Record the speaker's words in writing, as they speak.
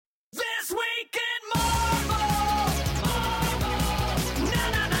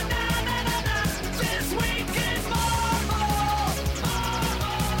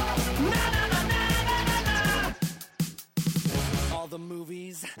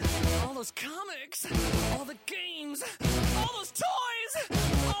all those comics, all the games, all those toys,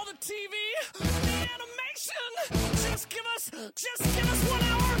 all the TV, the animation. Just give us 1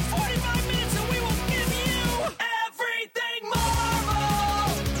 hour and 45 minutes and we will give you everything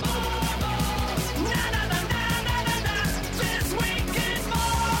Marvel. Na na na na na na na. This week in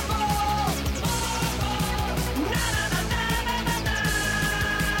Marvel. Na na na na na na na.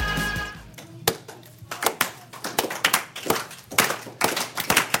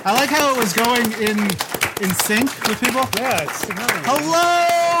 I like how it was going in sync with people. Yeah, it's Hello,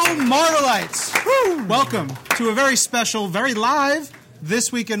 Marvelites! Woo! Welcome to a very special, very live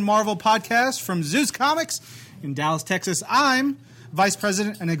This Week in Marvel podcast from Zeus Comics in Dallas, Texas. I'm Vice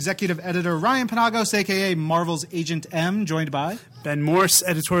President and Executive Editor Ryan Penagos, a.k.a. Marvel's Agent M, joined by Ben Morse,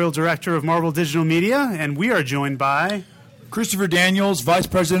 Editorial Director of Marvel Digital Media, and we are joined by Christopher Daniels, Vice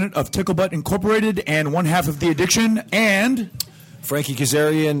President of Ticklebutt Incorporated and one half of The Addiction, and Frankie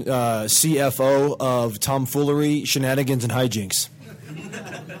Kazarian, CFO of Tomfoolery, Shenanigans, and Hijinks.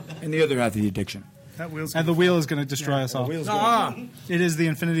 and the other half of The Addiction. and the wheel is going to destroy us all. It is the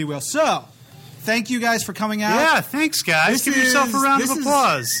Infinity Wheel. So, thank you guys for coming out. Yeah, thanks, guys. Give yourself a round of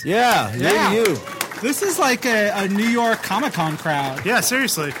applause. Yeah. You. This is like a New York Comic-Con crowd. Yeah,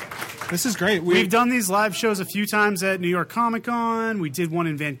 seriously. This is great. We've done these live shows a few times at New York Comic Con. We did one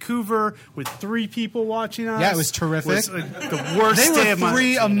in Vancouver with 3 people watching us. Yeah, it was terrific. It was the worst They day were of my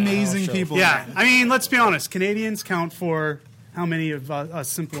 3 amazing people. Yeah, I mean, let's be honest. Canadians count for how many of us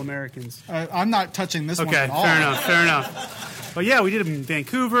simple Americans? I'm not touching this one Okay, at all. fair enough. But yeah, we did them in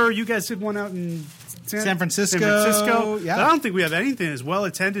Vancouver. You guys did one out in San Francisco. Yeah. But I don't think we have anything as well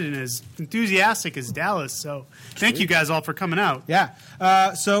attended and as enthusiastic as Dallas. So thank you guys all for coming out. Yeah.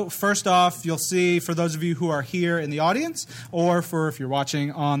 So first off, you'll see, for those of you who are here in the audience, or if you're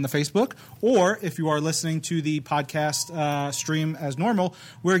watching on the Facebook, or if you are listening to the podcast stream as normal,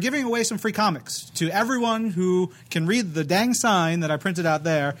 we're giving away some free comics to everyone who can read the dang sign that I printed out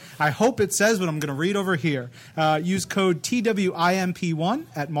there. I hope it says what I'm going to read over here. Use code TWIMP1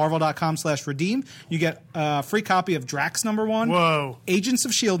 at marvel.com/redeem. You get a free copy of Drax #1. Whoa. Agents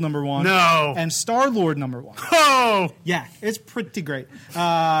of S.H.I.E.L.D. #1. No. And Star-Lord #1. Oh! Yeah, it's pretty great.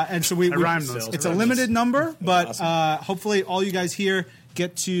 And so it's a limited number, but hopefully all you guys here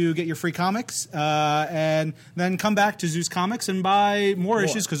get your free comics and then come back to Zeus Comics and buy more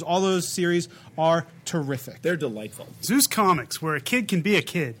issues, because all those series are terrific. They're delightful. Zeus Comics, where a kid can be a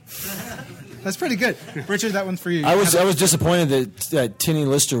kid. That's pretty good. Richard, that one's for you. I was disappointed that Tinny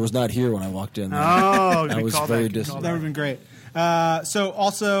Lister was not here when I walked in. Oh, I was very disappointed. That would have been great. So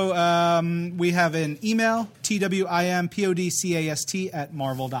also, we have an email,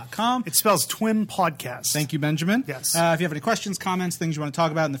 TWIMPODCAST@marvel.com. It spells Twin Podcast. Thank you, Benjamin. Yes. If you have any questions, comments, things you want to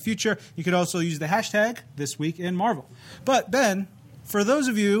talk about in the future, you could also use the hashtag This Week in Marvel. But, Ben, for those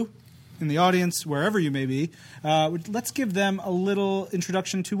of you in the audience, wherever you may be, let's give them a little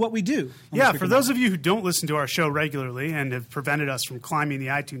introduction to what we do. Yeah, for those of you who don't listen to our show regularly and have prevented us from climbing the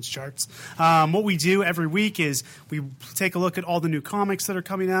iTunes charts, what we do every week is we take a look at all the new comics that are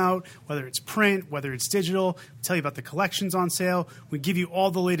coming out, whether it's print, whether it's digital. We tell you about the collections on sale. We give you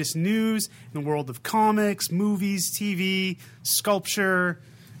all the latest news in the world of comics, movies, TV, sculpture,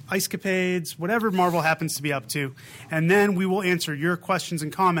 ice capades, whatever Marvel happens to be up to. And then we will answer your questions and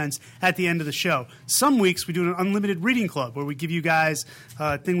comments at the end of the show. Some weeks we do an unlimited reading club where we give you guys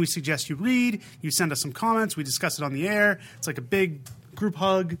a thing we suggest you read. You send us some comments. We discuss it on the air. It's like a big group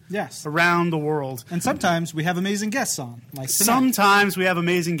hug around the world. And sometimes we have amazing guests on. Like tonight. Sometimes we have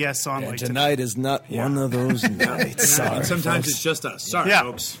amazing guests on. Like tonight is not one of those nights. Sorry, sometimes folks. It's just us. Sorry,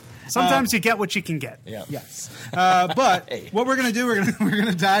 folks. Sometimes you get what you can get. Yeah. Yes. But what we're going to do, we're going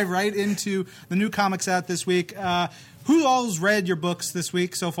to dive right into the new comics out this week. Who all's read your books this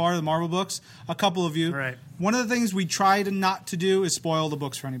week so far, the Marvel books? A couple of you. Right. One of the things we try not to do is spoil the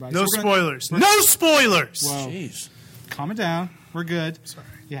books for anybody. No spoilers. No spoilers! Whoa. Jeez. Calm it down. We're good. Sorry.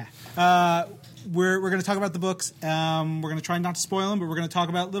 Yeah. We're going to talk about the books. We're going to try not to spoil them, but we're going to talk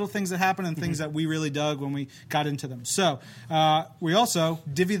about little things that happen and things that we really dug when we got into them. So we also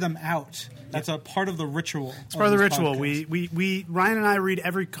divvy them out. That's a part of the ritual. It's part of the ritual. We Ryan and I read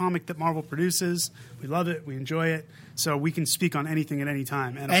every comic that Marvel produces. We love it. We enjoy it. So we can speak on anything at any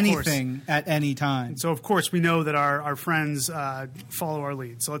time. And anything at any time. So, of course, we know that our friends follow our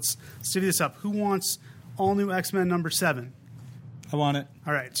lead. So let's divvy this up. Who wants all new X-Men #7? I want it.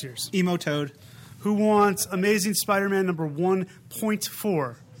 All right, cheers. Emo Toad. Who wants Amazing Spider-Man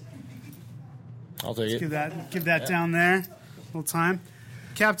 #1.4? I'll take it. Give that down there. A little time.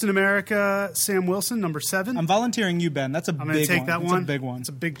 Captain America, Sam Wilson, #7. I'm volunteering you, Ben. That's a big one. I'm going to take that one. It's a big one. It's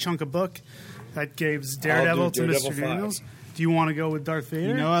a big chunk of book. That gives Daredevil to Mr. Daniels. Do you want to go with Darth Vader?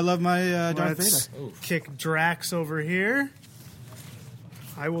 You know I love my Darth Let's Vader. kick Drax over here.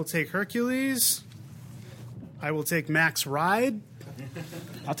 I will take Hercules. I will take Max Ride.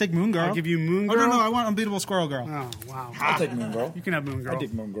 I'll take Moon Girl. I'll give you Moon Oh, Girl. no, I want Unbeatable Squirrel Girl. Oh, wow. I'll take Moon Girl. You can have Moon Girl. I'll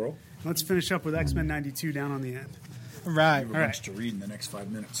take Moon Girl. Let's finish up with X-Men 92 down on the end. Right. We're going to read in the next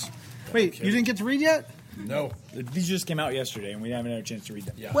 5 minutes. Wait, you didn't get to read yet? No, these just came out yesterday, and we haven't had a chance to read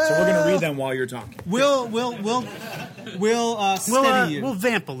them. Yeah. Well- So we're going to read them while you're talking. We'll steady you. We'll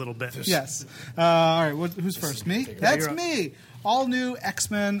vamp a little bit. Yes. All right. Who's first? Me? That's You're up. me. All new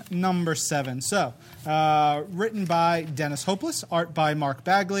X-Men number 7. So, written by Dennis Hopeless, art by Mark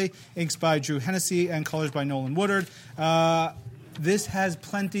Bagley, inks by Drew Hennessy, and colors by Nolan Woodard. This has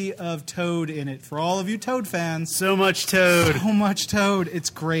plenty of Toad in it for all of you Toad fans. So much Toad. So much Toad. It's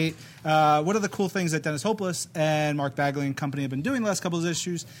great. One of the cool things that Dennis Hopeless and Mark Bagley and company have been doing the last couple of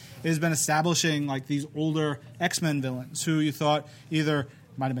issues is been establishing like these older X-Men villains who you thought either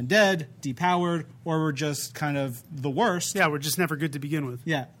might have been dead, depowered, or were just kind of the worst. Yeah, we're just never good to begin with.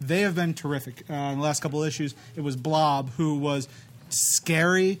 Yeah, they have been terrific. In the last couple of issues, it was Blob, who was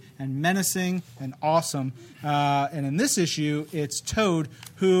scary and menacing and awesome. And in this issue, it's Toad,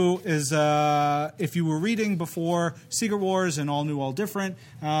 who is, if you were reading before Secret Wars and All New, All Different,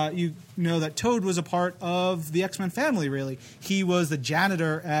 you know that Toad was a part of the X-Men family, really. He was the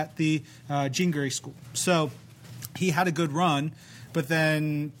janitor at the Jean Grey School. So he had a good run. But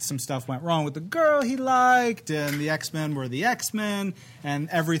then some stuff went wrong with the girl he liked, and the X-Men were the X-Men, and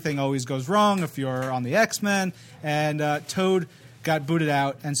everything always goes wrong if you're on the X-Men. And Toad got booted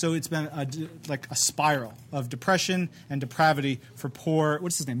out, and so it's been like a spiral of depression and depravity for poor,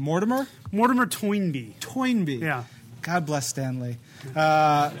 what's his name, Mortimer? Mortimer Toynbee. Toynbee. Yeah. God bless Stanley.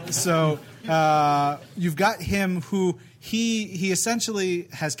 So you've got him who he essentially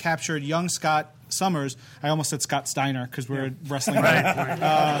has captured young Scott Summers. I almost said Scott Steiner because we're wrestling. Great.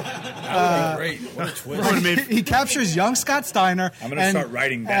 What a twist. He captures young Scott Steiner I'm gonna and start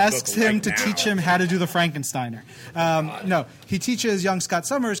writing that asks book him right to now. teach him how to do the Frankensteiner. No, he teaches young Scott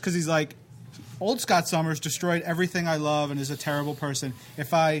Summers because he's like, old Scott Summers destroyed everything I love and is a terrible person.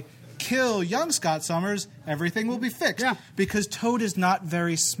 If I kill young Scott Summers, everything will be fixed. Yeah. Because Toad is not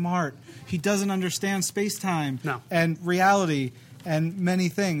very smart. He doesn't understand space-time and reality and many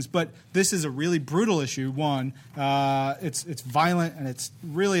things. But this is a really brutal issue, one. It's violent and it's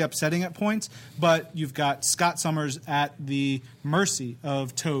really upsetting at points. But you've got Scott Summers at the mercy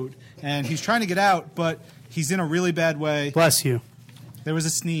of Toad. And he's trying to get out, but he's in a really bad way. Bless you. There was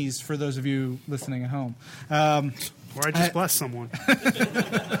a sneeze for those of you listening at home. Or I just bless someone.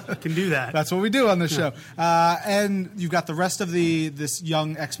 Can do that. That's what we do on this show. And you've got the rest of this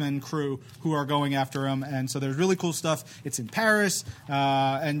young X-Men crew who are going after him. And so there's really cool stuff. It's in Paris.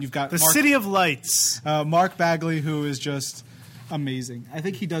 And you've got The City of Lights. Mark Bagley, who is just amazing. I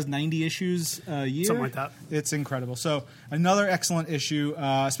think he does 90 issues a year. Something like that. It's incredible. So another excellent issue,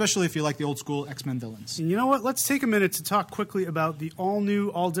 especially if you like the old school X-Men villains. And you know what? Let's take a minute to talk quickly about the all-new,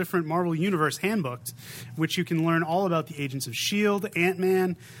 all-different Marvel Universe Handbook, which you can learn all about the Agents of S.H.I.E.L.D.,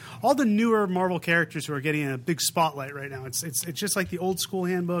 Ant-Man, all the newer Marvel characters who are getting a big spotlight right now. It's just like the old-school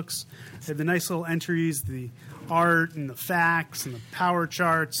handbooks. They have the nice little entries, the art and the facts and the power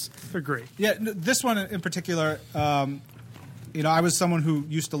charts. They're great. Yeah, this one in particular... you know, I was someone who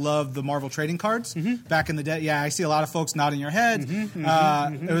used to love the Marvel trading cards back in the day. Yeah, I see a lot of folks nodding your head.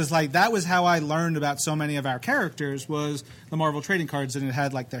 It was like that was how I learned about so many of our characters was the Marvel trading cards, and it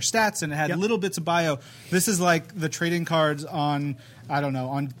had like their stats and it had little bits of bio. This is like the trading cards on, I don't know,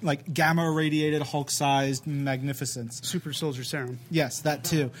 on like gamma irradiated Hulk-sized magnificence. Super Soldier Serum. Yes, that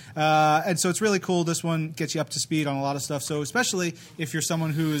too. And so it's really cool. This one gets you up to speed on a lot of stuff. So especially if you're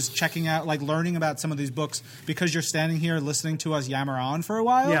someone who is checking out, like learning about some of these books because you're standing here listening to us yammer on for a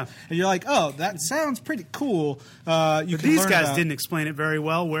while. Yeah. And you're like, oh, that sounds pretty cool. These guys didn't explain it very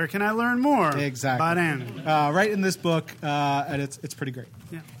well. Where can I learn more? Exactly. Ba-dam. Right in this book, and it's pretty great.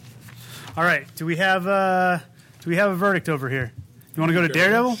 Yeah. All right. Do we have a verdict over here? You want to go to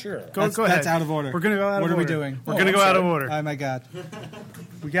Daredevil? Sure. Go ahead. That's out of order. We're going to go out of order. What are we doing? We're going to go out of order. Oh, my God.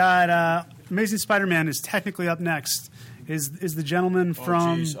 We got Amazing Spider-Man is technically up next. Is the gentleman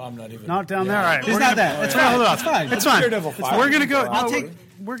from... geez, I'm not even... Not down there? All right. He's not that. It's fine. Hold on. It's fine. It's fine. Daredevil 5. We're going to go... I'll take...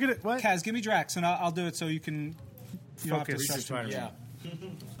 We're going to... What? Kaz, give me Drax, and I'll do it so you can... You don't have to Focus. research too much. Yeah.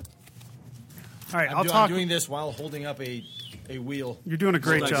 All right. I'm I'll talk... doing this while holding up a a wheel. You're doing a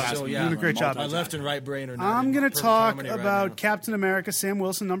great job. So, You're doing a great job. My left and right brain are not I'm in going to perfect talk harmony right about now. Captain America, Sam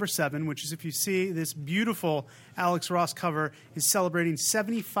Wilson, number 7, which is, if you see this beautiful Alex Ross cover, is celebrating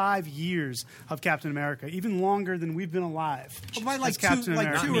 75 years of Captain America, even longer than we've been alive. Well, by as Captain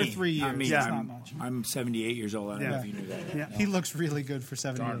America. 2 or 3 years. Not me. That's Yeah. not much. I'm 78 years old. I don't know if you knew that. Yeah. He looks really good for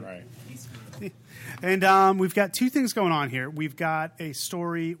 7 years. Darn right. And we've got 2 things going on here. We've got a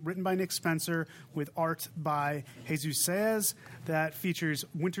story written by Nick Spencer with art by Jesus Saez that features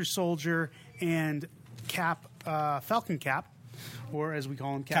Winter Soldier and Cap, Falcon Cap, or as we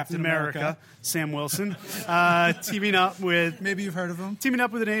call him, Captain America, Sam Wilson, teaming up with Maybe you've heard of him.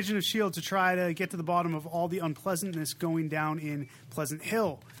 an agent of S.H.I.E.L.D. to try to get to the bottom of all the unpleasantness going down in Pleasant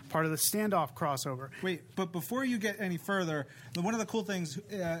Hill, part of the Standoff crossover. Wait, but before you get any further, one of the cool things,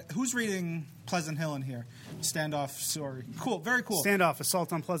 who's reading Pleasant Hill in here? Standoff story. Cool, very cool. Standoff,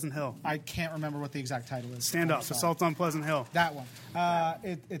 Assault on Pleasant Hill. I can't remember what the exact title is. Standoff, Assault on Pleasant Hill. That one.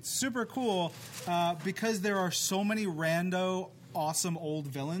 It's super cool because there are so many rando, awesome old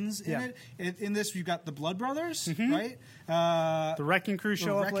villains in it. In this, you've got the Blood Brothers, right? The Wrecking Crew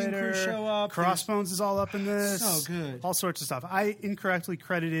show up Wrecking later. Crew show up. Crossbones is all up in this. So good. All sorts of stuff. I incorrectly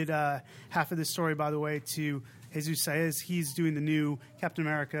credited half of this story, by the way, to Jesus Saez. He's doing the new Captain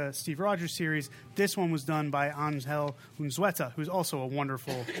America Steve Rogers series. This one was done by Angel Unzueta, who's also a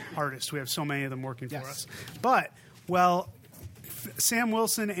wonderful artist. We have so many of them working for us. But, well, Sam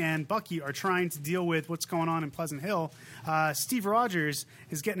Wilson and Bucky are trying to deal with what's going on in Pleasant Hill. Steve Rogers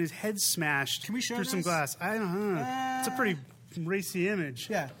is getting his head smashed Can we show through some this? glass. I don't know. It's a pretty racy image.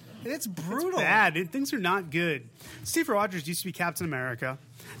 Yeah. It's brutal. Bad. Things are not good. Steve Rogers used to be Captain America.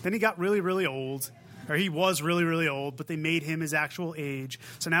 Then he got really, really old. Or he was really, really old, but they made him his actual age.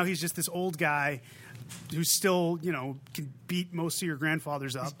 So now he's just this old guy who's still, can beat most of your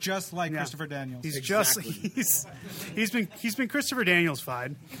grandfathers up. He's just like Christopher Daniels. He's Exactly. he's been Christopher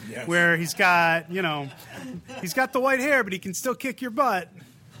Daniels-fied, where he's got he's got the white hair, but he can still kick your butt.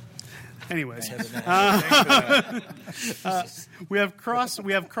 Anyways, we have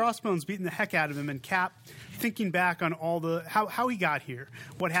Crossbones beating the heck out of him, and Cap thinking back on all the how he got here,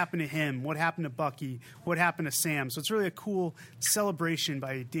 what happened to him, what happened to Bucky, what happened to Sam. So it's really a cool celebration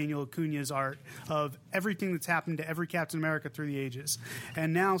by Daniel Acuña's art of everything that's happened to every Captain America through the ages.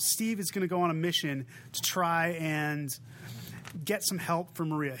 And now Steve is going to go on a mission to try and get some help from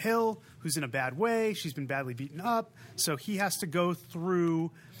Maria Hill, who's in a bad way. She's been badly beaten up, so he has to go through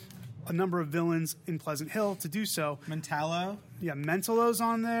a number of villains in Pleasant Hill to do so. Mentalo? Yeah, Mentalo's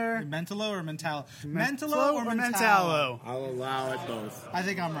on there. Mentalo or Mentalo? Mentalo or Mentalo? I'll allow it both. I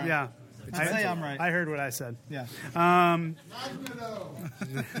think I'm right. Yeah. I'd say I'm right. I heard what I said. Yeah.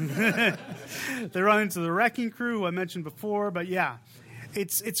 They run into the Wrecking Crew, who I mentioned before, but yeah,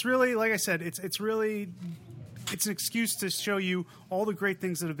 it's really, like I said, it's really it's an excuse to show you all the great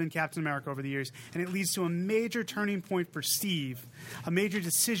things that have been Captain America over the years, and it leads to a major turning point for Steve, a major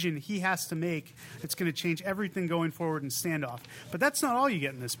decision he has to make that's going to change everything going forward in Standoff. But that's not all you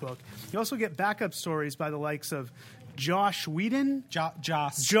get in this book. You also get backup stories by the likes of Joss Whedon.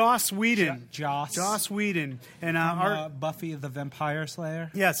 Joss Whedon. Joss Whedon. And Buffy the Vampire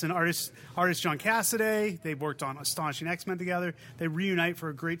Slayer. yes, and artist John Cassaday. They worked on Astonishing X-Men together. They reunite for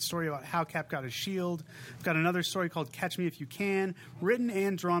a great story about how Cap got his shield. We've got another story called Catch Me If You Can, written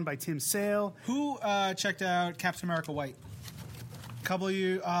and drawn by Tim Sale. Who checked out Captain America White? Couple of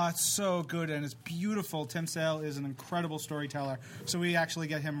you, it's so good and it's beautiful. Tim Sale is an incredible storyteller, so we actually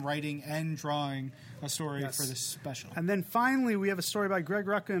get him writing and drawing a story for this special. And then finally, we have a story by Greg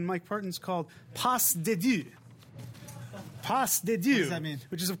Rucka and Mike Pertins called Pas de Dieu. Pas de Dieu. What does that mean?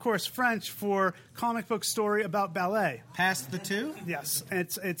 Which is, of course, French for comic book story about ballet. Past the two? Yes,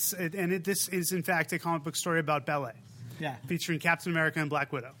 this is in fact a comic book story about ballet. Yeah. Featuring Captain America and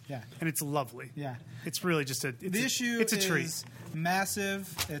Black Widow. Yeah. And it's lovely. Yeah. It's really just it's a treat. Is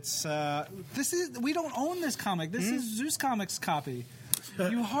massive. It's we don't own this comic. This is Zeus Comics copy.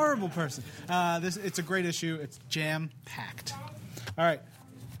 You horrible person. It's a great issue. It's jam packed. All right.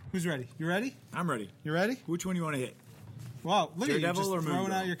 Who's ready? You ready? I'm ready. You ready? Which one do you want to hit? Wow, look Daredevil at you just or throwing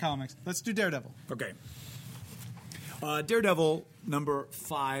Moon out Girl? your comics. Let's do Daredevil. Okay. Daredevil number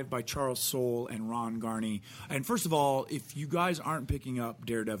 5 by Charles Soule and Ron Garney. And first of all, if you guys aren't picking up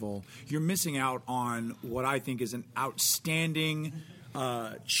Daredevil, you're missing out on what I think is an outstanding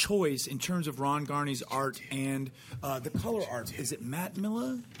choice in terms of Ron Garney's art and the color art. Is it Matt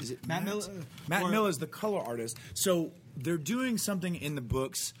Miller? Is it Matt Miller? Matt Miller is the color artist. So they're doing something in the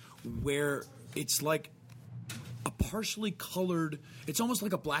books where it's like a partially colored, it's almost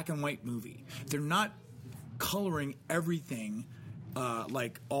like a black and white movie. They're not coloring everything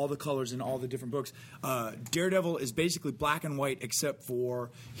like all the colors in all the different books. Daredevil is basically black and white except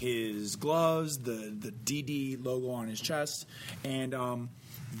for his gloves, the DD logo on his chest, and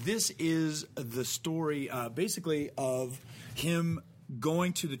this is the story basically of him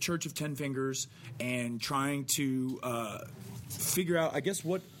going to the Church of Ten Fingers and trying to figure out, I guess,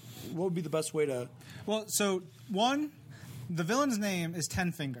 what would be the best way to... Well, so, one, the villain's name is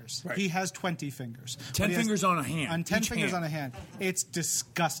Ten Fingers. Right. He has 20 fingers. 10 fingers on a hand. On 10 Each fingers hand. on a hand. It's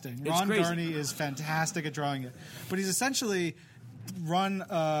disgusting. It's Ron crazy. Garney is fantastic at drawing it. But he's essentially run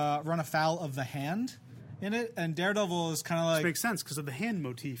afoul of the hand in it, and Daredevil is kind of like... Which makes sense because of the hand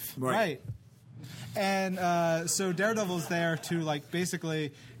motif. Right. And so Daredevil's there to like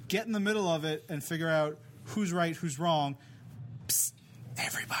basically get in the middle of it and figure out who's right, who's wrong. Psst,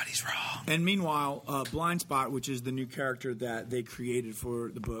 everybody's wrong. And meanwhile, Blind Spot, which is the new character that they created for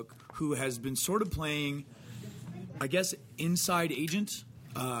the book, who has been sort of playing, I guess, inside agent,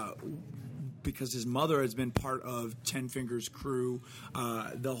 because his mother has been part of Ten Fingers' crew.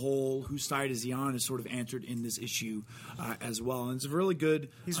 The whole whose side is he on is sort of answered in this issue as well. And it's really good.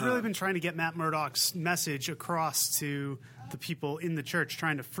 He's really been trying to get Matt Murdock's message across to the people in the church,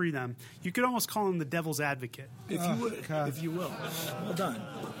 trying to free them. You could almost call him the devil's advocate. If you would, if you will. Well done.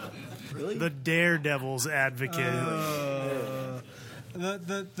 Really? The daredevil's advocate.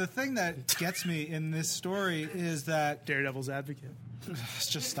 The thing that gets me in this story is that Daredevil's advocate.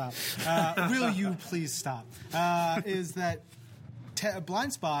 just stop. Will you please stop? Is that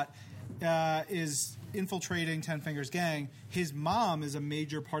Blind Spot is infiltrating Ten Fingers' gang. His mom is a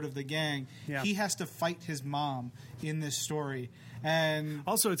major part of the gang. Yeah. He has to fight his mom in this story. And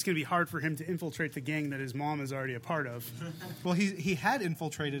Also, it's going to be hard for him to infiltrate the gang that his mom is already a part of. well, he had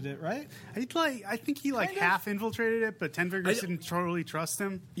infiltrated it, right? I think he Kind of. half infiltrated it, but Ten Fingers didn't totally trust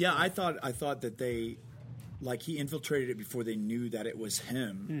him. Yeah, I thought that they, like, he infiltrated it before they knew that it was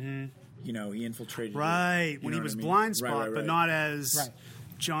him. Mm-hmm. You know, he infiltrated Right, it. when You he know was what I mean? Blind Spot, Right. but not as Right.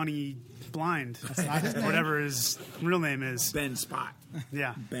 Johnny Blind, not his name. whatever his real name is. Ben Spot.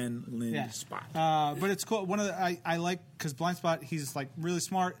 Yeah. Ben Lynn Yeah. Spot. But it's cool. One of the I like because Blind Spot, he's like really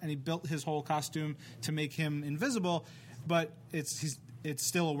smart, and he built his whole costume to make him invisible. But it's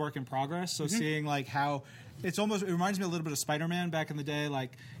still a work in progress. So seeing like how it reminds me a little bit of Spider-Man back in the day.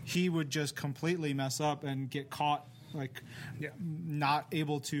 Like he would just completely mess up and get caught. Like, not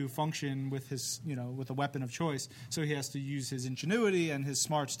able to function with his, with a weapon of choice. So he has to use his ingenuity and his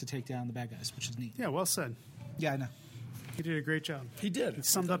smarts to take down the bad guys, which is neat. Yeah, well said. Yeah, I know. He did a great job. He did. He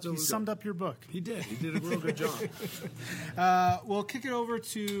summed up your book. He did. He did a real good job. We'll kick it over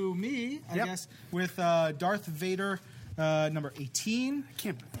to me, I Yep. guess, with Darth Vader, number 18.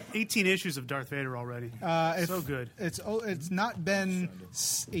 18 issues of Darth Vader already. So good. It's not been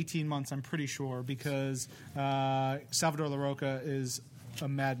 18 months, I'm pretty sure, because Salvador LaRocca is a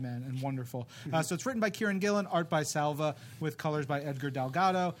madman and wonderful. So it's written by Kieran Gillen, art by Salva, with colors by Edgar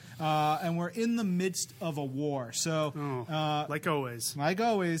Delgado, and we're in the midst of a war. So, Like always. like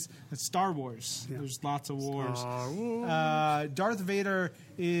always, it's Star Wars. There's lots of wars. Star Wars. Darth Vader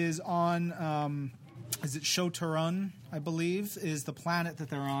is on. Is it Shotarun, I believe, is the planet that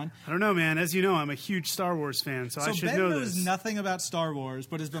they're on. I don't know, man. As you know, I'm a huge Star Wars fan, so I should Ben know knows this. nothing about Star Wars,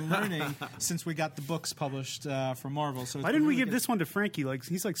 but has been learning since we got the books published from Marvel. So it's Why didn't we really give good. this one to Frankie? Like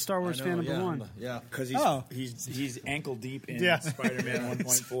he's like Star Wars fan number one. Yeah. Because he's ankle deep in Yeah. Spider-Man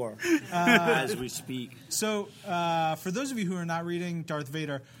 1.4 as we speak. So, for those of you who are not reading Darth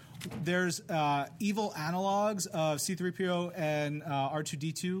Vader, there's evil analogs of C-3PO and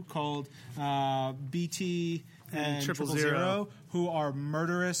R2-D2 called BT and 000, who are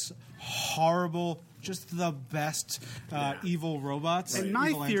murderous, horrible, just the best evil robots. In my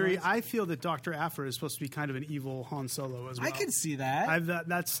evil theory, androids. I feel that Dr. Aphra is supposed to be kind of an evil Han Solo as well. I can see that.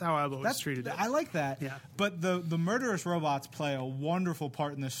 That's how I've always treated it. I like that. Yeah. But the murderous robots play a wonderful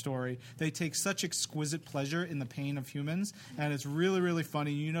part in this story. They take such exquisite pleasure in the pain of humans, and it's really, really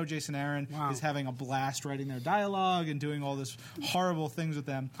funny. You know, Jason Aaron is having a blast writing their dialogue and doing all this horrible things with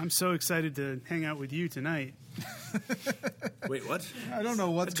them. I'm so excited to hang out with you tonight. Wait, what? I don't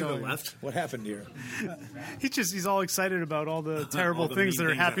know what's To the going left? What happened here? He's all excited about all the terrible All the things mean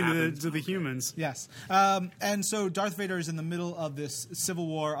that are things that happening happened. to the humans. Yes. And so Darth Vader is in the middle of this civil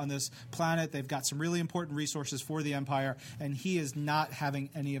war on this planet. They've got some really important resources for the Empire, and he is not having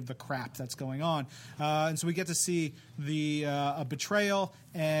any of the crap that's going on. And so we get to see a betrayal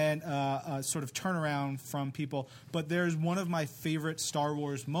and a sort of turnaround from people. But there's one of my favorite Star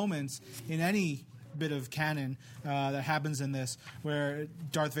Wars moments in any bit of canon that happens in this, where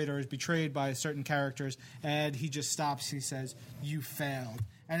Darth Vader is betrayed by certain characters, and he just stops. He says, "You failed,"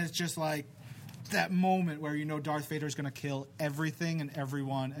 and it's just like, that moment where you know Darth Vader is going to kill everything and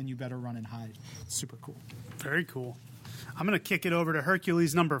everyone, and you better run and hide. Super cool. Very cool. I'm going to kick it over to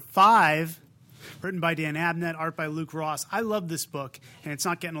Hercules number 5, written by Dan Abnett, art by Luke Ross. I love this book, and it's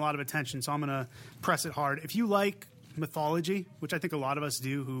not getting a lot of attention, so I'm going to press it hard. If you like mythology, which I think a lot of us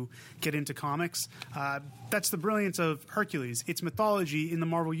do who get into comics, that's the brilliance of Hercules. It's mythology in the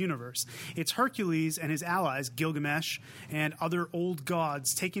Marvel Universe. It's Hercules and his allies, Gilgamesh and other old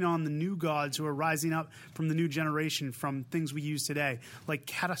gods, taking on the new gods who are rising up from the new generation, from things we use today, like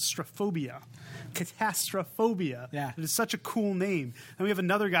Catastrophobia. Yeah. It is such a cool name. And we have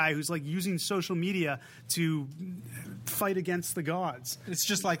another guy who's like using social media to fight against the gods. It's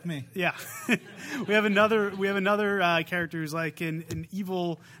just like me. Yeah. we have another character who's like an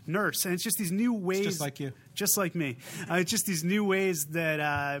evil nurse, and it's just these new ways. It's just like you. Just like me. It's just these new ways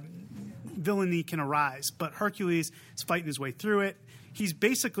that villainy can arise. But Hercules is fighting his way through it. He's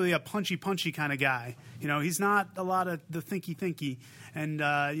basically a punchy kind of guy. You know, he's not a lot of the thinky, and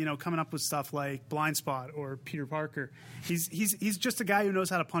coming up with stuff like Blind Spot or Peter Parker. He's just a guy who knows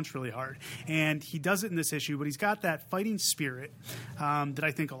how to punch really hard, and he does it in this issue. But he's got that fighting spirit that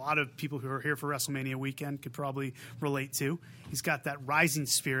I think a lot of people who are here for WrestleMania weekend could probably relate to. He's got that rising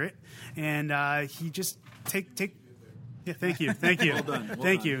spirit, and he just take. Yeah, thank you. Well done.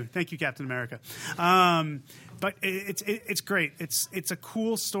 Thank you, Captain America. But it's great. It's a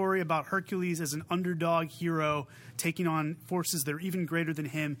cool story about Hercules as an underdog hero taking on forces that are even greater than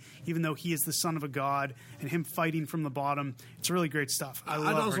him, even though he is the son of a god, and him fighting from the bottom. It's really great stuff.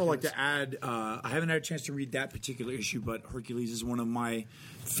 I'd also like to add, I haven't had a chance to read that particular issue, but Hercules is one of my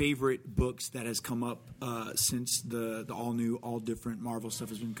favorite books that has come up since the all new, all different Marvel stuff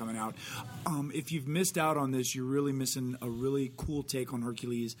has been coming out. If you've missed out on this, you're really missing a really cool take on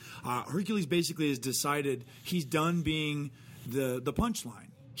Hercules. Hercules basically has decided he's done being the punchline.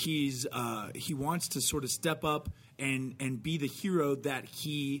 He wants to sort of step up and be the hero that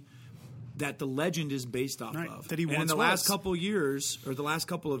the legend is based off of. That he and once in the was. last couple years, or the last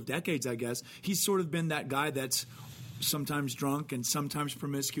couple of decades, I guess, he's sort of been that guy that's sometimes drunk and sometimes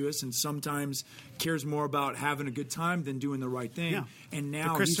promiscuous and sometimes cares more about having a good time than doing the right thing. Yeah. And now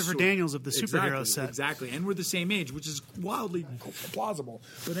the Christopher Daniels of the superhero set. Exactly. And we're the same age, which is wildly plausible.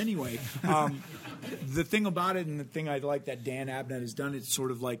 But anyway, the thing about it, and the thing I like that Dan Abnett has done, it's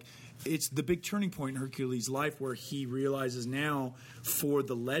sort of like it's the big turning point in Hercules' life where he realizes now for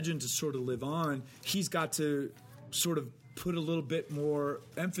the legend to sort of live on, he's got to sort of put a little bit more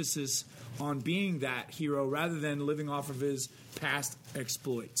emphasis on being that hero rather than living off of his past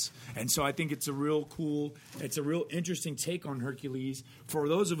exploits. And so I think it's a real interesting take on Hercules for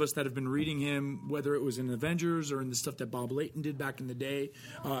those of us that have been reading him, whether it was in Avengers or in the stuff that Bob Layton did back in the day,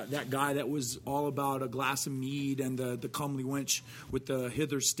 that guy that was all about a glass of mead and the comely wench with the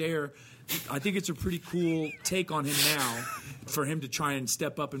hither stare. I think it's a pretty cool take on him now for him to try and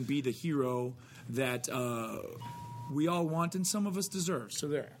step up and be the hero that we all want and some of us deserve. So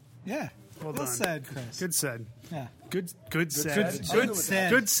there. Yeah. Well Well done. said, Chris. Good said. Yeah. Good said. Good said.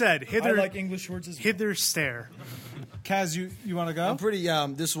 Good said. I Hither, like English words as well. hither stare. Kaz, you want to go? I'm pretty.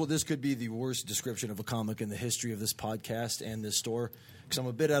 This could be the worst description of a comic in the history of this podcast and this store because I'm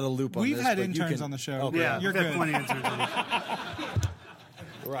a bit out of loop on We've this. had but you interns can- on the show. Okay. Yeah, You're we've good. had plenty of interviews.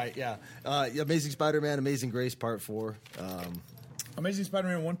 Right. Yeah. Amazing Spider-Man, Amazing Grace, Part 4. Amazing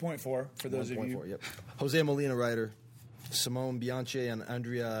Spider-Man 1.4 for those of you. 1.4, Yep. Jose Molina, writer. Simone Bianchi and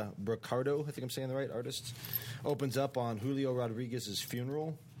Andrea Briccardo, I think I'm saying the right artists, opens up on Julio Rodriguez's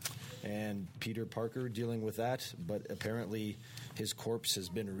funeral and Peter Parker dealing with that, but apparently his corpse has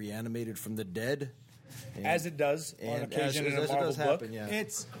been reanimated from the dead. And, As it does on and occasion in a as it Marvel does book. happen, yeah.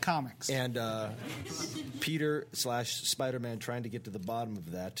 It's comics. And Peter / Spider-Man trying to get to the bottom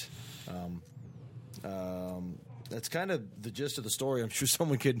of that. That's kind of the gist of the story. I'm sure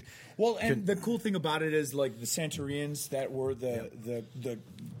someone could. Well, and the cool thing about it is like the Centurions that were the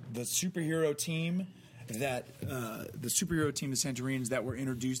superhero team that the Centurions that were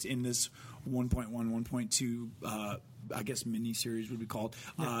introduced in this 1.1, 1.2 I guess mini-series would be called.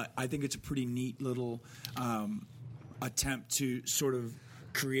 I think it's a pretty neat little attempt to sort of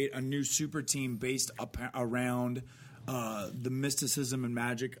create a new super team based around the mysticism and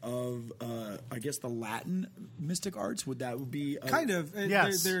magic of, I guess, the Latin mystic arts. Would be Kind of.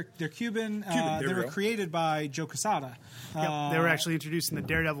 Yes. They're Cuban. There They we were go. created by Joe Quesada. Yep, they were actually introduced in the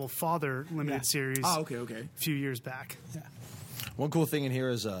Daredevil Father limited Yeah. series okay. a few years back. Yeah. One cool thing in here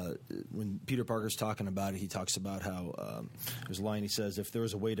is when Peter Parker's talking about it, he talks about how there's a line he says, if there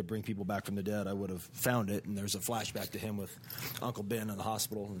was a way to bring people back from the dead, I would have found it. And there's a flashback to him with Uncle Ben in the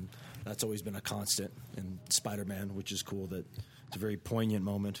hospital, and that's always been a constant in Spider-Man, which is cool. That it's a very poignant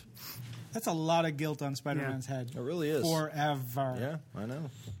moment. That's a lot of guilt on Spider-Man's head. It really is. Forever. Yeah, I know.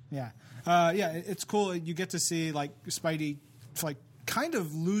 Yeah. It's cool. You get to see like Spidey like kind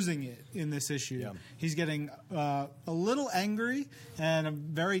of losing it in this issue. Yeah. He's getting a little angry and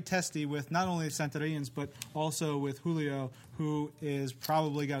very testy with not only Centurions but also with Julio, who is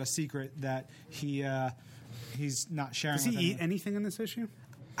probably got a secret that he's not sharing. Does he with eat anyone. anything in this issue?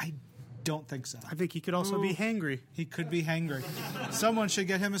 I don't think so. I think he could also be hangry. He could be hangry. Someone should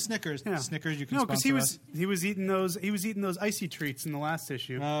get him a Snickers. Yeah. Snickers, you can no, because sponsor us. he was eating those icy treats in the last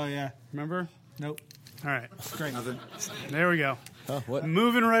issue. Oh yeah. Remember? Nope. All right, Great. Nothing. there we go. Oh, what?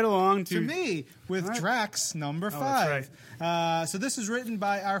 Moving right along To me with All right. Drax number that's 5. So this is written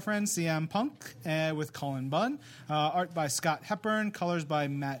by our friend CM Punk with Colin Bunn, art by Scott Hepburn, colors by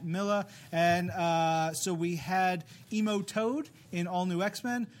Matt Miller, and so we had Emo Toad in All New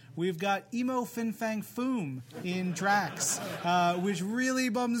X-Men. We've got Emo Fin Fang Foom in Drax, which really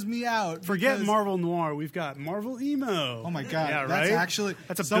bums me out. Forget because- Marvel Noir. We've got Marvel Emo. Oh my God! Yeah, That's right? actually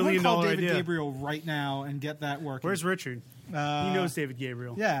That's a someone $1 call billion David idea. Gabriel right now and get that working. Where's Richard? He knows David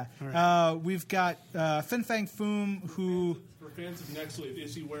Gabriel. Yeah, All right. we've got Fin Fang Foom, who For fans of Nextwave,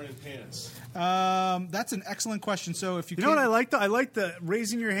 is he wearing pants? that's an excellent question. So if you You know what I like? I like the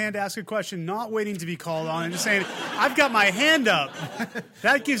raising your hand to ask a question, not waiting to be called on, and just saying, "I've got my hand up."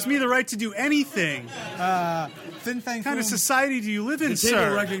 That gives me the right to do anything. Fin Fang What kind of Foom, society do you live in, The table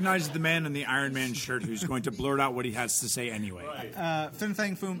sir? recognizes the man in the Iron Man shirt who's going to blurt out what he has to say anyway. Fin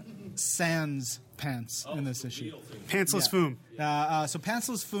Fang Foom sans pants in this issue. Pantsless Yeah. Foom. So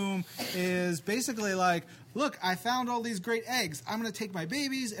Pantsless Foom is basically like, look, I found all these great eggs. I'm going to take my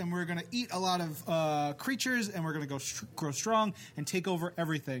babies and we're going to eat a lot of creatures and we're going to go grow strong and take over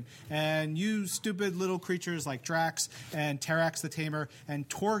everything. And you stupid little creatures like Drax and Terrax the Tamer and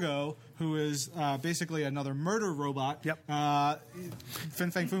Torgo, who is basically another murder robot. Yep. Fin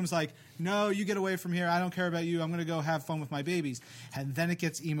Fang Foom's like, no, you get away from here. I don't care about you. I'm going to go have fun with my babies. And then it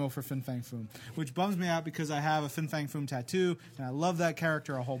gets emo for Fin Fang Foom, which bums me out because I have a Fin Fang Foom tattoo, and I love that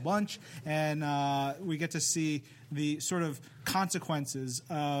character a whole bunch. And we get to see the sort of consequences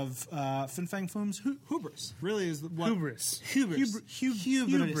of Fin Fang Foom's hubris. Really is what Hubris. Hubris.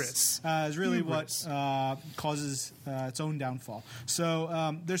 Hubris. Is really Hubris. what causes its own downfall.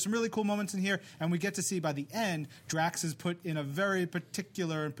 So there's some really cool moments in here, and we get to see by the end, Drax is put in a very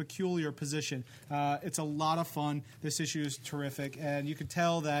particular and peculiar position. It's a lot of fun. This issue is terrific, and you can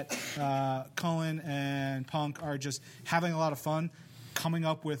tell that Cullen and Punk are just having a lot of fun coming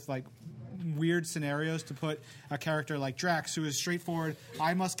up with like weird scenarios to put a character like Drax, who is straightforward.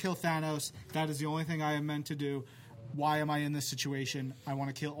 I must kill Thanos. That is the only thing I am meant to do. Why am I in this situation? I want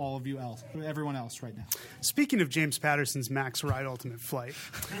to kill all of you else, everyone else right now. Speaking of James Patterson's Max Ride Ultimate Flight,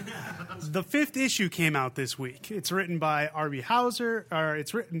 the 5th issue came out this week. It's written by R.B. Hauser, or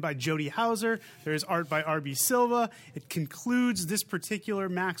it's written by Jody Hauser. There's art by R.B. Silva. It concludes this particular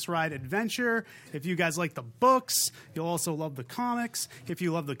Max Ride adventure. If you guys like the books, you'll also love the comics. If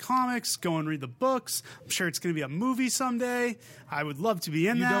you love the comics, go and read the books. I'm sure it's going to be a movie someday. I would love to be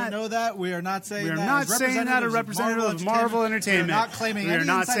in You that. don't know that? We are not saying We are that. not As saying that. A representative of Marvel Entertainment. We are not claiming We are any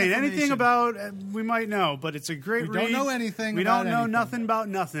not inside saying anything information. about. We might know, but it's a great We read. don't know anything We about don't know anything. nothing about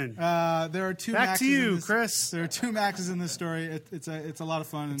nothing. There are two Back Maxes to you, in this, Chris. There are two Maxes in this story. It's a lot of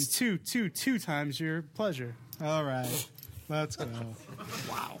fun. And, It's two times your pleasure. all right, let's go.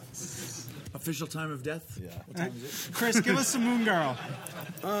 Wow. Official time of death? Yeah. What time is it? Chris, give us some Moon Girl.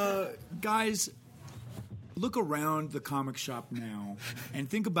 Guys, look around the comic shop now and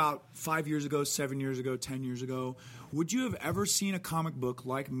think about 5 years ago, 7 years ago, 10 years ago. Would you have ever seen a comic book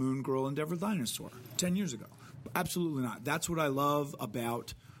like Moon Girl and Devil Dinosaur 10 years ago? Absolutely not. That's what I love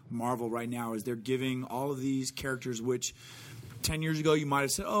about Marvel right now is they're giving all of these characters which 10 years ago you might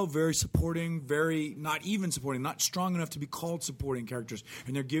have said, oh, very supporting, very not even supporting, not strong enough to be called supporting characters.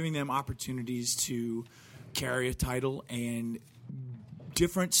 And they're giving them opportunities to carry a title and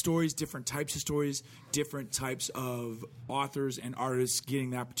different stories, different types of stories, different types of authors and artists getting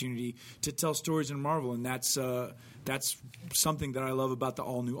the opportunity to tell stories in Marvel, and that's something that I love about the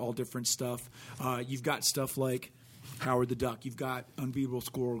all new, all different stuff. You've got stuff like Howard the Duck, you've got Unbeatable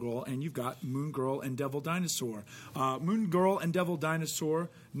Squirrel Girl, and you've got Moon Girl and Devil Dinosaur. Moon Girl and Devil Dinosaur,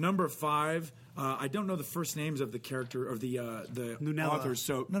 number 5. I don't know the first names of the character of the Lunella. authors.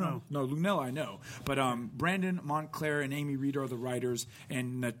 So no, Lunella I know, but Brandon Montclair and Amy Reed are the writers,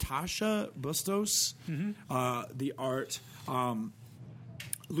 and Natasha Bustos the art.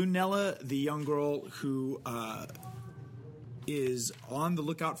 Lunella, the young girl who is on the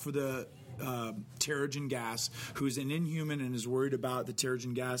lookout for the Terrigen gas, who's an Inhuman and is worried about the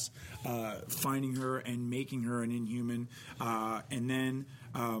Terrigen gas finding her and making her an Inhuman. And then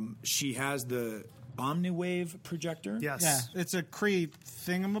she has the Omniwave projector. Yes. Yeah, it's a Kree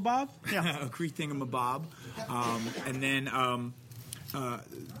thingamabob. A Kree thingamabob. And then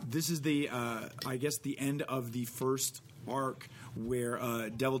this is the, I guess, the end of the first arc where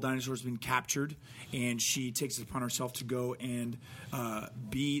Devil Dinosaur has been captured, and she takes it upon herself to go and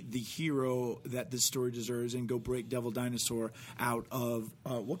be the hero that this story deserves and go break Devil Dinosaur out of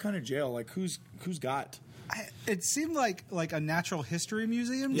what kind of jail? Like who's got? It seemed like a natural history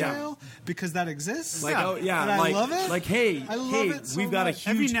museum Yeah. jail because that exists. Like, oh yeah, and like, I love it. Like, hey, I love hey, it so we've got a much.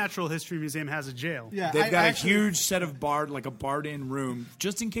 Every huge. natural history museum has a jail. Yeah, They've I got actually- a huge set of barred-in room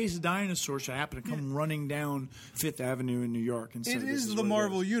just in case a dinosaur should happen to come running down Fifth Avenue in New York. And say, It this is what the it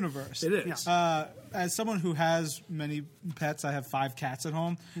Marvel is. universe. It is. As someone who has many pets, I have 5 cats at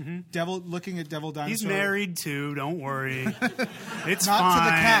home. Looking at Devil Dinosaur. He's married too. Don't worry. It's Not fine. to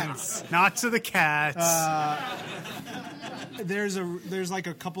the cats. Not to the cats. There's like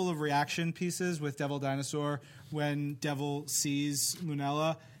a couple of reaction pieces with Devil Dinosaur when Devil sees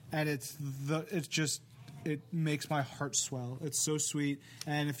Lunella, and it makes my heart swell. It's so sweet,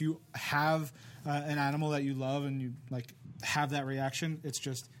 and if you have an animal that you love and you like have that reaction, it's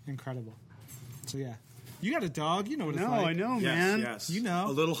just incredible. So yeah, you got a dog, you know what it's no, like. I know, Yes, man. yes. You know.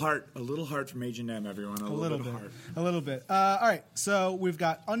 a little heart from Agent M, everyone. A little bit of heart. A little bit. All right, so we've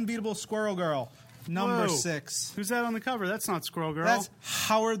got Unbeatable Squirrel Girl, number Whoa. 6. Who's that on the cover? That's not Squirrel Girl. That's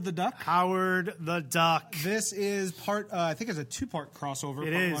Howard the Duck. Howard the Duck. This is part. I think it's a 2-part crossover.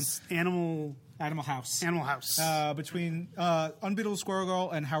 It part is Animal Animal House. House. Between Unbeatable Squirrel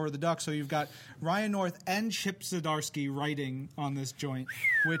Girl and Howard the Duck. So you've got Ryan North and Chip Zdarsky writing on this joint,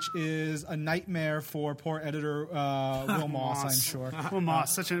 which is a nightmare for poor editor Will Moss, I'm sure. Will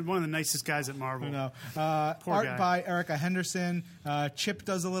Moss, one of the nicest guys at Marvel. I know. Poor Art guy. by Erica Henderson. Chip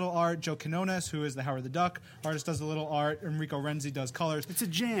does a little art. Joe Quinones, who is the Howard the Duck artist, does a little art. Enrico Renzi does colors. It's a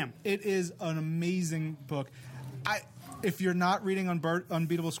jam. It is an amazing book. If you're not reading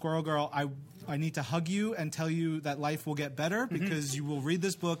Unbeatable Squirrel Girl, I need to hug you and tell you that life will get better because you will read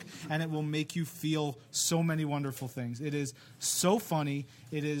this book and it will make you feel so many wonderful things. It is so funny.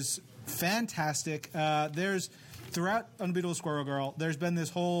 It is fantastic. Throughout Unbeatable Squirrel Girl, there's been this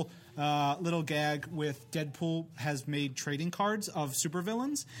whole little gag with Deadpool has made trading cards of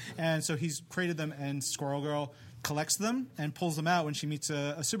supervillains, and so he's created them, and Squirrel Girl collects them and pulls them out when she meets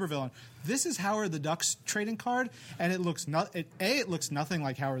a supervillain. This is Howard the Duck's trading card, and it looks it looks nothing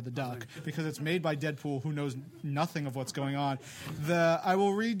like Howard the Duck because it's made by Deadpool, who knows nothing of what's going on. I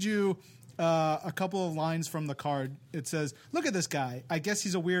will read you a couple of lines from the card. It says, "Look at this guy. I guess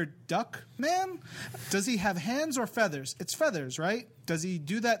he's a weird duck man. Does he have hands or feathers? It's feathers, right? Does he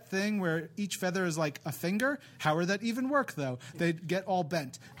do that thing where each feather is like a finger? How would that even work, though? They'd get all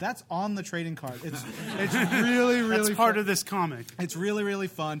bent." That's on the trading card. It's really, really That's part fun. of this comic. It's really, really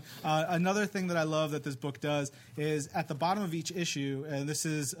fun. Another thing that I love that this book does is at the bottom of each issue, and this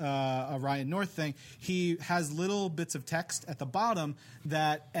is a Ryan North thing, he has little bits of text at the bottom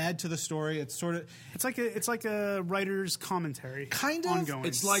that add to the story. It's like a writer's commentary. Kind of. Ongoing.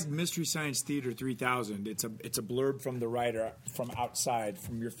 It's like Mystery Science Theater 3000. It's a blurb from the writer from outside,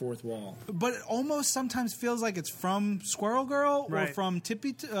 from your fourth wall. But it almost sometimes feels like it's from Squirrel Girl or Right. from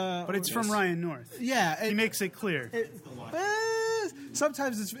Tippy. But it's from Ryan North. Yeah. He makes it clear.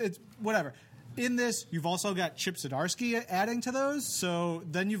 Sometimes it's whatever. In this, you've also got Chip Zdarsky adding to those, so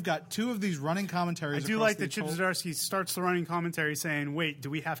then you've got 2 of these running I commentaries. do across like that the Chip whole- Zdarsky starts the running commentary saying, "Wait, do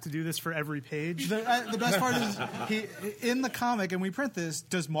we have to do this for every page?" The best part is in the comic, and we print this.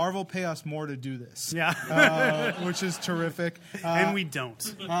 Does Marvel pay us more to do this? Yeah, Which is terrific. and we don't.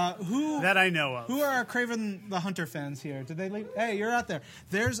 Who That I know of. Who are our Craven the Hunter fans here? Did they leave? Hey, you're out there.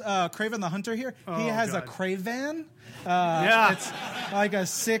 There's Craven the Hunter here. He Oh, has a God. Cravan. Yeah. It's like a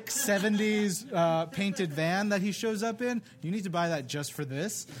sick 70s painted van that he shows up in. You need to buy that just for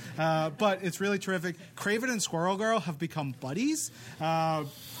this. But it's really terrific. Craven and Squirrel Girl have become buddies,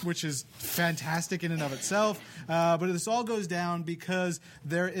 which is fantastic in and of itself. But this all goes down because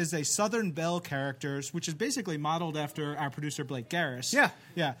there is a Southern Belle character, which is basically modeled after our producer Blake Garris. Yeah.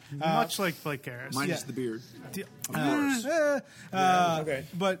 Yeah. Much like Blake Garris. Minus Yeah. the beard. Okay.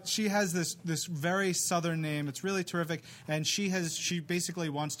 But she has this very southern name. It's really terrific, and she basically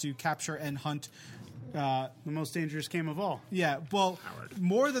wants to capture and hunt The most dangerous game of all. Yeah, well,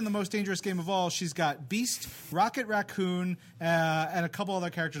 more than the most dangerous game of all, she's got Beast, Rocket Raccoon, and a couple other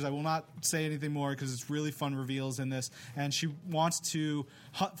characters. I will not say anything more because it's really fun reveals in this. And she wants to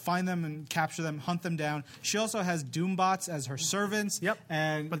find them and capture them, hunt them down. She also has Doombots as her servants. Yep.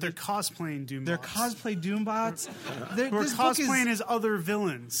 But they're cosplaying Doombots. They're cosplay Doombats. We're cosplaying as other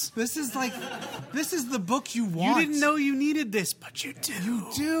villains. This is the book you want. You didn't know you needed this, but you do. You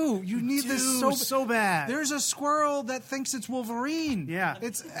do. You need this so bad. There's a squirrel that thinks it's Wolverine. Yeah.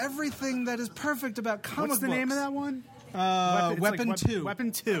 It's everything that is perfect about comic What's the books. name of that one? Weapon 2.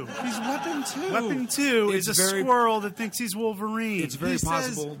 Weapon 2. He's Weapon 2. Weapon 2 is a squirrel that thinks he's Wolverine. It's very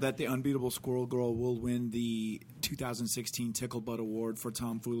possible that the Unbeatable Squirrel Girl will win the 2016 Tickle Butt Award for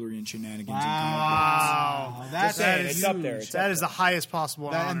tomfoolery and shenanigans. Wow. That is it's up there. It's that up is the highest possible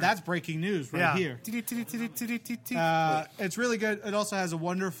honor. And that's breaking news right here. It's really good. It also has a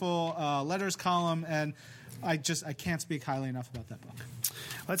wonderful letters column, and I can't speak highly enough about that book.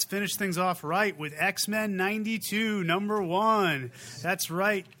 Let's finish things off right with X-Men 92, number 1. That's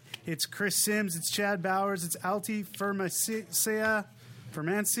right. It's Chris Sims, it's Chad Bowers, it's Alti Firmancia.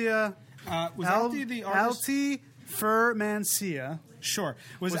 Was Alti the artist? Alti Firmancia. Sure.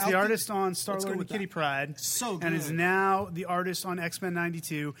 Was Alti the artist on Star-Lord and Kitty that. Pride. So good. And is now the artist on X-Men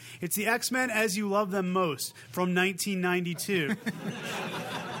 92. It's the X-Men as you love them most from 1992.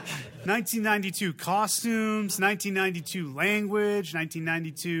 1992 costumes, 1992 language,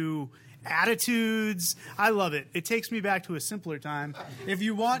 1992 attitudes. I love it. It takes me back to a simpler time. If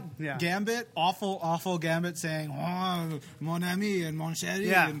you want Gambit, awful Gambit saying "Oh, mon ami" and "mon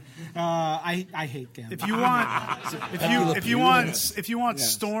chéri," and, I hate Gambit. If you want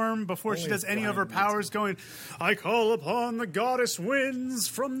Storm before she does any of her powers, going, "I call upon the goddess winds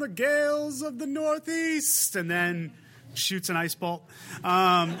from the gales of the northeast," and then shoots an ice bolt.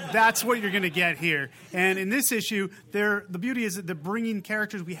 That's what you're going to get here. And in this issue, the beauty is that they're bringing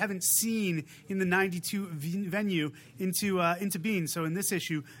characters we haven't seen in the 92 venue into being. So in this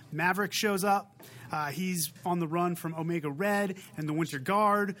issue, Maverick shows up. He's on the run from Omega Red and the Winter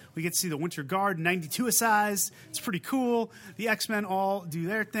Guard. We get to see the Winter Guard 92 size. It's pretty cool. The X-Men all do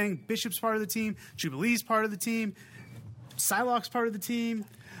their thing. Bishop's part of the team. Jubilee's part of the team. Psylocke's part of the team.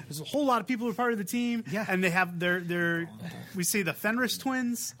 There's a whole lot of people who are part of the team. Yeah. And they have we see the Fenris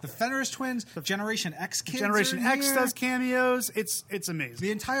twins. The Fenris twins, the Generation X kids. Generation X here. does cameos. It's amazing.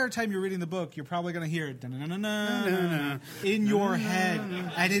 The entire time you're reading the book, you're probably going to hear in your head,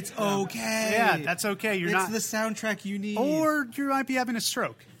 and it's okay. Yeah, that's okay. It's the soundtrack you need. Or you might be having a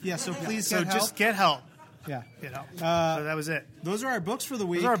stroke. Yeah, so please So get help. just get help. Yeah. So that was it. Those are our books for the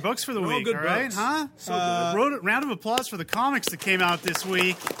week. Those are our books for the week, good all right? books. Huh? So good. Round of applause for the comics that came out this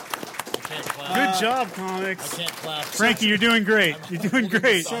week. Good job, comics. I can't clap. Frankie, you're doing great. You're doing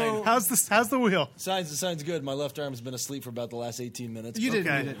great. So- How's the wheel? Sign's good. My left arm's been asleep for about the last 18 minutes. You didn't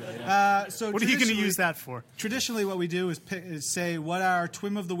Okay. need it. So What are you going to traditionally- use that for? Traditionally, what we do is say what our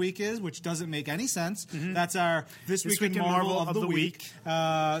twim of the week is, which doesn't make any sense. That's our This Week in Marvel of the week.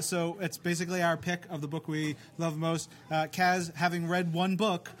 So it's basically our pick of the book we love most. Kaz, having read one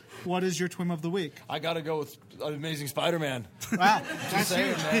book, what is your twim of the week? I got to go with Amazing Spider-Man. Wow, that's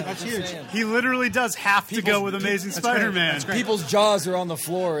saying, huge. man. That's Just huge. saying. He literally does have to go with Amazing that's great. Spider-Man. That's great. People's jaws are on the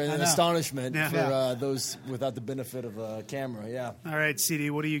floor in astonishment Yeah. for those without the benefit of a camera. Yeah. All right, CD,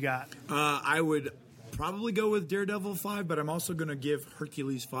 what do you got? I would probably go with Daredevil 5, but I'm also going to give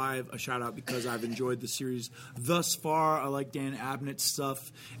Hercules 5 a shout out because I've enjoyed the series thus far. I like Dan Abnett's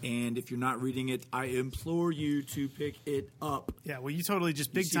stuff, and if you're not reading it, I implore you to pick it up. Yeah, well, you totally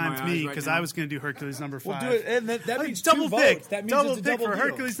just big see my timed me eyes right because now? I was going to do Hercules number 5. Well, do it, and that Oh, means double two pick. votes. That means double it's a pick double for deal.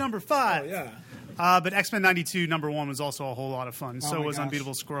 Hercules number 5. Oh, yeah. But X-Men 92 number 1 was also a whole lot of fun. So my was gosh.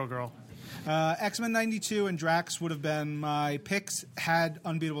 Unbeatable Squirrel Girl. X-Men 92 and Drax would have been my picks had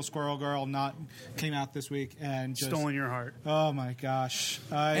Unbeatable Squirrel Girl not came out this week and just Stolen your heart. Oh my gosh!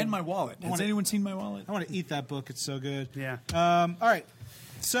 And my wallet. Has anyone seen my wallet? I want to eat that book. It's so good. Yeah. All right.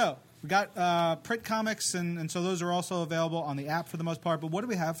 So we got print comics, and so those are also available on the app for the most part. But what do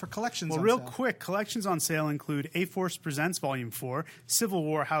we have for collections? Well, on real sale? quick, collections on sale include A-Force Presents Volume 4, Civil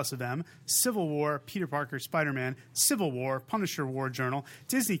War House of M, Civil War Peter Parker Spider-Man, Civil War Punisher War Journal,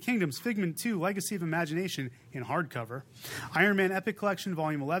 Disney Kingdoms Figment 2 Legacy of Imagination in hardcover, Iron Man Epic Collection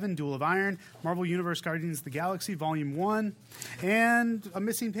Volume 11 Duel of Iron, Marvel Universe Guardians of the Galaxy Volume 1, and a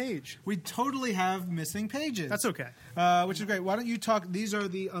missing page. We totally have missing pages. That's okay. Which is great. Why don't you talk? These are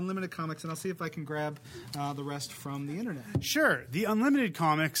the unlimited comics, and I'll see if I can grab the rest from the internet. Sure. The Unlimited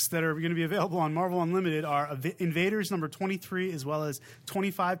comics that are going to be available on Marvel Unlimited are Invaders number 23, as well as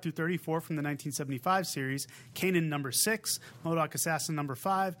 25 through 34 from the 1975 series, Kanan number 6, MODOK Assassin number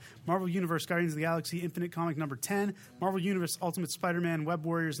 5, Marvel Universe Guardians of the Galaxy Infinite Comic number 10, Marvel Universe Ultimate Spider-Man Web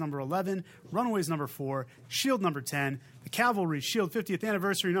Warriors number 11, Runaways number 4, S.H.I.E.L.D. number 10, The Cavalry S.H.I.E.L.D. 50th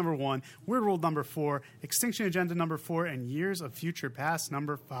Anniversary number 1, Weird World number 4, Extinction Agenda number 4, and Years of Future Past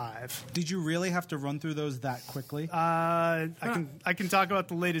number 5. Did you really have to run through those that quickly? I can talk about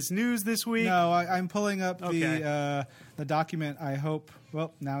the latest news this week. No, I'm pulling up the document. I hope.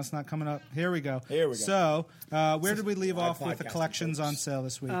 Well, now it's not coming up. Here we go. Here we go. So, where did we leave off with the collections on sale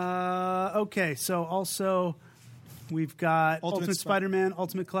this week? Okay, so also we've got Ultimate Spider-Man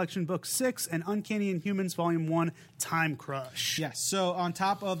Ultimate Collection Book 6 and Uncanny Inhumans Volume 1 Time Crush. Yes. So on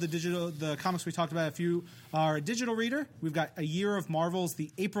top of the comics we talked about, if you are a digital reader, we've got A Year of Marvels,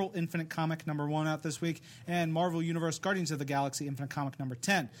 the April Infinite Comic number 1 out this week, and Marvel Universe Guardians of the Galaxy Infinite Comic number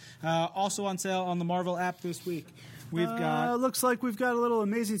 10. Also on sale on the Marvel app this week. We've got... looks like we've got a little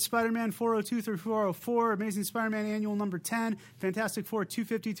Amazing Spider-Man 402 through 404, Amazing Spider-Man Annual number 10, Fantastic Four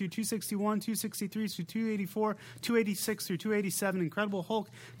 250 through 261, 263 through 284, 286 through 287, Incredible Hulk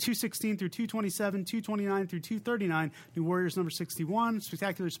 216 through 227, 229 through 239, New Warriors number 61,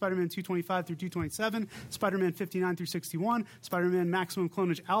 Spectacular Spider-Man 225 through 227, Spider-Man 59 through 61, Spider-Man Maximum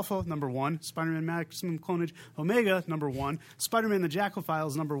Clonage Alpha number 1, Spider-Man Maximum Clonage Omega number 1, Spider-Man The Jackal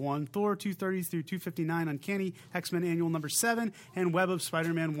Files number 1, Thor 230 through 259, Uncanny X-Men Annual number 7, and Web of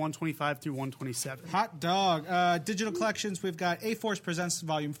Spider-Man 125 through 127. Hot dog. Digital collections, we've got A-Force Presents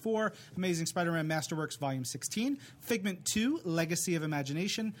Volume 4, Amazing Spider-Man Masterworks Volume 16, Figment 2, Legacy of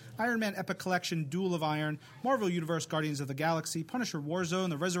Imagination, Iron Man Epic Collection Duel of Iron, Marvel Universe Guardians of the Galaxy, Punisher Warzone,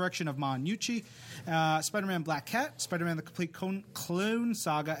 The Resurrection of Ma Nucci, Spider-Man Black Cat, Spider-Man The Complete Clone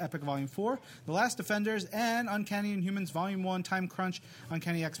Saga Epic Volume 4, The Last Defenders, and Uncanny Inhumans Volume 1, Time Crunch,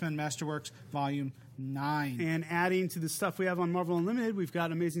 Uncanny X-Men Masterworks Volume 9. And adding to the stuff we have on Marvel Unlimited, we've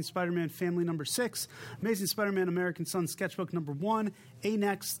got Amazing Spider-Man Family number 6, Amazing Spider-Man American Son Sketchbook number 1,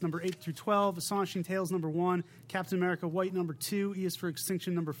 A-Next number 8 through 12, Astonishing Tales number 1, Captain America White number 2, E is for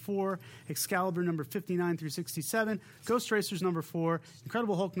Extinction number 4, Excalibur number 59 through 67, Ghost Racers number 4,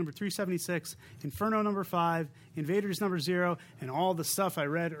 Incredible Hulk number 376, Inferno number 5, Invaders number 0, and all the stuff I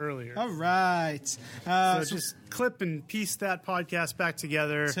read earlier. All right. So just clip and piece that podcast back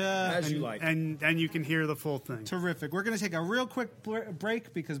together. As you like. And you can hear the full thing. Terrific. We're going to take a real quick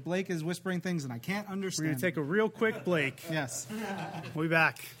break because Blake is whispering things and I can't understand. We're going to take a real quick break. Yes. We'll be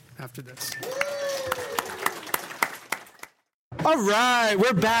back after this. All right,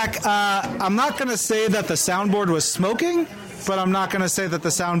 we're back. I'm not going to say that the soundboard was smoking, but I'm not going to say that the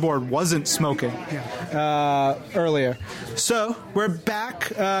soundboard wasn't smoking earlier. So we're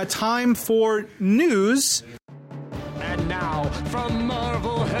back. Time for news. And now, from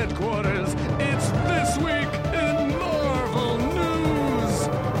Marvel headquarters, it's This Week in Marvel News.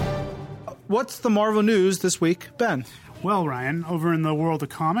 What's the Marvel news this week, Ben? Well, Ryan, over in the world of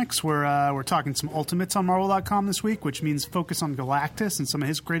comics, we're talking some Ultimates on Marvel.com this week, which means focus on Galactus and some of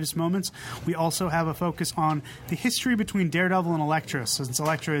his greatest moments. We also have a focus on the history between Daredevil and Elektra, since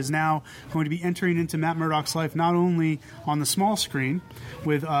Elektra is now going to be entering into Matt Murdock's life not only on the small screen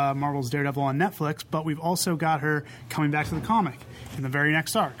with Marvel's Daredevil on Netflix, but we've also got her coming back to the comic in the very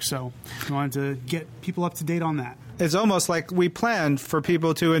next arc. So we wanted to get people up to date on that. It's almost like we planned for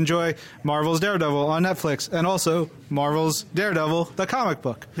people to enjoy Marvel's Daredevil on Netflix and also Marvel's Daredevil, the comic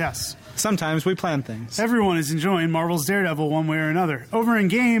book. Yes. Sometimes we plan things. Everyone is enjoying Marvel's Daredevil one way or another. Over in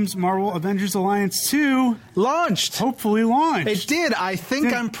games, Marvel Avengers Alliance 2 launched. Hopefully launched. It did. I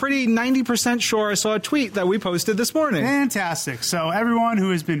think I'm pretty 90% sure I saw a tweet that we posted this morning. Fantastic. So everyone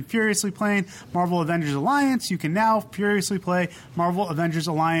who has been furiously playing Marvel Avengers Alliance, you can now furiously play Marvel Avengers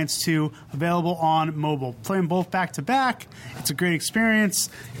Alliance 2, available on mobile. Play them both back to back. It's a great experience.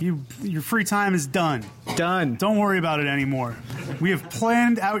 Your free time is done. Done. Don't worry about it anymore. We have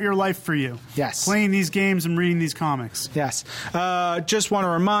planned out your life for you. Yes. Playing these games and reading these comics. Yes. Just want to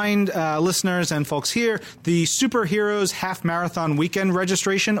remind listeners and folks here, the Superheroes Half Marathon Weekend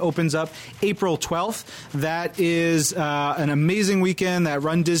registration opens up April 12th. That is an amazing weekend that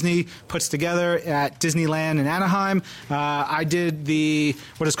Run Disney puts together at Disneyland in Anaheim. I did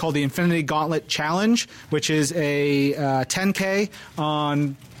what is called the Infinity Gauntlet Challenge, which is a 10K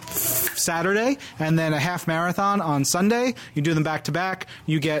on Saturday and then a half marathon on Sunday. You do them back to back.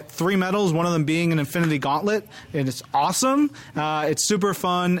 You get 3 medals, one of them being an Infinity Gauntlet, and it's awesome. It's super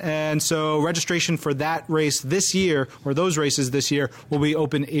fun, and so registration for that race this year, or those races this year, will be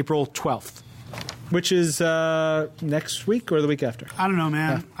open April 12th. which is next week or the week after. I don't know,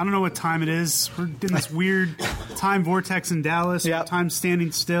 man. Yeah. I don't know what time it is. We're in this weird time vortex in Dallas. Yep. Time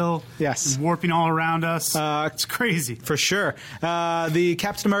standing still. Yes. And warping all around us. It's crazy. For sure. The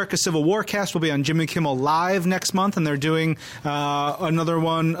Captain America Civil War cast will be on Jimmy Kimmel Live next month, and they're doing another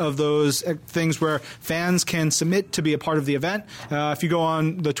one of those things where fans can submit to be a part of the event. If you go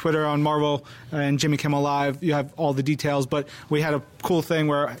on the Twitter on Marvel and Jimmy Kimmel Live, you have all the details, but we had a cool thing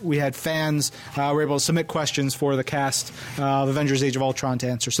where we had fans were able to submit questions for the cast of Avengers Age of Ultron to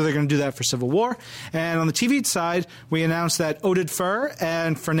answer. So they're going to do that for Civil War. And on the TV side, we announced that Oded Fur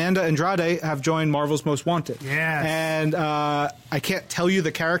and Fernanda Andrade have joined Marvel's Most Wanted. Yes. And I can't tell you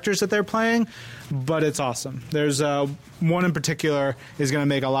the characters that they're playing, but it's awesome. There's one in particular is going to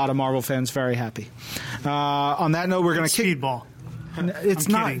make a lot of Marvel fans very happy. On that note, we're going to Speedball. It's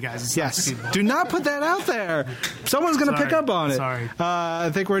I'm not. kidding, guys. It's Yes. not Speedball. Do not put that out there. Someone's going to Sorry. pick up on it. Sorry. I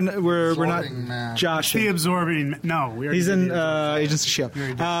think we're not. Man. Josh. The absorbing. No, we already He's did in the Agents of S.H.I.E.L.D.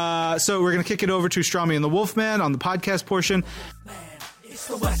 We already So we're going to kick it over to Strami and the Wolfman on the podcast portion. It's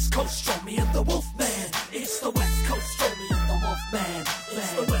the West Coast, show me and the Wolfman. It's the West Coast, show me and the Wolfman.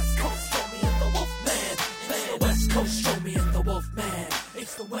 It's the West Coast, show me and the Wolfman. It's the West Coast, show me and the Wolfman.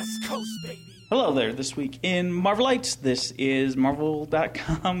 It's the West Coast, baby. Hello there. This week in Marvelites, this is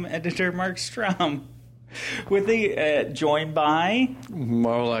Marvel.com editor Mark Strom. With joined by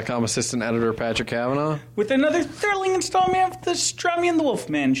Marvel.com assistant editor Patrick Kavanaugh. with another thrilling installment of the Strami and the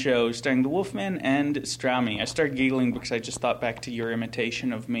Wolfman show, starring the Wolfman and Strami. I started giggling because I just thought back to your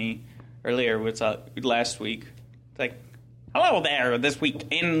imitation of me earlier, last week. It's like, hello there, this week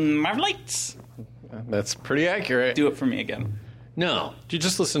in Marvelites. That's pretty accurate. Do it for me again. No, you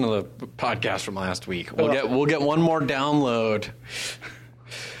just listen to the podcast from last week. We'll get one more download.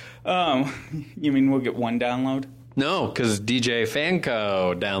 You mean we'll get one download? No, because DJ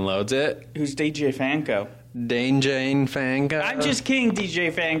Fanco downloads it. Who's DJ Fanco? Dane Jane Fanco. I'm just kidding,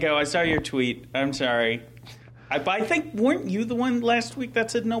 DJ Fanco. I saw your tweet. I'm sorry. I think, weren't you the one last week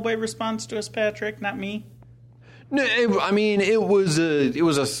that said nobody responds to us, Patrick? Not me? No, it was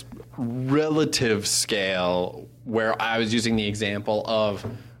a relative scale where I was using the example of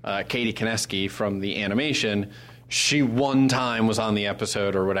Katie Kineski from the animation. She one time was on the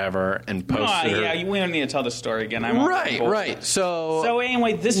episode or whatever and posted her. Yeah, we don't need to tell the story again. I'm Right. So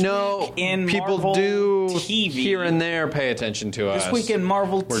anyway, this week in people Marvel do TV, here and there pay attention to us. this week in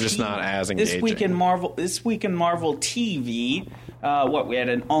Marvel, we're just not as engaging. This week in Marvel TV, we had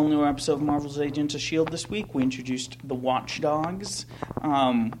an all-new episode of Marvel's Agents of S.H.I.E.L.D. this week. We introduced the Watchdogs.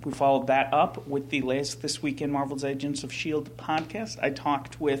 We followed that up with the latest This Week in Marvel's Agents of S.H.I.E.L.D. podcast. I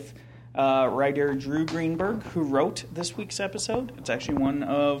talked with writer Drew Greenberg, who wrote this week's episode. It's actually one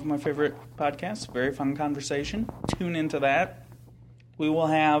of my favorite podcasts. Very fun conversation. Tune into that. We will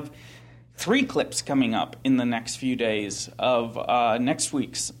have 3 clips coming up in the next few days of next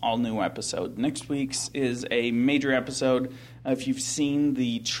week's all-new episode. Next week's is a major episode. If you've seen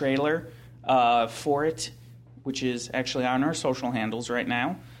the trailer for it, which is actually on our social handles right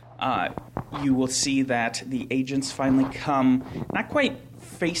now, you will see that the agents finally come, not quite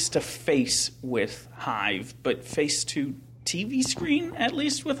face-to-face with Hive, but face-to-TV screen, at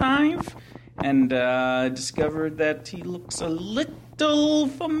least with Hive, and discovered that he looks a little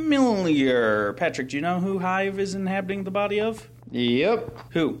familiar. Patrick, do you know who Hive is inhabiting the body of?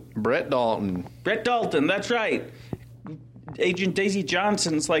 Yep. Who? Brett Dalton. Brett Dalton, that's right. Agent Daisy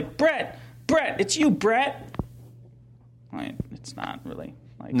Johnson's like, Brett, it's you, Brett. It's not really.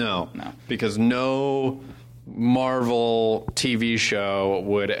 No, because no Marvel TV show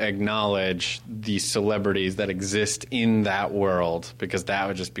would acknowledge the celebrities that exist in that world, because that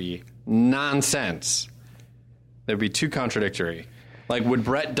would just be nonsense. That'd be too contradictory. Like, would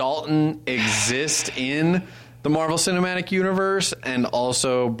Brett Dalton exist in the Marvel Cinematic Universe and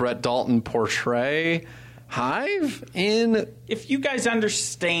also Brett Dalton portray Hive in... If you guys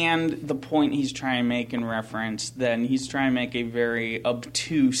understand the point he's trying to make in reference, then he's trying to make a very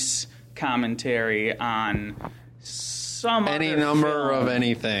obtuse commentary on any number of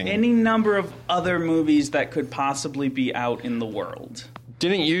anything. Any number of other movies that could possibly be out in the world.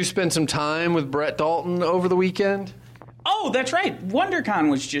 Didn't you spend some time with Brett Dalton over the weekend? Oh, that's right. WonderCon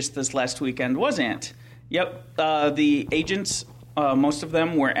was just this last weekend, wasn't it? Yep. The agents, most of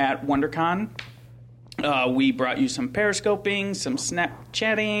them were at WonderCon. We brought you some periscoping, some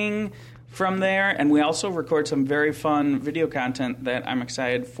Snapchatting from there, and we also record some very fun video content that I'm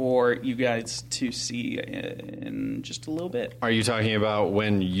excited for you guys to see in just a little bit. Are you talking about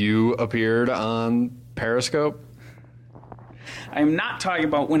when you appeared on Periscope? I'm not talking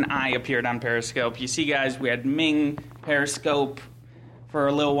about when I appeared on Periscope. You see, guys, we had Ming Periscope for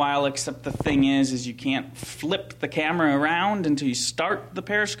a little while, except the thing is you can't flip the camera around until you start the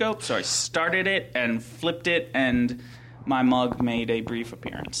Periscope. So I started it and flipped it, and my mug made a brief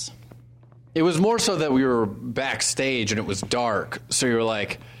appearance. It was more so that we were backstage and it was dark, so you were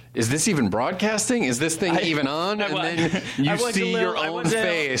like, is this even broadcasting? Is this thing even on? And then you see your own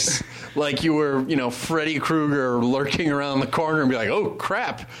face like you were, Freddy Krueger lurking around the corner and be like, oh,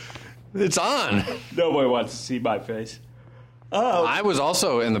 crap, it's on. Nobody wants to see my face. Oh, I was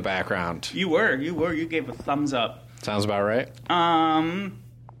also in the background. You were. You gave a thumbs up. Sounds about right.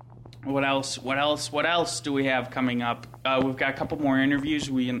 What else do we have coming up? We've got a couple more interviews.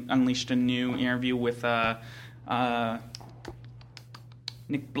 We unleashed a new interview with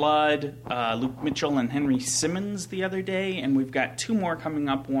Nick Blood, Luke Mitchell, and Henry Simmons the other day, and we've got 2 more coming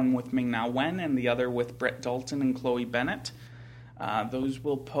up, one with Ming-Na Wen and the other with Brett Dalton and Chloe Bennett. Those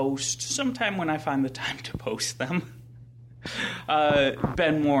will post sometime when I find the time to post them.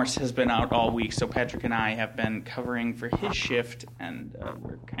 Ben Morse has been out all week, so Patrick and I have been covering for his shift, and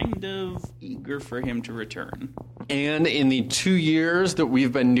we're kind of eager for him to return. And in the 2 years that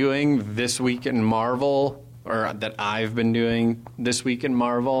we've been doing This Week in Marvel, or that I've been doing This Week in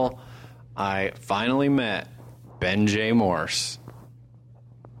Marvel, I finally met Ben J. Morse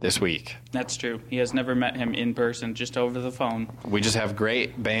this week. That's true. He has never met him in person, just over the phone. We just have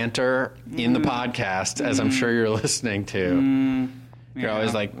great banter in the podcast, as I'm sure you're listening to. You're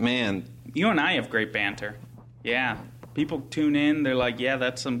always like, man. You and I have great banter. Yeah. People tune in, they're like, yeah,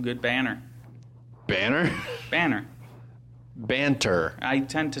 that's some good banter. Banner? Banner. Banter. I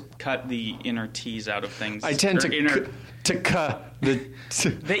tend to cut the inner T's out of things. I tend to cut the...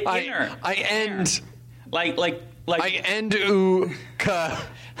 the inner. I end... Like I end ka.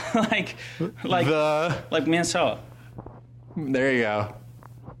 like Minnesota. There you go.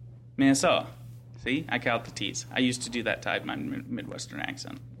 Minnesota. See, I cut out the T's. I used to do that to hide my Midwestern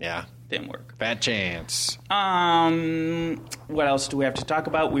accent. Yeah. Didn't work. Fat chance. What else do we have to talk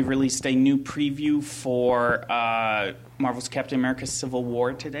about? We released a new preview for Marvel's Captain America Civil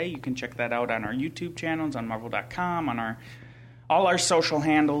War today. You can check that out on our YouTube channels, on Marvel.com, on all our social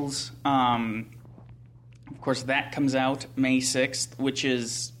handles. Of course, that comes out May 6th, which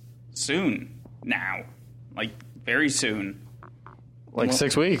is soon now. Like, very soon. Like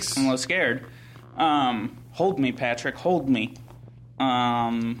 6 weeks. I'm a little scared. Hold me, Patrick. Hold me.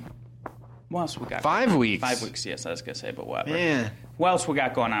 What else we got? 5 weeks. 5 weeks, yes, I was going to say, but whatever. Yeah. What else we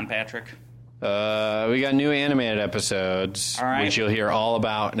got going on, Patrick? We got new animated episodes, which you'll hear all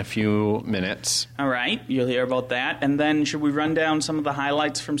about in a few minutes. All right, you'll hear about that. And then should we run down some of the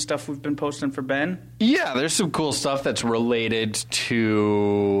highlights from stuff we've been posting for Ben? Yeah, there's some cool stuff that's related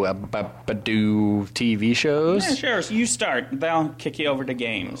to TV shows. Yeah, sure. So you start. Then I'll kick you over to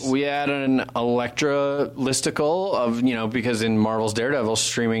games. We had an Elektra listicle of, because in Marvel's Daredevil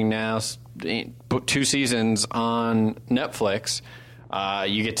streaming now 2 seasons on Netflix,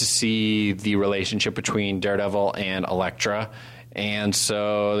 you get to see the relationship between Daredevil and Elektra. And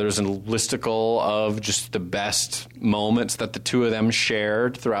so there's a listicle of just the best moments that the two of them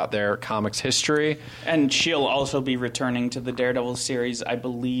shared throughout their comics history. And she'll also be returning to the Daredevil series, I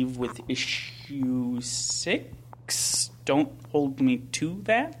believe, with issue 6. Don't hold me to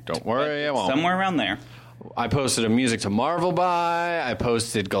that. Don't worry, I won't. Somewhere around there. I posted a Music to Marvel by. I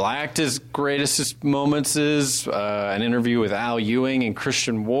posted Galactus' greatest moments, an interview with Al Ewing and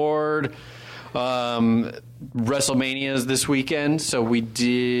Christian Ward. WrestleMania's this weekend, so we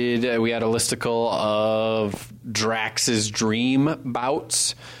had a listicle of Drax's dream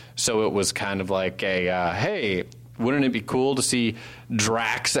bouts. So it was kind of like hey, wouldn't it be cool to see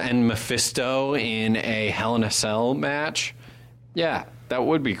Drax and Mephisto in a Hell in a Cell match? Yeah, that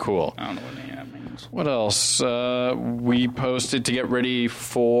would be cool. I don't know what any of that means. What else? We posted to get ready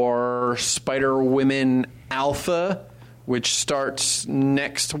for Spider-Women Alpha, which starts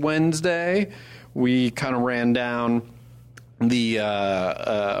next Wednesday. We kind of ran down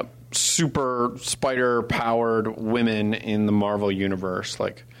the super spider-powered women in the Marvel Universe,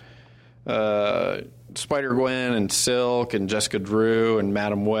 like Spider-Gwen and Silk and Jessica Drew and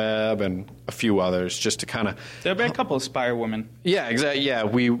Madam Web and a few others, just to kind of... There'll be a couple of Spider-Women. Yeah, exactly. Yeah,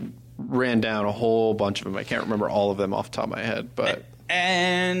 we ran down a whole bunch of them. I can't remember all of them off the top of my head, but...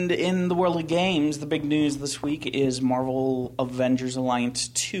 And in the world of games, the big news this week is Marvel Avengers Alliance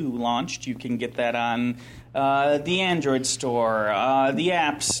 2 launched. You can get that on the Android store, the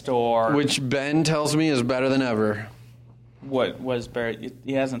App Store. Which Ben tells me is better than ever. What was better?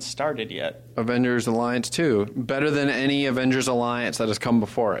 He hasn't started yet. Avengers Alliance 2. Better than any Avengers Alliance that has come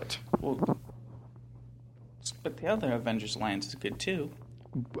before it. Well, but the other Avengers Alliance is good too.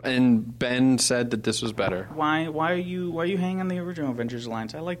 And Ben said that this was better. Why are you hanging on the original Avengers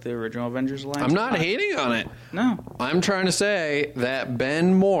Alliance? I like the original Avengers Alliance. I'm not hating on it. No. I'm trying to say that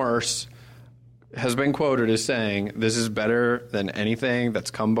Ben Morse has been quoted as saying this is better than anything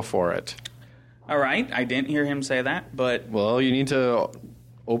that's come before it. All right. I didn't hear him say that, but... Well, you need to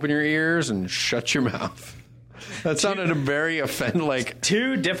open your ears and shut your mouth. That sounded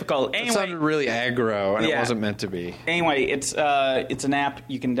too difficult. Anyway, it sounded really aggro, and it wasn't meant to be. Anyway, it's an app.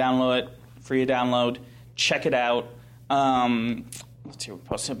 You can download it, free to download. Check it out. Let's see what we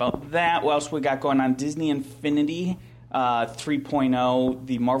posted about that. What else we got going on? Disney Infinity 3.0.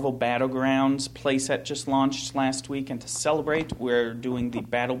 The Marvel Battlegrounds playset just launched last week, and to celebrate, we're doing the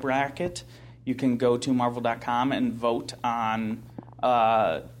battle bracket. You can go to Marvel.com and vote on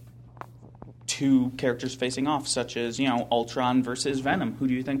 2 characters facing off, such as, Ultron versus Venom. Who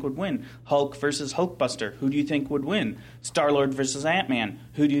do you think would win? Hulk versus Hulkbuster. Who do you think would win? Star-Lord versus Ant-Man.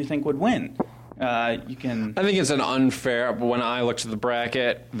 Who do you think would win? You can... I think it's an unfair... When I looked at the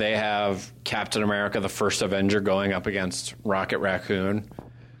bracket, they have Captain America, the first Avenger, going up against Rocket Raccoon.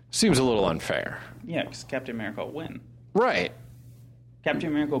 Seems a little unfair. Yeah, because Captain America will win. Right. Captain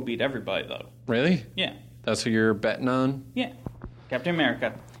America will beat everybody, though. Really? Yeah. That's who you're betting on? Yeah. Captain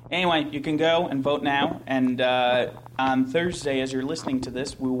America. Anyway, you can go and vote now, and on Thursday, as you're listening to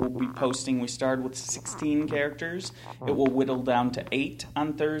this, we will be posting. We started with 16 characters. It will whittle down to 8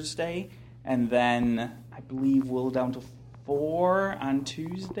 on Thursday, and then I believe whittle down to 4 on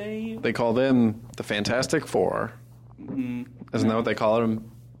Tuesday. They call them the Fantastic Four. Isn't that what they call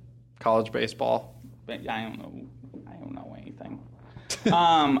them? College baseball? But I don't know anything.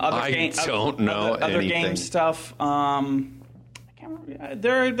 Other game stuff.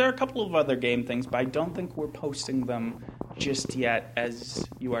 There are a couple of other game things, but I don't think we're posting them just yet as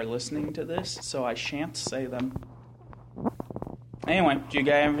you are listening to this, so I shan't say them. Anyway, do you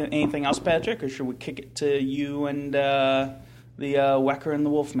guys have anything else, Patrick, or should we kick it to you and the Wecker and the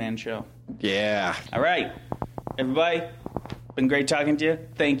Wolfman show? Yeah. All right. Everybody, been great talking to you.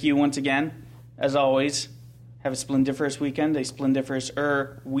 Thank you once again. As always, have a splendiferous weekend, a splendiferous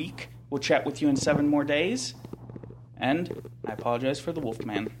week. We'll chat with you in 7 more days. And I apologize for the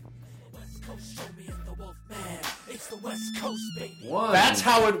Wolfman. That's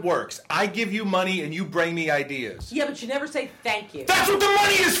how it works. I give you money and you bring me ideas. Yeah, but you never say thank you. That's what the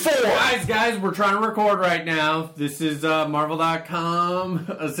money is for! Guys, we're trying to record right now. This is Marvel.com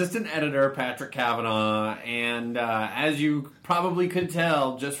assistant editor Patrick Kavanaugh. And as you probably could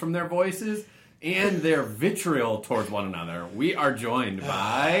tell just from their voices and their vitriol towards one another, we are joined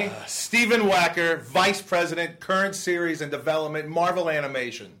by... Stephen Wacker, Vice President, Current Series and Development, Marvel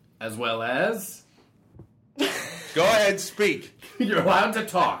Animation. As well as... Go ahead, speak. You're allowed to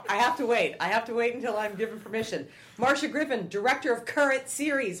talk. I have to wait. Until I'm given permission. Marcia Griffin, Director of Current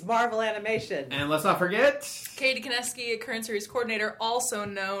Series, Marvel Animation. And let's not forget... Katie Koneski, a Current Series Coordinator, also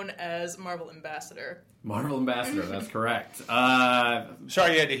known as Marvel Ambassador. Marvel Ambassador, that's correct.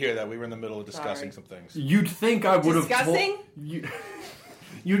 Sorry you had to hear that. We were in the middle of discussing some things. You'd think I would have... Discussing?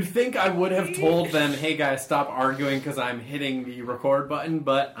 You'd think I would have told them, hey guys, stop arguing because I'm hitting the record button,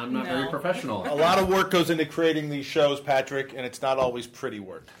 but I'm not very professional. A lot of work goes into creating these shows, Patrick, and it's not always pretty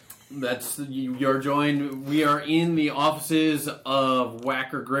work. You're joined. We are in the offices of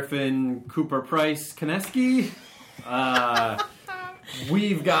Wacker, Griffin, Cooper, Price, Koneski.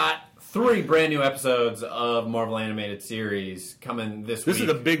 We've got 3 brand new episodes of Marvel Animated Series coming this week. This is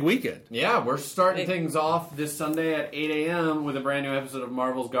a big weekend. Yeah, we're starting things off this Sunday at 8 a.m. with a brand new episode of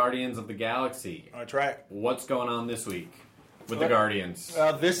Marvel's Guardians of the Galaxy. That's right. What's going on this week with the Guardians?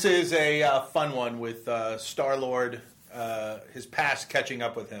 This is a fun one with Star-Lord, his past catching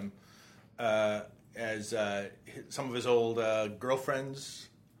up with him as some of his old girlfriends,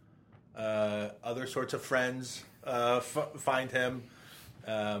 other sorts of friends find him.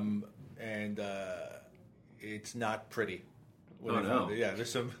 And it's not pretty. Oh, no. Yeah, there's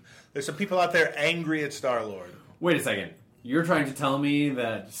some people out there angry at Star-Lord. Wait a second. You're trying to tell me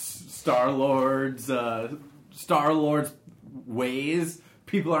that Star-Lord's ways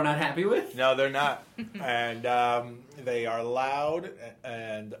people are not happy with? No, they're not. And they are loud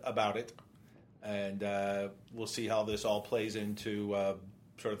and about it. And we'll see how this all plays into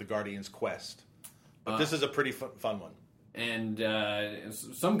sort of the Guardians' quest. But this is a pretty fun one. And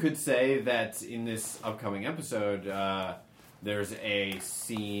some could say that in this upcoming episode, there's a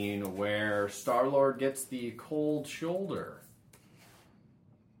scene where Star-Lord gets the cold shoulder.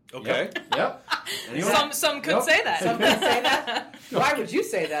 Okay. Yep. Anyway? Some could say that. Some could say that? Why would you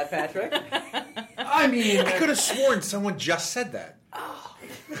say that, Patrick? I mean... I could have sworn someone just said that.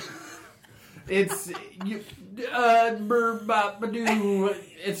 It's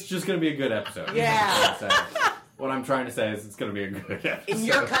it's just going to be a good episode. Yeah. What I'm trying to say is it's going to be a good episode. In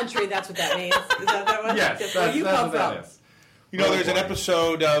your country, that's what that means. Is that what? Yes, That's that's, where you that's come what that from. is. You know, there's an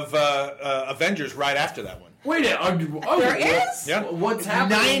episode of Avengers right after that one. Wait, There is? Yeah. What's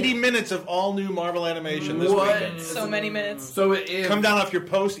happening? 90 minutes of all new Marvel animation this What? weekend. So many minutes. So if, Come down off your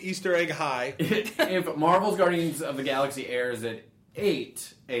post Easter egg high. if Marvel's Guardians of the Galaxy airs at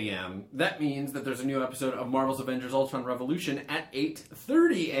 8 a.m., that means that there's a new episode of Marvel's Avengers Ultron Revolution at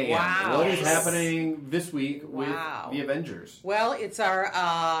 8:30 a.m. Wow. What is happening this week with Wow. the Avengers? Well, it's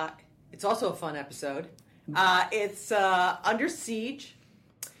our. It's also a fun episode. It's Under Siege,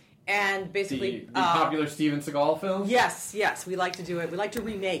 and basically The popular Steven Seagal film? Yes, we like to do it. We like to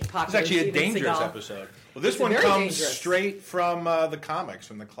remake It's popular. actually a Steven dangerous Seagal. episode. Well, this It's one very comes dangerous. straight from the comics,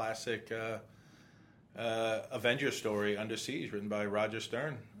 from the classic Avengers story, Under Siege, written by Roger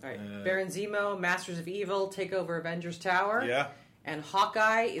Stern. Right. Baron Zemo, Masters of Evil, take over Avengers Tower. Yeah. And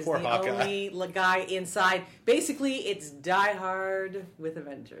Hawkeye is Poor the Hawkeye. only guy inside. Basically, it's Die Hard with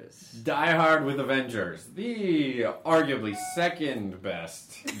Avengers. Die Hard with Avengers. The arguably second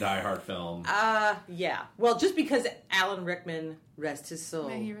best Die Hard film. Yeah. Well, just because Alan Rickman, rest his soul,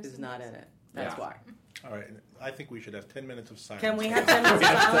 May he rest is in not in it. That's Yeah. why. All right. I think we should have 10 minutes of silence. Can we have 10 minutes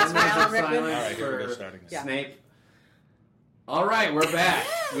of silence for Alan Rickman? All right, here we go, starting now. Yeah. Snape. All right, we're back.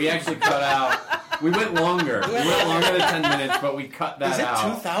 We actually cut out. We went longer. We went longer than 10 minutes, but we cut that Is it out.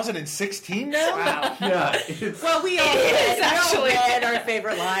 2016 now? Wow. Yeah. It's, Well, we all read our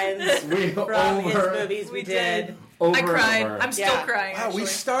favorite lines from his movies. We did. over I and cried. over. I'm still Yeah. crying. Wow, Actually. we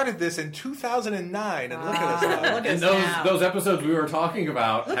started this in 2009, and look at us now. Look at And us now. those episodes we were talking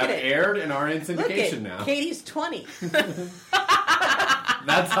about Look have at it. aired and are in Look syndication at now. Katie's 20.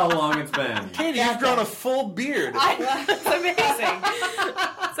 That's how long it's been. Katie, you've grown a full beard. It's amazing.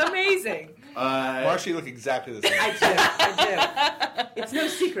 It's amazing. Marcia, you look exactly the same. I do. It's no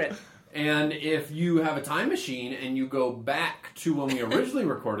secret. And if you have a time machine and you go back to when we originally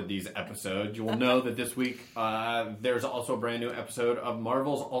recorded these episodes, you will know that this week there's also a brand new episode of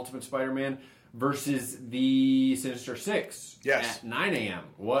Marvel's Ultimate Spider-Man versus the Sinister Six Yes. at 9 a.m.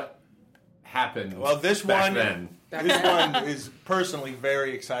 What happened Well, this back one, then? this one is personally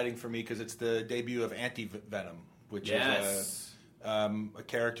very exciting for me because it's the debut of Anti-Venom, which Yes. is a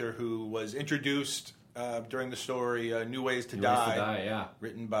character who was introduced during the story New Ways to New Ways Die, to Die, yeah.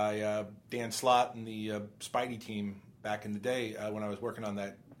 written by Dan Slott and the Spidey team back in the day when I was working on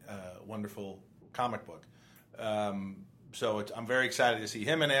that wonderful comic book. So I'm very excited to see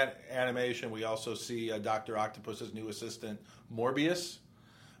him in animation. We also see Dr. Octopus's new assistant, Morbius.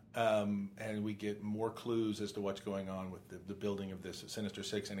 And we get more clues as to what's going on with the building of this Sinister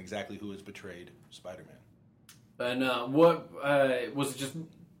Six and exactly who has betrayed Spider-Man. And what was it just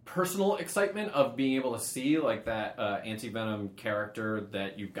personal excitement of being able to see like that Anti-Venom character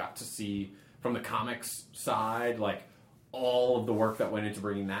that you got to see from the comics side, like all of the work that went into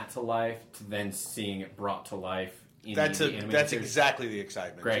bringing that to life, to then seeing it brought to life in the animated That's series? exactly the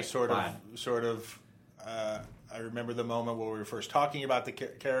excitement. Great. Just sort of. I remember the moment where we were first talking about the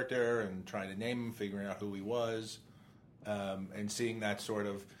character and trying to name him, figuring out who he was, and seeing that sort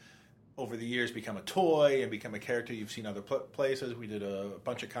of over the years become a toy and become a character you've seen other places. We did a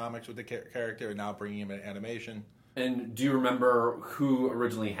bunch of comics with the character, and now bringing him in animation. And do you remember who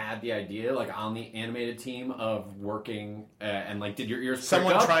originally had the idea, like on the animated team of working, and like did your ears prick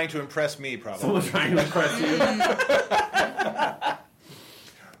Someone up? trying to impress me, probably. Someone trying to impress you?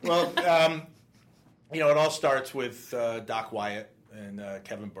 Well, it all starts with Doc Wyatt and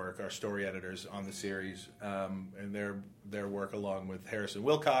Kevin Burke, our story editors on the series, and their work along with Harrison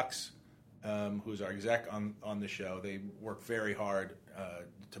Wilcox, who's our exec on the show. They work very hard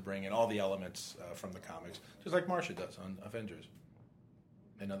to bring in all the elements from the comics, just like Marcia does on Avengers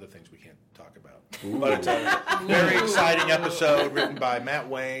and other things we can't talk about. Ooh. But it's a very exciting episode written by Matt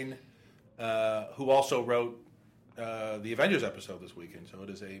Wayne, who also wrote the Avengers episode this weekend, so it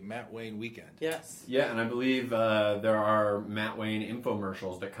is a Matt Wayne weekend. Yes. Yeah, and I believe there are Matt Wayne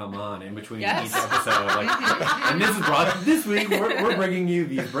infomercials that come on in between Yes. each episode. And this is brought this week. We're bringing you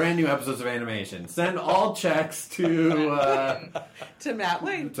these brand new episodes of animation. Send all checks to Matt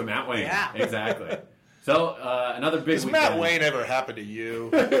Wayne. To Matt Wayne, Yeah. exactly. So another big Has weekend. Matt Wayne ever happened to you?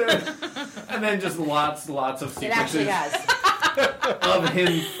 And then just lots of It actually sequences has. of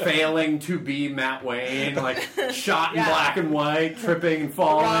him failing to be Matt Wayne, like shot in Yeah. black and white, tripping and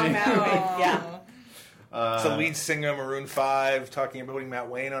falling. Wrong Matt Wayne. Yeah. It's the lead singer of Maroon 5 talking about putting Matt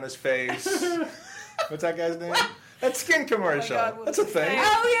Wayne on his face. What's that guy's name? That skin commercial. God, That's a thing.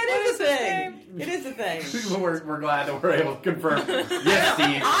 Oh, yeah, it is a What is his thing. name? It is a thing. We're glad that we're able to confirm. Yes,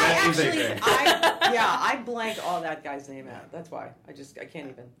 Steve. That is a thing. I blank all that guy's name out. That's why. I can't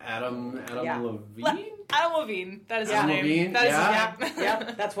even. Adam Yeah. Levine? Adam Levine. That is his Yeah. name. Levine? That is Yeah. his name.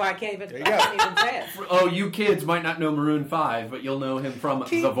 Yep, that's why I can't even. you I go. can't even say it. Oh, you kids might not know Maroon 5, but you'll know him from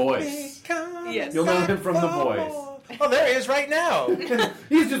The Voice. Yes. You'll know him from The Voice. Oh, there he is right now.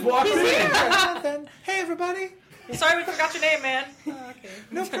 He's just walking in. Hey, everybody. Sorry we forgot your name, man. Okay.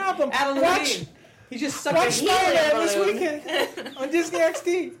 No problem. Adam Watch, Levine. He just sucked watch a Spider-Man this balloon. weekend on Disney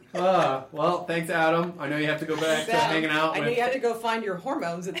XD. Well, thanks, Adam. I know you have to go back to hanging out I with... knew you had to go find your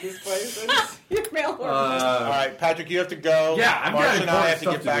hormones at this place. Your male hormones. All right, Patrick, you have to go. Yeah, I've Marcia got and I have to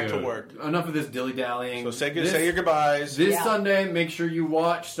stuff get back do. to work. Enough of this dilly-dallying. So say your goodbyes. This Yeah. Sunday, make sure you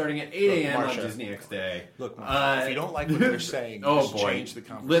watch starting at 8 a.m. on Marcia. Disney X Day. Look, if you don't like what they're saying, Oh just boy, change the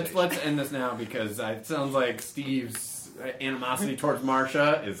conversation. let's end this now because it sounds like Steve's animosity towards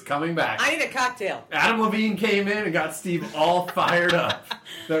Marcia is coming back. I need a cocktail. Adam Levine came in and got Steve all fired up.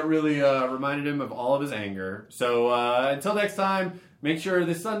 That really reminded him of all of his anger. So until next time, make sure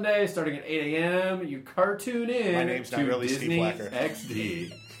this Sunday, starting at 8 a.m., you cartoon in My name's not to really Steve Disney Blacker.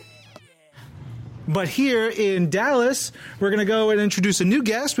 XD. But here in Dallas, we're going to go and introduce a new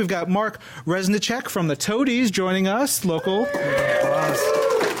guest. We've got Mark Resnicek from the Toadies joining us, local.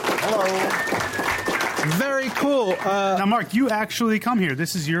 Hello. Very cool. Now, Mark, you actually come here.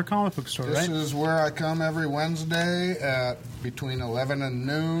 This is your comic book store, This right? is where I come every Wednesday at between 11 and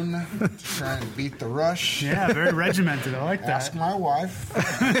noon to try and beat the rush. Yeah, very regimented. I like Ask that. my wife.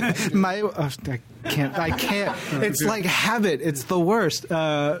 I can't. It's like habit. It's the worst.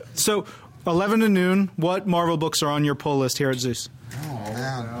 So, 11 to noon, what Marvel books are on your pull list here at Zeus? Oh,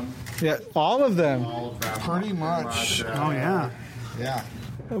 man. Yeah, all of them. Pretty much. Oh, yeah. Yeah.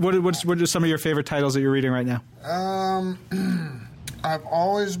 What are some of your favorite titles that you're reading right now? I've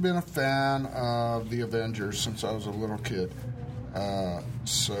always been a fan of the Avengers since I was a little kid.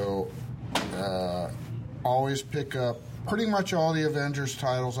 Always pick up pretty much all the Avengers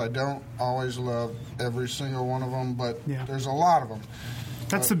titles. I don't always love every single one of them, but Yeah. there's a lot of them.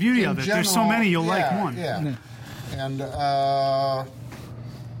 That's the beauty of it. There's so many, you'll like one. Yeah. And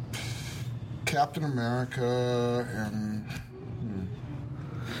Captain America and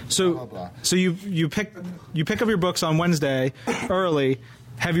blah, blah. So you pick up your books on Wednesday early.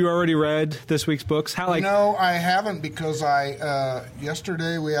 Have you already read this week's books? No, I haven't because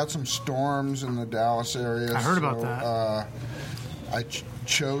yesterday we had some storms in the Dallas area. I heard about that. I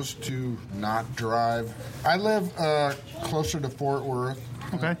chose to not drive. I live closer to Fort Worth,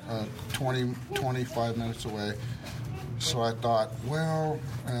 Okay. 25 minutes away. So I thought,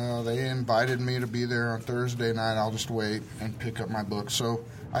 they invited me to be there on Thursday night. I'll just wait and pick up my book. So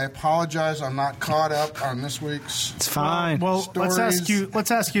I apologize. I'm not caught up on this week's. It's fine. Well, let's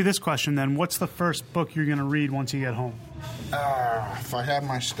stories. ask you this question then. What's the first book you're going to read once you get home? If I had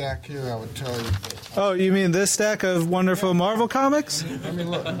my stack here, I would tell you. Oh, you mean this stack of wonderful Marvel comics? Let me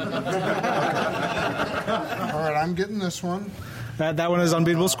look. Okay. All right, I'm getting this one. That one is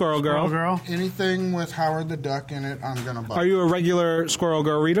Unbeatable Squirrel Girl. Girl. Anything with Howard the Duck in it, I'm going to buy. Are you a regular Squirrel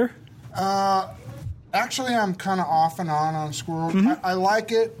Girl reader? Actually, I'm kind of off and on Squirrel. I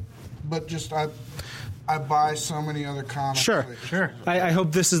like it, but just I buy so many other comics. Sure. I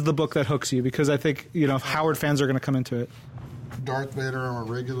hope this is the book that hooks you because I think Howard fans are going to come into it. Darth Vader, I'm a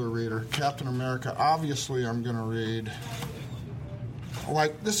regular reader. Captain America, obviously, I'm going to read.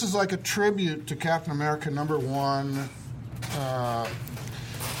 This is like a tribute to Captain America #1.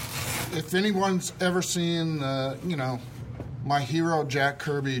 If anyone's ever seen my hero Jack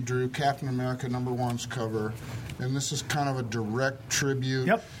Kirby drew Captain America #1's cover, and this is kind of a direct tribute.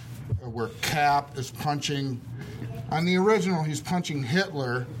 Yep. Where Cap is punching. On the original, he's punching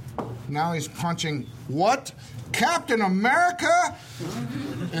Hitler. Now he's punching what? Captain America?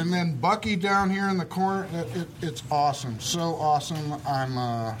 And then Bucky down here in the corner. It's awesome. So awesome.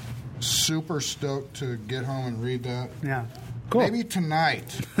 I'm super stoked to get home and read that. Yeah. Cool. Maybe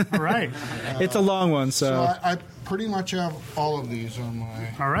tonight. All right. It's a long one, So I pretty much have all of these on my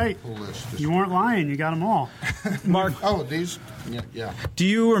All right. list. You weren't lying. You got them all. Mark, Oh, these? Yeah. do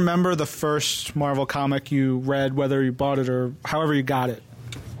you remember the first Marvel comic you read, whether you bought it or however you got it?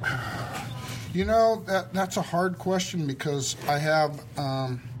 That's a hard question because I have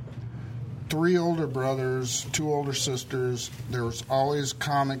 3 older brothers, 2 older sisters. There was always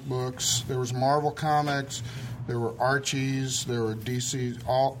comic books. There was Marvel comics. There were Archies. There were DC.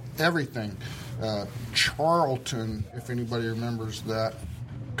 Everything. Charlton, if anybody remembers that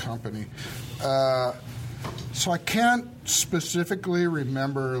company. So I can't specifically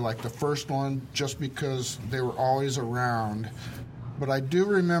remember like the first one just because they were always around. But I do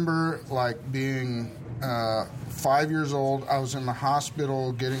remember like being 5 years old. I was in the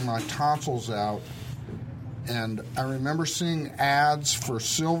hospital getting my tonsils out. And I remember seeing ads for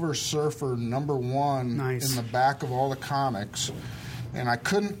Silver Surfer #1 in the back of all the comics. And I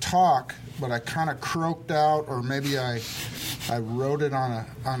couldn't talk, but I kind of croaked out, or maybe I wrote it on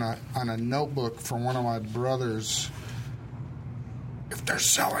a notebook for one of my brothers. If they're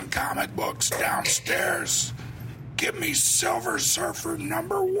selling comic books downstairs, give me Silver Surfer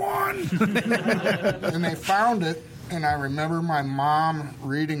 #1. And they found it, and I remember my mom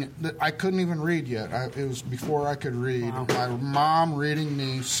reading it. I couldn't even read yet. It was before I could read. Wow. My mom reading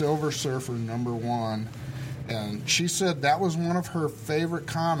me Silver Surfer #1. And she said that was one of her favorite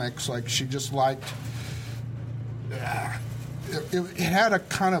comics. Like, she just liked... It had a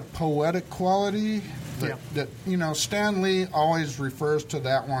kind of poetic quality that, you know, Stan Lee always refers to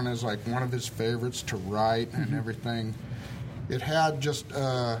that one as, like, one of his favorites to write and everything. It had just...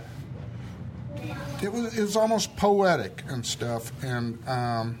 It was almost poetic and stuff. And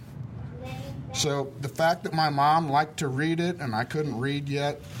so the fact that my mom liked to read it and I couldn't read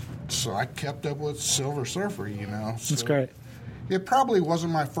yet... So I kept up with Silver Surfer, you know. So that's great. It probably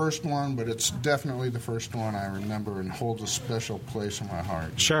wasn't my first one, but it's definitely the first one I remember and holds a special place in my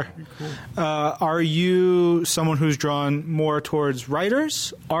heart. Sure. Are you someone who's drawn more towards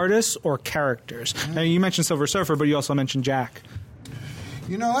writers, artists, or characters? Now, you mentioned Silver Surfer, but you also mentioned Jack.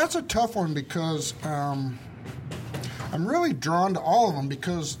 You know, that's a tough one because I'm really drawn to all of them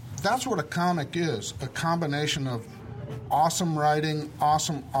because that's what a comic is, a combination of awesome writing,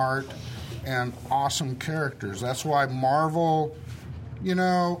 awesome art, and awesome characters. That's why Marvel, you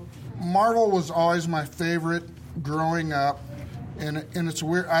know, Marvel was always my favorite growing up. And it's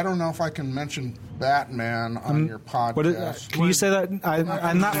weird. I don't know if I can mention Batman on your podcast. Can you say that?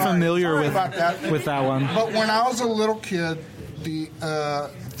 I'm not familiar with that one. But when I was a little kid,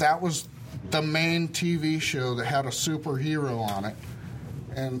 that was the main TV show that had a superhero on it.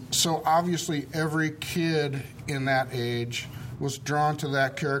 And so obviously every kid in that age was drawn to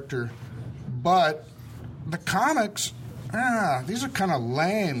that character. But the comics, these are kind of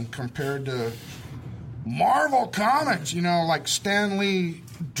lame compared to Marvel Comics. You know, like Stan Lee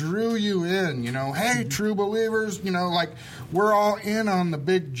drew you in, you know, hey, true believers, you know, like we're all in on the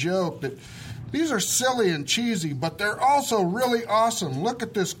big joke that these are silly and cheesy, but they're also really awesome. Look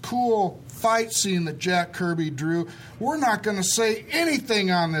at this cool fight scene that Jack Kirby drew. We're not going to say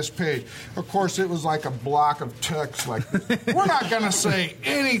anything on this page. Of course, it was like a block of text like this. We're not going to say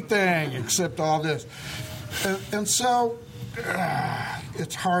anything except all this. And so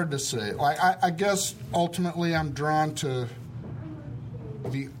it's hard to say. Like I guess ultimately I'm drawn to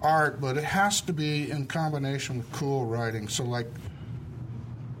the art, but it has to be in combination with cool writing. So like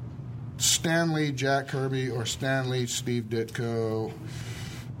Stan Lee, Jack Kirby, or Stan Lee, Steve Ditko.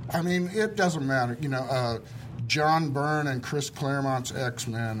 I mean, it doesn't matter. You know, John Byrne and Chris Claremont's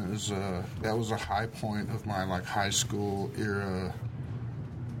X-Men that was a high point of my like high school era.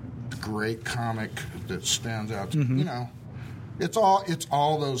 Great comic that stands out. You know, it's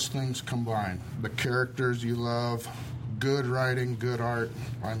all those things combined. The characters you love, good writing, good art.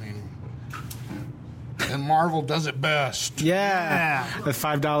 I mean, and Marvel does it best. Yeah. With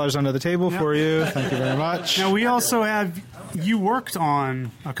 $5 under the table for you. Thank you very much. Now, we also have, you worked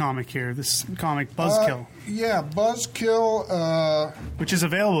on a comic here, this comic Buzzkill. Yeah, Buzzkill. Which is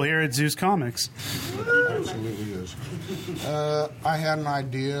available here at Zeus Comics. Absolutely is. I had an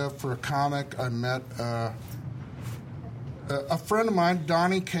idea for a comic. I met a friend of mine,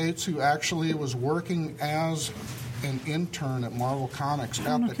 Donnie Cates, who actually was working as an intern at Marvel Comics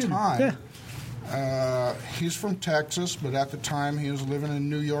at the time. Yeah. He's from Texas, but at the time he was living in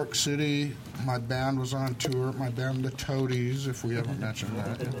New York City. My band was on tour. My band, the Toadies, if we haven't mentioned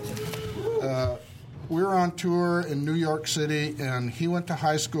that. We were on tour in New York City, and he went to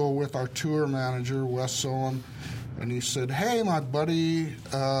high school with our tour manager, Wes Solon, and he said, hey, my buddy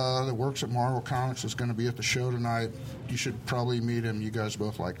that works at Marvel Comics is going to be at the show tonight. You should probably meet him. You guys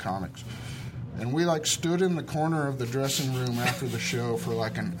both like comics. And we, like, stood in the corner of the dressing room after the show for,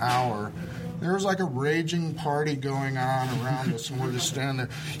 like, an hour. There was, like, a raging party going on around us, and we're just standing there.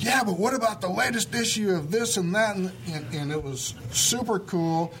 Yeah, but what about the latest issue of this and that? And it was super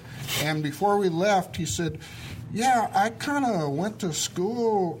cool. And before we left, he said, yeah, I kind of went to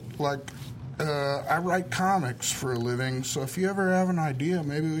school, like, I write comics for a living, so if you ever have an idea,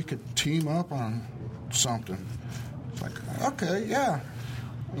 maybe we could team up on something. It's like, okay, yeah.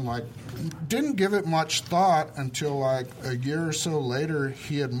 And, like, didn't give it much thought until like a year or so later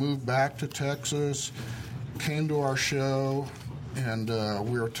he had moved back to Texas. came to our show, and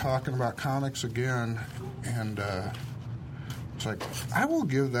we were talking about comics again, and it's like, I will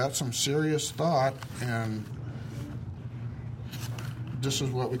give that some serious thought, and this is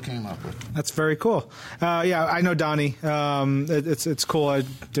what we came up with. That's very cool. Yeah, I know Donnie. It's cool. I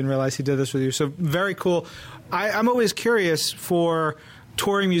didn't realize he did this with you. So very cool. I'm always curious for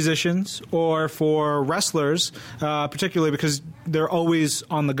touring musicians or for wrestlers, particularly because they're always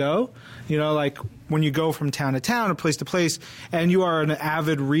on the go. You know, like when you go from town to town or place to place, and you are an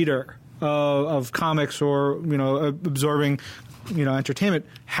avid reader of comics or, you know, absorbing, you know, entertainment.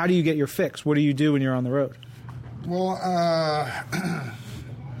 How do you get your fix? What do you do when you're on the road? Well,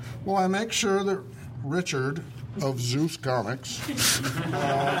 I make sure that Richard of Zeus Comics,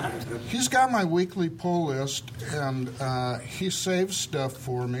 he's got my weekly pull list, and he saves stuff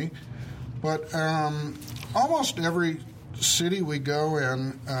for me. But almost every city we go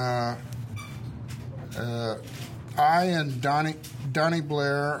in, I and Donnie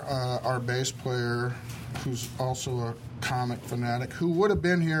Blair, our bass player, who's also a comic fanatic, who would have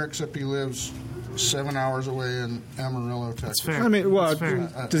been here except he lives 7 hours away in Amarillo, Texas. That's fair. I mean, what? Fair.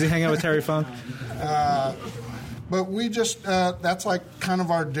 Does he hang out with Terry Funk? But we just, that's like kind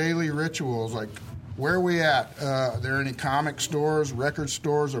of our daily rituals. Like, where are we at? Are there any comic stores, record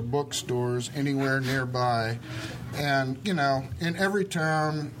stores, or bookstores anywhere nearby? And, you know, in every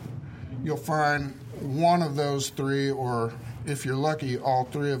town, you'll find one of those three, or if you're lucky, all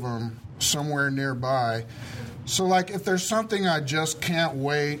three of them somewhere nearby. So, like, if there's something I just can't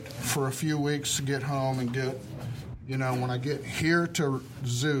wait for a few weeks to get home and get, you know, when I get here to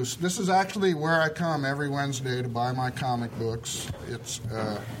Zeus, this is actually where I come every Wednesday to buy my comic books. It's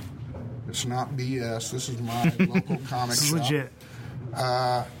not BS. This is my local comic This is shop. legit.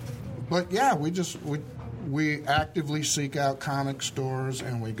 But yeah, we actively seek out comic stores,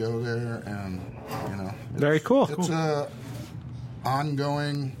 and we go there, and you know, Very cool. It's a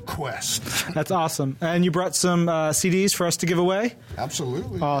ongoing quest. That's awesome. And you brought some CDs for us to give away?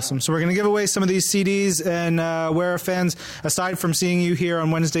 Absolutely. Awesome. So we're going to give away some of these CDs. And where are fans, aside from seeing you here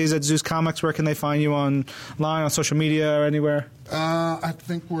on Wednesdays at Zeus Comics, where can they find you online, on social media or anywhere? I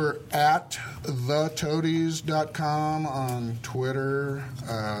think we're at thetoadies.com on Twitter.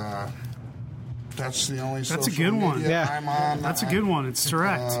 That's the only That's a social good one. media Yeah. I'm on. That's a good one. It's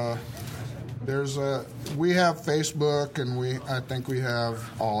direct. We have Facebook, and I think we have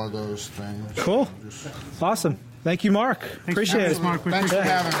all of those things. Cool. Awesome. Thank you, Mark. Appreciate it. Mark. We Thanks for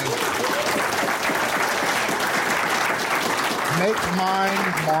appreciate it. having me. Make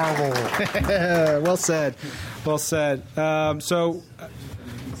mine Marvel. Well said. Well said. So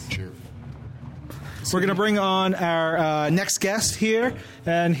we're going to bring on our next guest here,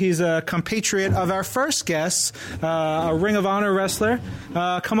 and he's a compatriot of our first guest, a Ring of Honor wrestler.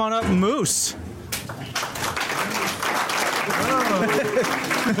 Come on up, Moose.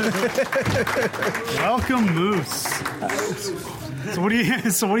 Welcome, Moose. So what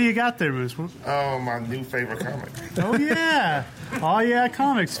do you got there, Moose? Oh, my new favorite comic. Oh yeah,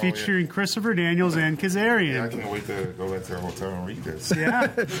 comics featuring Christopher Daniels and Kazarian. Yeah, I can't wait to go back to the hotel and read this. Yeah.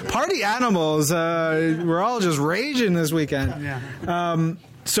 Party animals. We're all just raging this weekend. Yeah.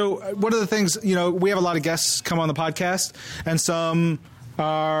 So one of the things, you know, we have a lot of guests come on the podcast, and some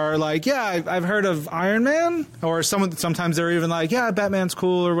are like, yeah, I've heard of Iron Man, or sometimes they're even like, yeah, Batman's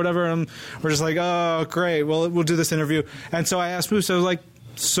cool or whatever, and we're just like, oh, great, well, we'll do this interview. And so I asked Moose, I was like,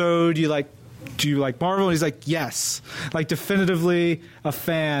 so do you like Marvel? And he's like, yes, like definitively a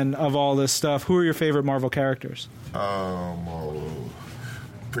fan of all this stuff. Who are your favorite Marvel characters? Well,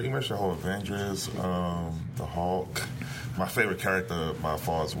 pretty much the whole Avengers, the Hulk. My favorite character by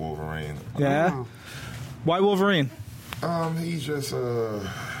far is Wolverine. Yeah. Why Wolverine? He's just a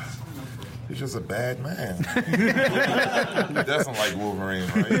bad man. Who doesn't like Wolverine,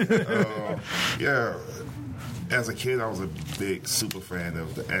 right? Yeah. As a kid, I was a big super fan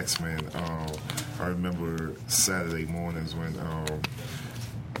of the X-Men. I remember Saturday mornings when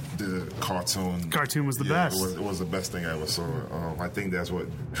the cartoon was the best. It was the best thing I ever saw. I think that's what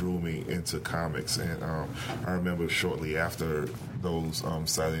drew me into comics, and I remember shortly after those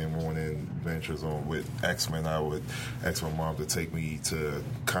Saturday morning ventures on with X-Men, I would ask my mom to take me to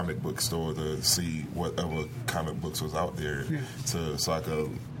comic book store to see whatever comic books was out there, so I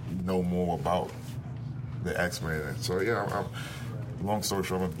could know more about the X-Men. And so yeah, long story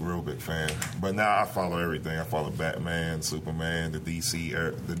short, I'm a real big fan. But now I follow everything. I follow Batman, Superman, the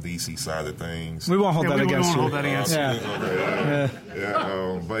DC side of things. We won't hold that against you.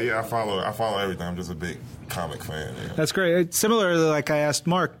 But yeah, I follow everything. I'm just a big comic fan. Yeah. That's great. Similar, like I asked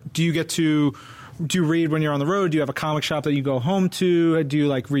Mark, do you get to do you read when you're on the road? Do you have a comic shop that you go home to? Do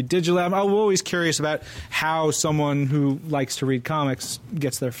you read digitally? I'm always curious about how someone who likes to read comics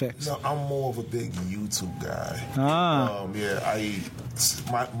gets their fix. No, I'm more of a big YouTube guy.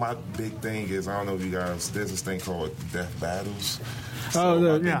 My big thing is, I don't know if you guys, there's this thing called Death Battles.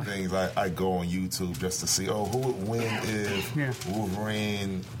 So big things, I go on YouTube just to see, who would win if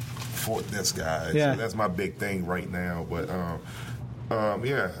Wolverine fought this guy. Yeah. So that's my big thing right now. But I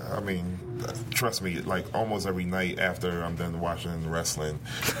mean, trust me, almost every night after I'm done watching wrestling,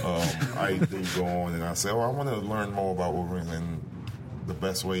 I do go on and I say, I want to learn more about Wolverine, and the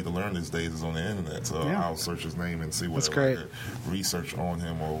best way to learn these days is on the internet. So I'll search his name and see what research on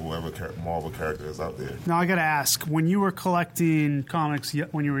him or whoever Marvel character is out there. Now I got to ask, when you were collecting comics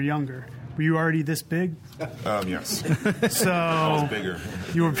when you were younger, were you already this big? Yes. So I was bigger.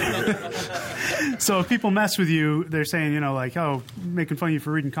 You were bigger. So if people mess with you, they're saying, making fun of you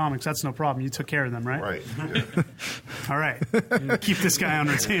for reading comics, that's no problem. You took care of them, right? Right. Yeah. All right. Keep this guy on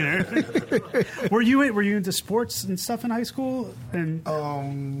retainer. Were you into sports and stuff in high school? And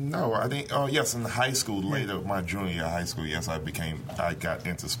no, I think. Yes, in high school, later my junior year of high school, yes, I got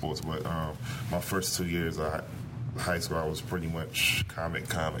into sports. But my first 2 years of high school, I was pretty much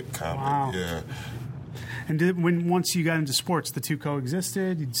comic. Wow. Yeah. And once you got into sports, the two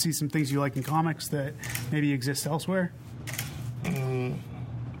coexisted? You'd see some things you like in comics that maybe exist elsewhere? I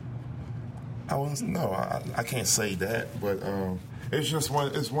can't say that, but it's just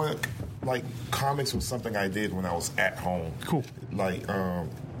one comics was something I did when I was at home. Cool.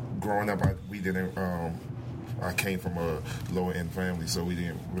 Growing up, I came from a lower end family, so we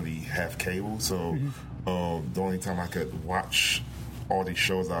didn't really have cable. So the only time I could watch all these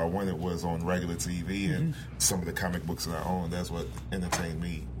shows that I wanted was on regular TV, and some of the comic books that I own. That's what entertained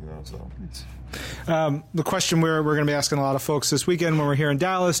me, So the question we're going to be asking a lot of folks this weekend when we're here in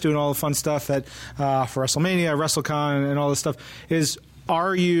Dallas doing all the fun stuff for WrestleMania, WrestleCon, and all this stuff is: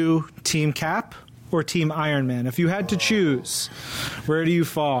 are you Team Cap or Team Iron Man? If you had to choose, where do you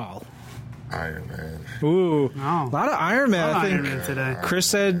fall? Iron Man. Ooh, a lot of Iron Man. I think Iron Man today. Chris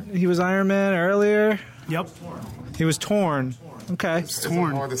said he was Iron Man earlier. Yep. He was torn. Okay. It's a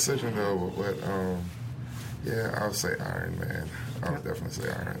hard decision, though, but I would say Iron Man. I would definitely say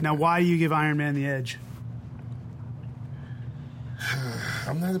Iron Man. Now, why do you give Iron Man the edge?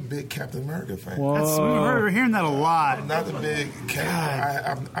 I'm not a big Captain America fan. We're hearing that a lot. I'm not a big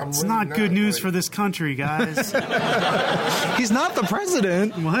Captain. It's really not good news for this country, guys. He's not the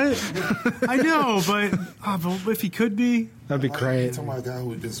president. What? I know, but if he could be, that'd be great. You're talking about a guy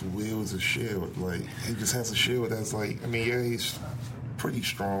who just wields a shield. He just has a shield that's he's pretty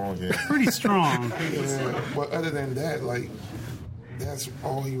strong. Yeah. Pretty strong. Yeah, but other than that, that's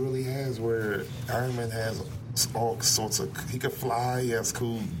all he really has. Where Iron Man has all sorts of. He could fly. He has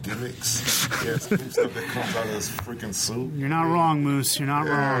cool gimmicks. He has cool stuff that comes out of his freaking suit. You're not wrong, Moose. You're not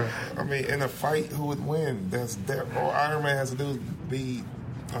wrong. I mean, in a fight, who would win? All Iron Man has to do is be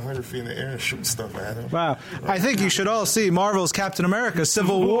 100 feet in the air and shoot stuff at him. Wow. I think you should all see Marvel's Captain America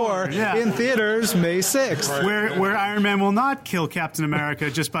Civil War in theaters May 6th. Right. Where Iron Man will not kill Captain America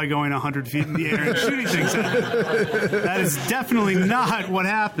just by going 100 feet in the air and shooting things at him. That is definitely not what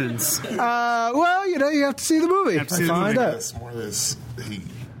happens. You have to see the movie. Find out. As smart as he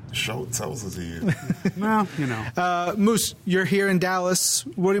tells us he is. Well, Moose, you're here in Dallas.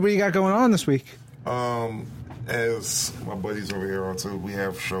 What do you got going on this week? As my buddies over here are too, we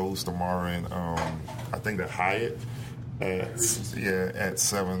have shows tomorrow in I think the Hyatt at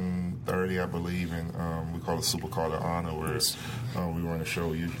 7:30, I believe, and we call it Super Card of Honor, where we run a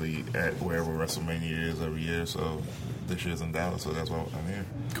show usually at wherever WrestleMania is every year. So this year's in Dallas, so that's why I'm here.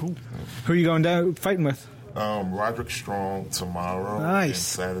 Cool. Who are you going down fighting with? Roderick Strong tomorrow. Nice. And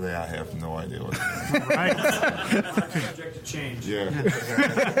Saturday, I have no idea what. Right. Subject to change. Yeah.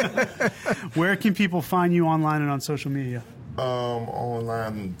 Where can people find you online and on social media?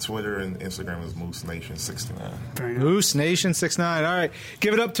 Online, Twitter and Instagram is Moose Nation 69. Moose Nation 69. All right,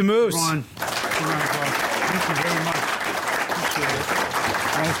 give it up to Moose. Ron. Thank you very much. Appreciate it.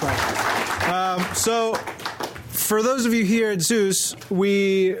 Thanks, So, for those of you here at Zeus,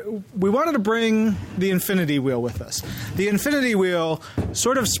 we wanted to bring the Infinity Wheel with us. The Infinity Wheel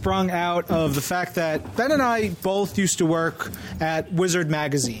sort of sprung out of the fact that Ben and I both used to work at Wizard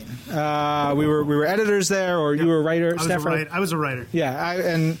Magazine. We were editors there, or you were a writer, staffer? I was a writer. Yeah,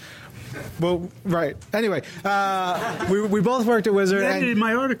 right. Anyway, we both worked at Wizard. You edited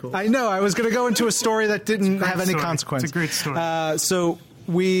my article. I know. I was going to go into a story that didn't have any consequence. It's a great story. So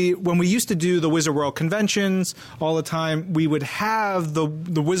when we used to do the Wizard World conventions all the time, we would have the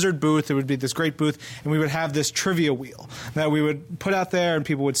Wizard booth. It would be this great booth, and we would have this trivia wheel that we would put out there, and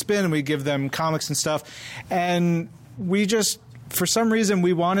people would spin, and we'd give them comics and stuff. And we just, for some reason, I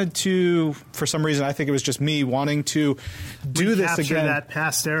think it was just me wanting to do this again. That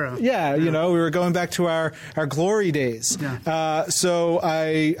past era. Yeah, we were going back to our glory days. Yeah. So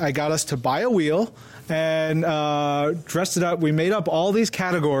I got us to buy a wheel and dressed it up. We made up all these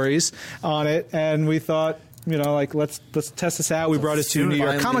categories on it, and we thought, let's test this out. We brought it to New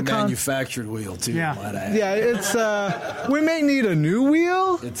York Comic Con. Manufactured wheel too. Yeah, it's we may need a new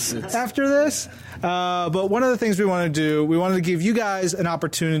wheel after this. But one of the things we wanted to do, we wanted to give you guys an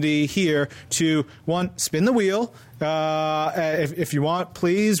opportunity here to, one, spin the wheel. If you want,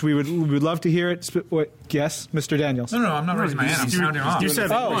 please, we would love to hear it. Yes, Mr. Daniels. No, I'm not raising my hand. I'm sounding off. You said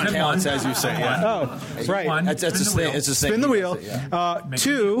one. It counts as you say. Yeah. Oh, right. One, It's the same. Spin the wheel.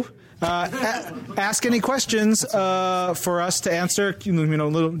 Two, ask any questions for us to answer.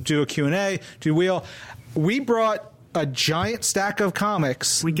 Do a Q&A. Do wheel. We brought a giant stack of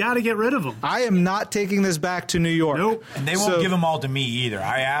comics. We got to get rid of them. I am not taking this back to New York. Nope. And they won't give them all to me either.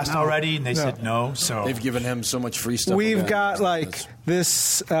 I asked already, and they said no. So they've given him so much free stuff. We've got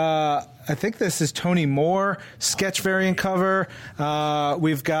this. I think this is Tony Moore sketch variant cover.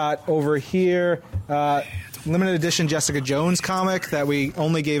 We've got over here. Limited edition Jessica Jones comic that we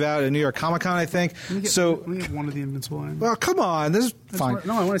only gave out at New York Comic Con, I think. Let me get one of the Invincible Iron Man. Well, come on, this is fine.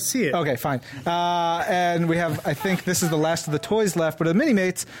 No, I want to see it. Okay, fine. And we have, I think this is the last of the toys left, but a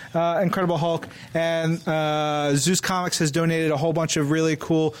Mini-Mates, Incredible Hulk, and Zeus Comics has donated a whole bunch of really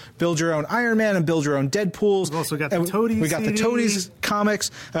cool build your own Iron Man and build your own Deadpools. We've also got the Toadies. We got the Toadies comics,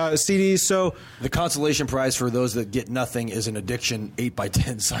 CDs. So the consolation prize for those that get nothing is an Addiction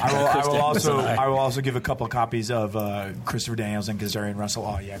 8x10 signed. I will also give a couple of copies of Christopher Daniels and Kazarian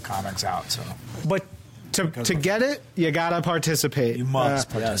Russell comics out. So, but to get it, you gotta participate. You must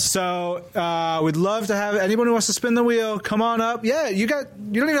participate. So we'd love to have anyone who wants to spin the wheel. Come on up. Yeah, you don't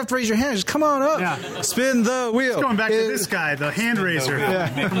even have to raise your hand. Just come on up. Yeah. Spin the wheel. It's going back to this guy, the hand raiser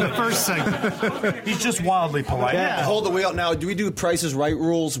from the first segment. He's just wildly polite. Yeah. Hold the wheel. Now, do we do Price is Right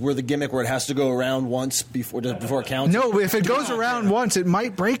rules where the gimmick where it has to go around once before it counts? No, if it goes around once, it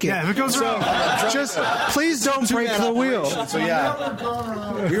might break it. Yeah, if it goes around. Just please don't break the wheel. So we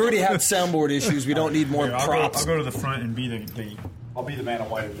already have soundboard issues. We don't need more props. I'll go to the front and be I'll be the man of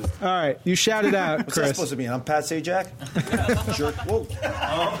white of this. All right, you shout it out, What's Chris. that supposed to mean? I'm Pat Sajak? Jerk. Whoa.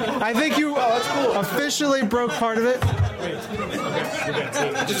 I think you officially broke part of it.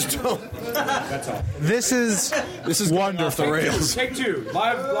 Just don't. That's all. This is wonderful. Take two.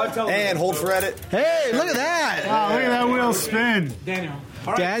 Live television. And hold for edit. Hey, look at that. Wow, look at that wheel spin. Daniel.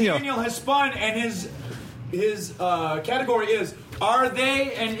 All right, Daniel has spun, and his category is, are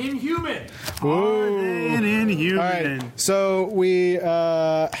they an Inhuman? Are they an Inhuman? All right, so we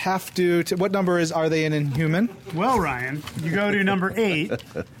have to what number are they an Inhuman? Well, Ryan, you go to number 8.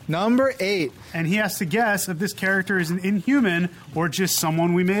 Number 8. And he has to guess if this character is an Inhuman or just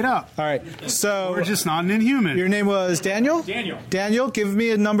someone we made up. All right, so or just not an Inhuman. Your name was Daniel? Daniel, give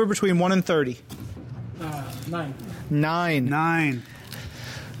me a number between 1 and 30. 9. 9.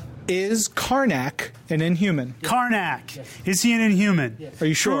 Is Karnak an Inhuman? Karnak. Yes. Is he an Inhuman? Yes. Are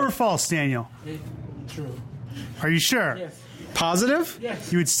you sure? True or false, Daniel? True. Are you sure? Yes. Positive?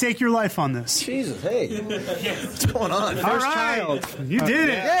 Yes. You would stake your life on this. Jesus, hey. What's going on? First child. You did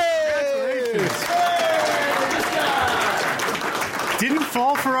it. Yay! Didn't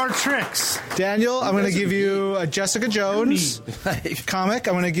fall for our tricks. Daniel, I'm going to give you a Jessica Jones comic.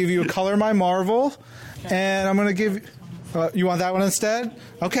 I'm going to give you a Color My Marvel. And I'm going to give... you want that one instead?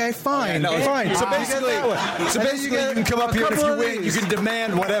 Okay, fine. Fine. So basically, you can come up here and if you win, you can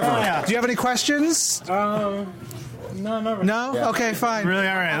demand whatever. Do you have any questions? No, not No? Yeah. Okay, fine. Really?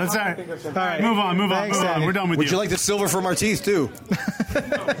 All right. Let's all right. Move on. Thanks, We're done with Would you like the silver from our teeth, too?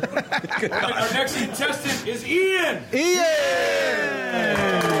 Our next contestant is Ian.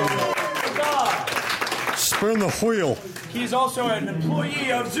 Spin the wheel. He's also an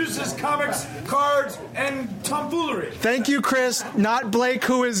employee of Zeus Comics, Cards, and Tomfoolery. Thank you, Chris. Not Blake,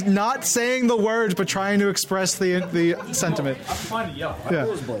 who is not saying the words but trying to express the sentiment. I'm fine to yell. Yeah,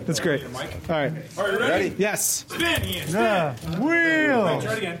 that's great. All right. All right, ready? Yes. Spin, Ian. Spin. Wheel.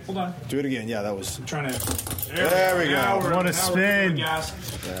 Try it again. Hold on. Do it again. Yeah, that was... I'm trying to... There we go. What a spin.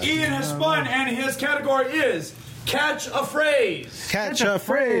 Ian has spun, and his category is... Catch a phrase. Catch a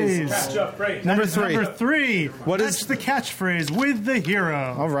phrase. Catch a phrase. Number 3. Number 3. What is the catchphrase with the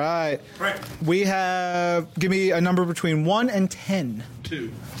hero? All right. Right. We have... Give me a number between 1 and 10.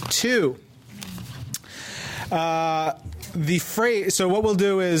 2. the phrase. So what we'll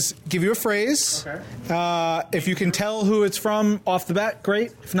do is give you a phrase. Okay. If you can tell who it's from off the bat,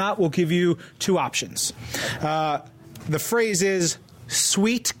 great. If not, we'll give you 2 options. The phrase is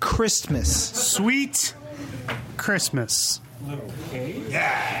 "Sweet Christmas." Sweet Christmas.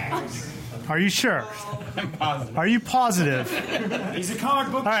 Yeah. Are you sure? I'm positive. Are you positive? He's a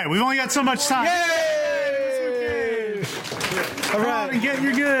comic book. All right, we've only got so much time. Yay! All right, and get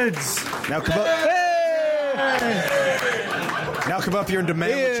your goods. Now come up. Now come up here and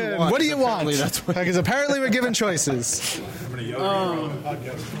demand what you want. What do you want? That's what. Because apparently we're given choices.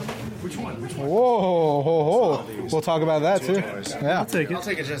 Which one? Whoa, we'll talk about that too. Yeah, I'll take it. I'll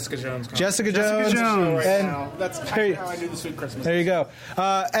take a Jessica Jones. Jessica Jones. And that's how I knew the Sweet Christmas. There you go.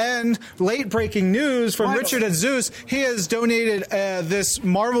 And late breaking news from Richard at Zeus. He has donated this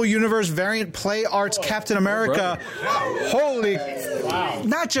Marvel Universe variant Play Arts Captain America. Holy! Wow.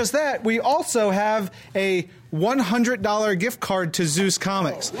 Not just that, we also have a $100 gift card to Zeus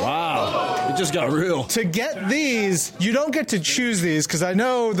Comics. Wow. It just got real. To get these, you don't get to choose these because I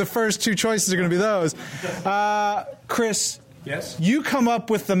know the first 2 choices are going to be those. Chris, yes, you come up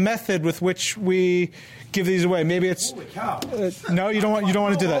with the method with which we give these away. Maybe it's holy cow. No, you don't want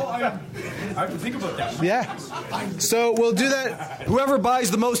to do that. I have to think about that. Yeah. So we'll do that. Whoever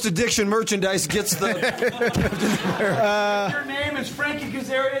buys the most addiction merchandise gets the. Your name is Frankie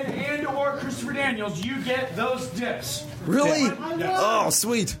Kazarian and or Christopher Daniels. You get those dips. Really? Yes. Oh,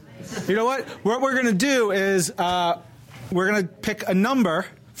 sweet. You know what? What we're going to do is we're going to pick a number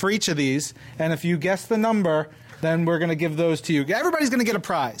for each of these, and if you guess the number, then we're going to give those to you. Everybody's going to get a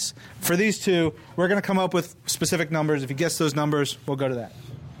prize. For these 2, we're going to come up with specific numbers. If you guess those numbers, we'll go to that.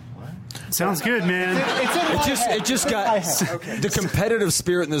 Sounds good, man. It just got the competitive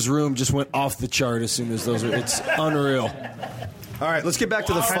spirit in this room just went off the chart as soon as those were. It's unreal. All right, let's get back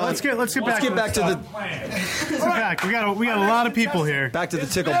to the fun. Let's get back to the. We're back. We got a lot of people here. Back to the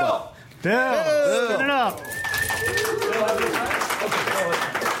tickle ball. Bill, spin it up.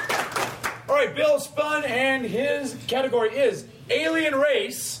 All right, Bill spun, and his category is alien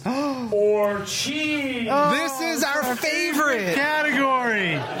race or cheese. This is our favorite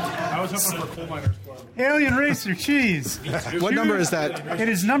category. I was hoping for coal miners club. Alien race or cheese. What number is that? It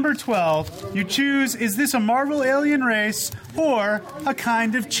is number 12. You choose, is this a Marvel alien race or a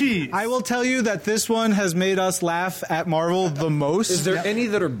kind of cheese? I will tell you that this one has made us laugh at Marvel the most. Is there any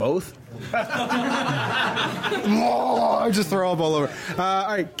that are both? I just throw up all over. All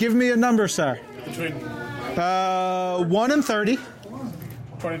right, give me a number, sir. Between 1 and 30.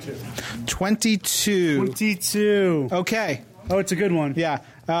 22. 22. 22. Okay. Oh, it's a good one. Yeah.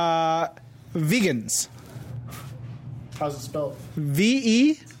 Vegans. How's it spelled?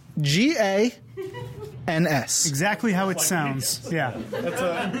 VEGANS. Exactly how it sounds. Yeah.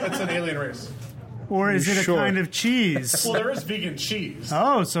 That's an alien race. Or is it a kind of cheese? Well, there is vegan cheese.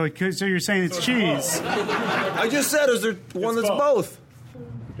 Oh, so you're saying it's cheese. I just said, is there one that's both?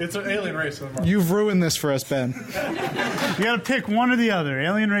 It's an alien race. You've ruined this for us, Ben. You got to pick one or the other.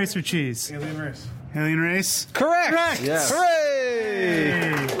 Alien race or cheese? Alien race. Alien race? Correct. Yes.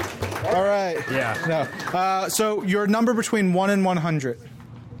 Hooray! All right. Yeah. No. So your number between 1 and 100.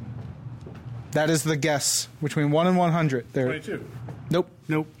 That is the guess between 1 and 100. There. 22. Nope.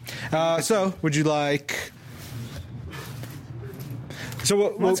 So would you like?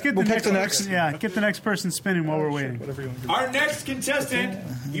 So Let's get we'll the pick the next. Yeah, get the next person spinning while we're waiting. Our next contestant,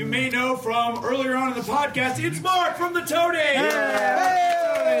 you may know from earlier on in the podcast, it's Mark from the Toadies.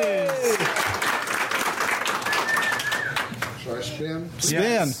 Hey! Should I spin? Spin.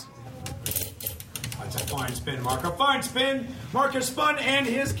 Yes. That's a fine spin, Mark. A fine spin. Mark has spun, and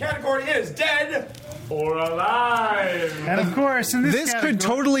his category is dead or alive. And of course, in This could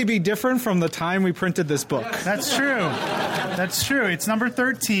totally be different from the time we printed this book. That's true. That's true. It's number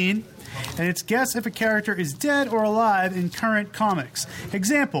 13, and it's guess if a character is dead or alive in current comics.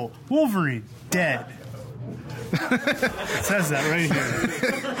 Example, Wolverine, dead. It says that right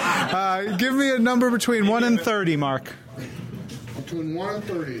here. Give me a number between 1 and 30, Mark. Between 1 and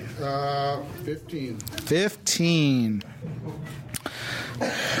 30. 15. 15.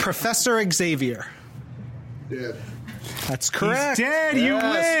 Professor Xavier. Dead. That's correct. He's dead. You win.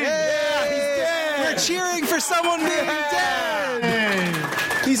 Yeah, he's dead. We're cheering for someone being dead.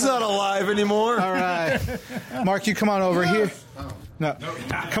 He's not alive anymore. All right. Mark, you come on over here. No.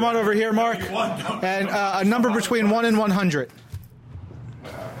 Come on over here, Mark. And a number between 1 and 100.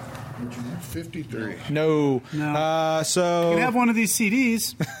 53. No. So You can have one of these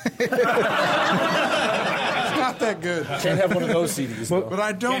CDs. not that good. Can't have one of those CDs. Though. But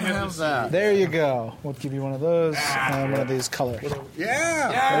I don't have that. There you go. We'll give you one of those and one of these color.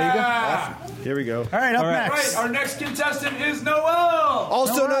 Yeah. There you go. Here we go. All right, up All right. next. Our next contestant is Noel.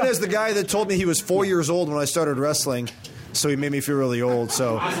 Also known as the guy that told me he was 4 years old when I started wrestling, so he made me feel really old.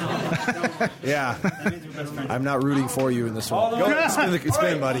 So, yeah, I'm not rooting for you in this one. Go ahead,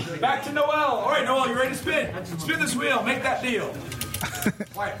 spin, buddy. Back to Noel. All right, Noel, you ready to spin? Spin this wheel. Make that deal.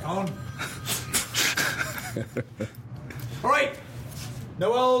 Quiet, phone. All right.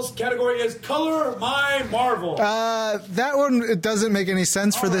 Noel's category is Color My Marvel. That one, it doesn't make any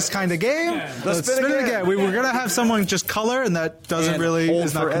sense for this kind of game. Let's spin it again. We were going to have someone just color, and that doesn't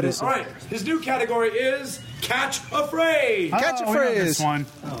is not conducive. All right. His new category is Catch a Phrase. Catch a we know phrase. this one.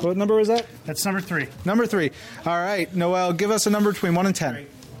 What number is that? That's number 3. Number 3. All right, Noel, give us a number between 1 and 10.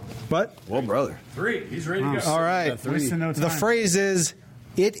 What? Well, brother. 3. He's ready to go. All right. Wasting no time. The phrase is,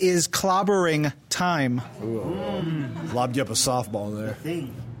 it is clobbering time. Lobbed you up a softball there.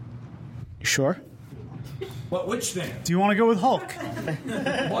 You sure? Which thing? Do you want to go with Hulk?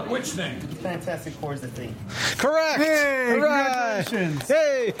 Which thing? Fantastic Four is the thing. Correct. Hey, All right. congratulations.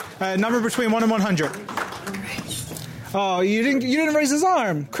 Hey, number between 1 and 100. Oh, you didn't raise his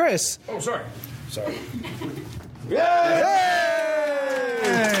arm, Chris. Oh, sorry.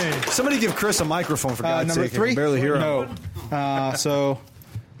 Hey! Somebody give Chris a microphone for God's Number sake. 3. I can barely hear him. No. So.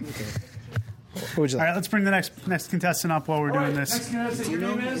 What would you All like? right, let's bring the next contestant up while we're doing Next this. contestant, your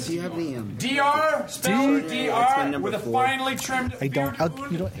name is? Do you have the DR, spelled DR, number with a 4. finely trimmed I don't.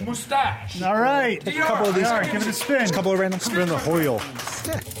 beard you don't. mustache. All right. DR, couple of these. All right, give it a spin. A couple of random. Spin the Hoyle.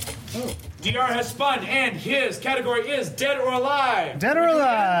 DR has spun, and his category is Dead or Alive. Dead or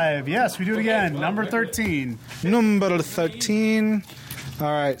alive? Yes, we do it again. Number 13. Number 13. All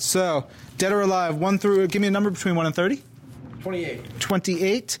right. So, dead or alive? 1 through. Give me a number between 1 and 30. 28.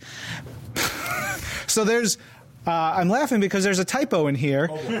 28. So there's. I'm laughing because there's a typo in here.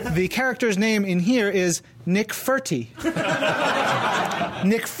 The character's name in here is Nick Furty.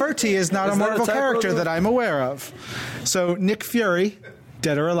 Nick Furty is not a Marvel character that I'm aware of. So Nick Fury,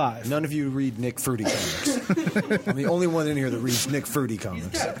 dead or alive? None of you read Nick Fruity comics. I'm the only one in here that reads Nick Fruity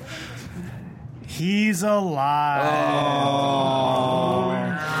comics. He's alive.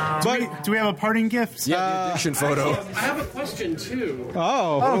 But do we have a parting gift? Yeah, the addiction photo. I have a question, too.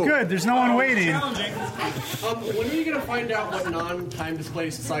 Oh, good. There's no one waiting. When are you going to find out what non-time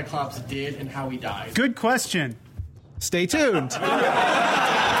displaced Cyclops did and how he died? Good question. Stay tuned.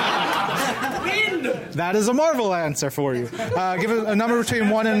 That is a Marvel answer for you. Give it a number between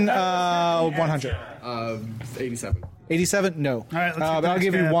 1 and 100. 87. 87? No. All right, let's get the I'll next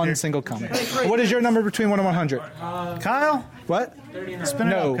give guy you up one here. single comment. What is your number between 1 and 100? Kyle? What? Spin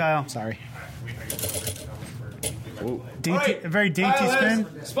it No. up, Kyle. Sorry. Dainty, Right. a very dainty Kyle spin.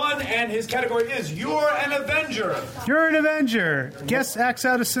 has spun, and his category is You're an Avenger. You're an Avenger. Guess acts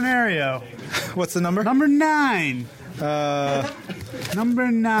out a scenario. What's the number? Number 9.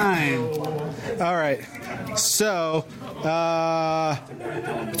 Number 9. All right. So,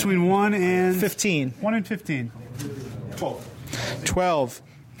 Between 1 and 15. 1 and 15. 12.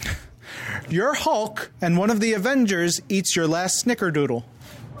 Your Hulk and one of the Avengers eats your last snickerdoodle.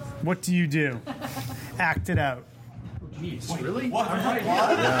 What do you do? Act it out. Really?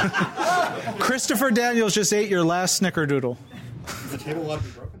 Christopher Daniels just ate your last snickerdoodle. Is the table allowed to be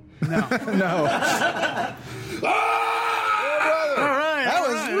broken? No. No. All right. That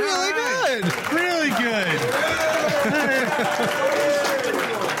was really good. Really good.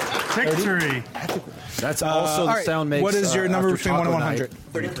 Victory. That's also All the right, sound makes. what is your number after between 1 and Taco 100?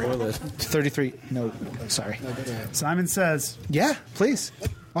 Night. 33. No, sorry. Simon says. Yeah, please.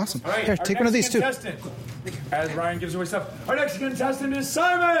 Awesome. All right, Here, our take one of next these too. contestant, as Ryan gives away stuff, our next contestant is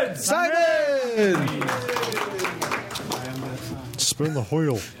Simon. Simon! Spin the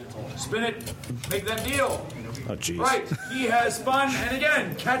Hoyle. Spin it. Make that deal. Oh, jeez. Right. He has spun, and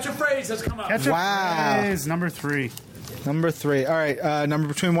again, Catch a Phrase has come up. Catch a Wow. phrase. Number 3. Number 3. All right, number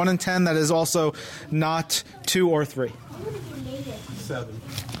between 1 and 10. That is also not 2 or 3. 7.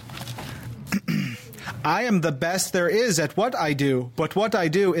 I am the best there is at what I do, but what I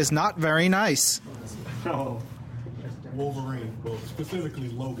do is not very nice. Oh. Wolverine. Well, specifically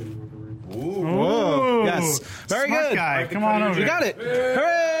Logan Wolverine. Whoa. Yes. Very Smart good. guy. Come on over. You got it.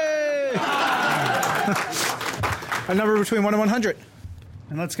 Hooray! A number between 1 and 100.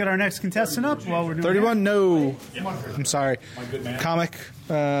 And let's get our next contestant up while we're doing 31? No. I'm sorry. Comic.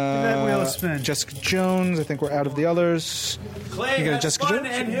 that wheel a spin. Jessica Jones. I think we're out of the others. Clay You got has Jessica spun, Jones?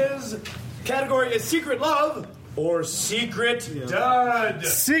 and his category is Secret Love. or Secret Dud?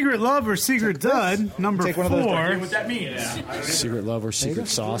 Secret Love or Secret Dud, number Take 4. one of those. What that means? Secret love or secret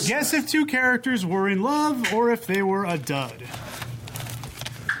sauce. Guess if two characters were in love or if they were a dud.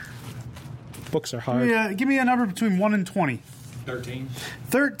 Books are hard. Give me a number between 1 and 20. 13.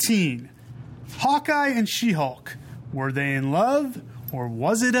 13. Hawkeye and She-Hulk. Were they in love or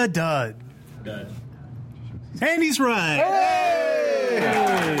was it a dud? Dud. And he's right.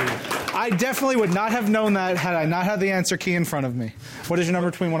 I definitely would not have known that had I not had the answer key in front of me. What is your number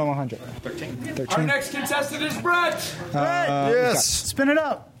between 1 and 100? 13. Our next contestant is Brett. Yes. Spin it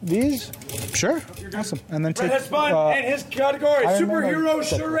up. These? Sure. Awesome. And then Brett take has fun in his category, I superhero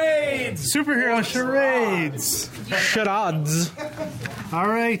charades. Superhero charades. charades. All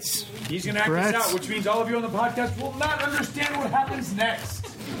right. He's going to act Brett. this out, which means all of you on the podcast will not understand what happens next.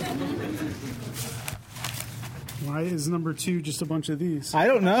 Why is number 2 just a bunch of these? I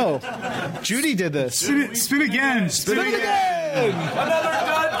don't know. Judy did this. Spin again. Spin it again. Another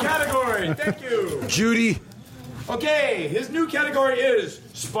dud category. Thank you. Judy. Okay, his new category is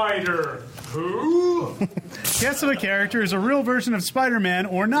Spider Who? Guess if a character is a real version of Spider-Man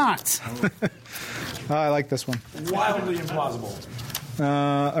or not. I like this one. Wildly implausible.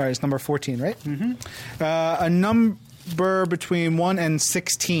 All right, it's number 14, right? Mm-hmm. A number between 1 and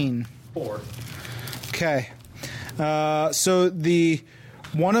 16. 4. Okay. So the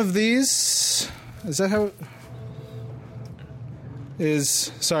one of these, is that how it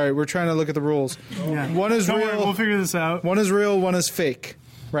is? Sorry, we're trying to look at the rules. Yeah. One is Don't real. worry, we'll figure this out. One is real, one is fake.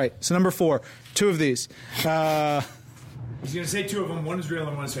 Right. So number 4, 2 of these. He's going to say 2 of them. One is real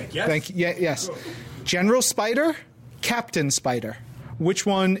and one is fake. Yes? Thank you. Yes. General Spider, Captain Spider. Which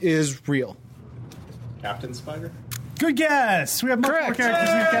one is real? Captain Spider? Good guess. We have much more characters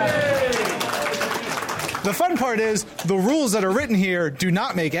in the category. The fun part is the rules that are written here do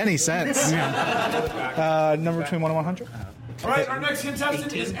not make any sense. Number between 1 and 100. All right, our next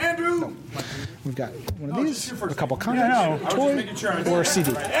contestant is Andrew. We've got one of these, a couple Yeah, comics, I was just toy, making sure. or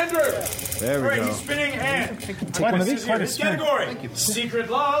CD. Andrew. There we All right, go. he's spinning and Take one of these. his category: Secret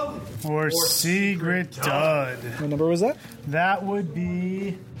Love Or Secret Dud. What number was that? That would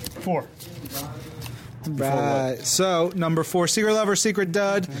be 4. Right. So number 4, Secret Love or Secret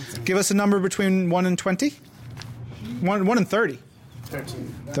Dud. Give us a number between 1 and 20. 1 and 30.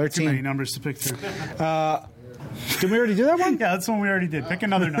 13. 13. Too many numbers to pick through. Did we already do that one? Yeah, that's the one we already did. Pick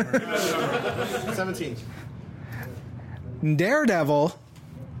another number. 17. Daredevil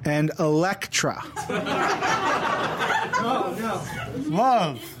and Elektra. Oh, no.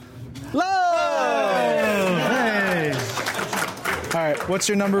 Love. Hey. All right. What's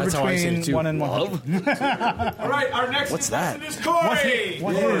your number That's how I say it, between too. 1 and 100? All right, our next What's contestant that? is Corey.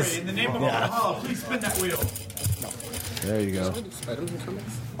 What Corey, is? in the name of Omaha, please spin that wheel. There you go.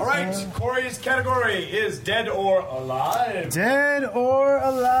 All right, Corey's category is Dead or Alive. Dead or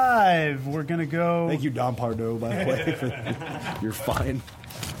alive? We're going to go. Thank you, Don Pardo, by the way. You're fine.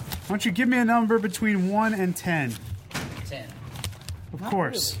 Why don't you give me a number between 1 and 10? 10. Of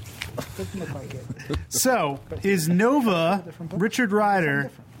course. So, is Nova, Richard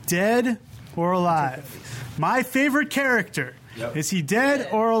Rider, dead or alive? My favorite character. Yep. Is he dead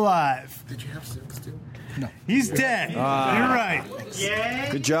or alive? Did you have 6 too? No. He's dead. You're right.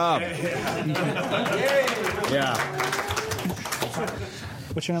 Good job. Yeah.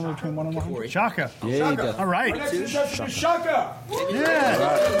 What's your number between 1 and 100? Shaka. Yeah, you got All right. Our next contestant is Shaka. Yeah.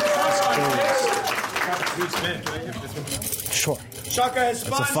 Sure. Shaka has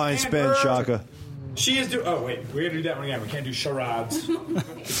spun. That's a fine and spin, her- Shaka. She is doing. Oh wait, we gotta do that one again. We can't do charades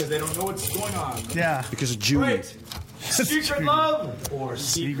because they don't know what's going on. Yeah. Because of Judy. Right. Secret Love or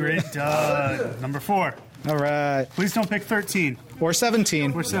Secret Dud. Number 4. All right. Please don't pick 13 Or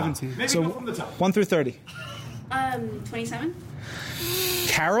 17. or 17. Maybe So go from the top. 1 through 30. 27.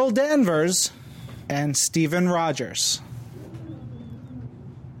 Carol Danvers and Steven Rogers.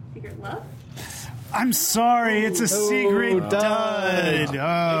 Secret Love. I'm sorry, it's a secret dud. Oh.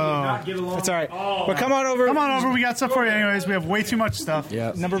 Not get along. It's all right. But come on over. Come on over. We got stuff for you anyways. We have way too much stuff.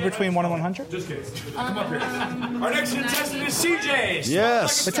 Yeah. Number between 1 and 100. Just kidding. Come up here. Our next contestant is CJ.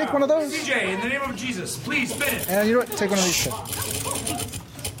 Yes. But take one of those. CJ, in the name of Jesus, please spin it. And you know what? Take one of these. Too.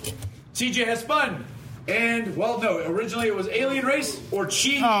 CJ has spun. And, well, no, originally it was Alien Race or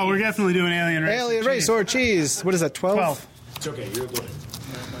Cheese. Oh, we're definitely doing Alien Race. Alien Race or cheese. What is that? 12? 12. It's okay, you're good.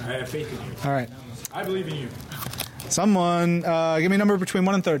 I have faith in you. All right. I believe in you. Someone, give me a number between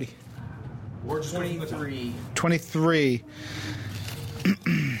 1 and 30. Or just 23. 23.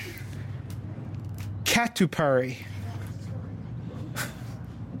 Katupari.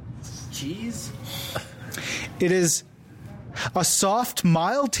 Cheese? It is A soft,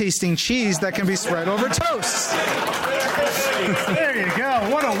 mild-tasting cheese that can be spread over toast. There you go.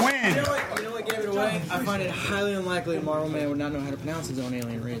 What a win. You know what gave it away? I find it highly unlikely a Marvel man would not know how to pronounce his own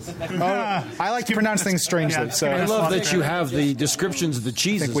alien race. I like to pronounce things strangely. So I love that you have the descriptions of the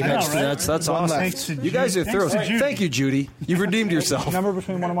cheeses. That's awesome. You guys are thorough. Thank you, Judy. You've redeemed yourself. Number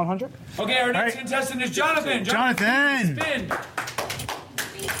between 1 and 100. Okay, our next contestant is Jonathan. Jonathan. Spin.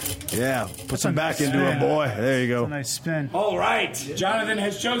 Yeah, put some back into it, boy. There you go. Nice spin. All right. Jonathan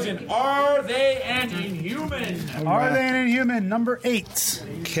has chosen Are They an Inhuman? Are they an Inhuman? Number 8.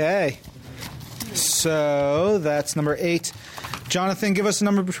 Okay. So that's number 8. Jonathan, give us a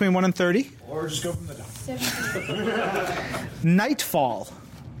number between 1 and 30. Or just go from the top. Nightfall.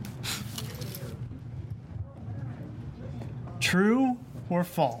 True or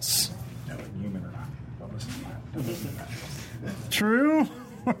false? No, inhuman or not. Don't listen to that. Don't listen to that. True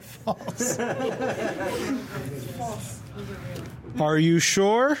or false? False. Are you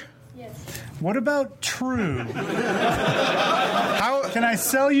sure? Yes. What about true? How can I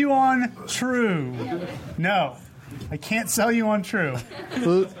sell you on true? No, I can't sell you on true.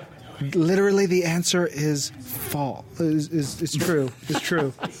 Literally, the answer is false. Is true. It's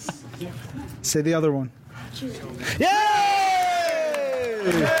true. Say the other one. So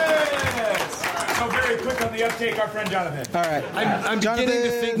very quick on the uptake, our friend Jonathan. All right. I'm beginning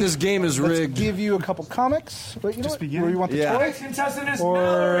to think this game is rigged. Let's give you a couple comics. Wait, you know what? Where you want the Yeah. toy? Next contestant is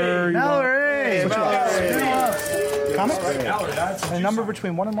Or Mallory. Mallory. Comics? Mallory, that's A number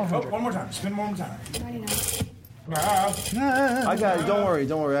between 1 and 100. one more time. Spin one more time. 99. I got it. Don't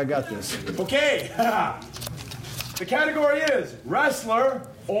worry. I got this. Okay. The category is Wrestler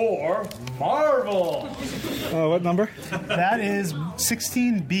or Marvel. What number? That is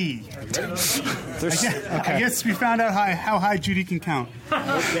 16B. I guess we found out how high Judy can count.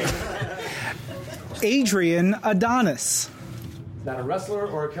 Adrian Adonis. Is that a wrestler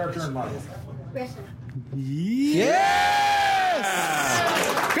or a character in Marvel? Wrestler. Yes!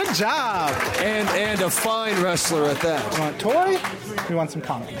 Good job. And a fine wrestler at that. You want a toy? We want some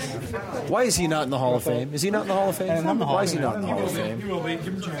comics. Why is he not in the Hall of Fame? Is he not in the Hall of Fame? Why is he not in the Hall of You Fame? will be.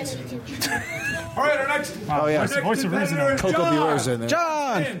 Give him a chance. All right, our next. Oh, yeah. Voice of reason. Coco Bueller's in there.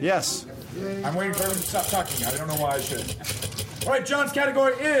 John! Yes. I'm waiting for him to stop talking. I don't know why I should. All right, John's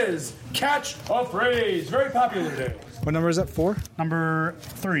category is Catch a Phrase. Very popular today. What number is that? 4? Number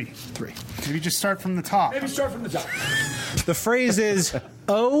 3. 3. Maybe just start from the top. Maybe start from the top. The phrase is,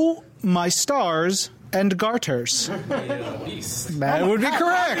 "Oh, my stars and garters." That would be correct.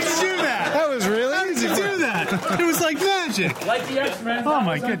 How did you do that? That was really easy. How did you do that? It was like magic. Like the X-Men. Oh,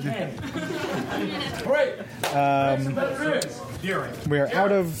 my goodness. All right. We are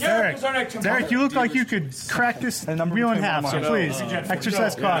out of... Derek, you look like you could crack this wheel in half, so please,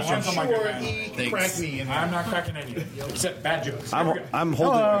 exercise caution. Crack me, and I'm not cracking any, except bad jokes. I'm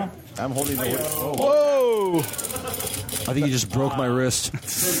holding. I'm holding the. Whoa! I think you just broke my wrist.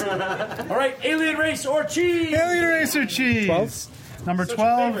 All right, alien race or cheese? Alien race or cheese? 12. Number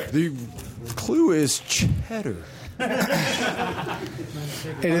 12. The clue is cheddar.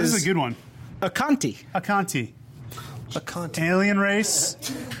 This is a good one. Akanti. Akanti. Akanti. Alien race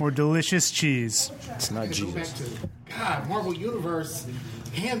or delicious cheese? It's not Jesus. God, Marvel Universe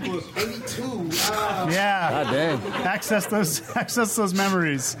Handbook 82. Yeah. God dang. Access those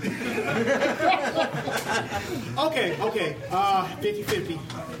memories. Okay. 50-50.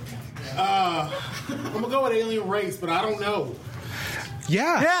 I'm gonna go with alien race, but I don't know.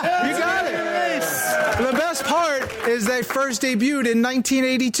 Yeah, you got it. The best part is they first debuted in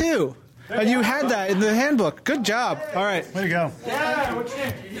 1982. And you had that in the handbook. Good job. All right. Way to go. Yeah, what's your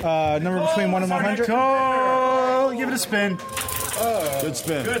name? Number between 1 and 100. Oh, give it a spin. Good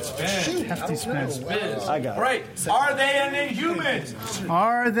spin. Good spin. Hefty spin. I got it. All right, are they an inhuman?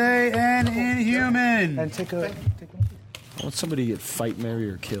 Are they an inhuman? And take a... I want somebody to get fight, marry,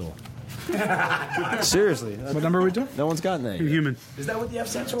 or kill. Seriously. What number are we doing? No one's gotten that yet. Inhuman. Is that what the F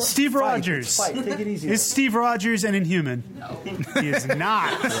stands for? Steve Rogers. Fight. Take it easy. Is Steve Rogers an inhuman? No. He is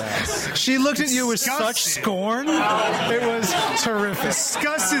not. She looked at you with such scorn. It was terrific.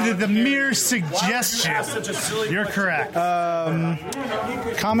 Disgusted at the mere suggestion. You're correct.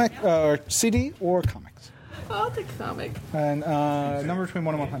 Comic or CD or comics? I'll take a comic. And number between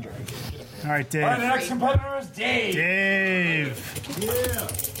 1 and 100. All right, Dave. All right, the next competitor is Dave. Dave.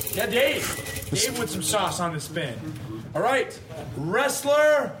 Yeah, Dave. Dave with some sauce on the spin. All right,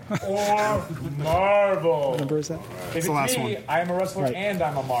 wrestler or Marvel? What number is that? If it's the last me, one. I am a wrestler and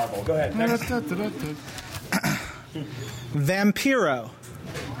I'm a Marvel. Go ahead. Next. Vampiro.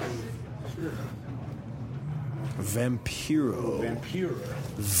 Vampiro. Vampiro.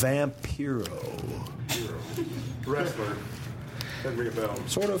 Vampiro. Wrestler.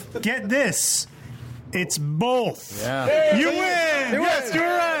 Sort of. Get this. It's both. Yeah. You win. Yes, you're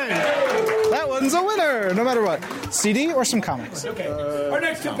right. That one's a winner, no matter what. CD or some comics? Okay. Our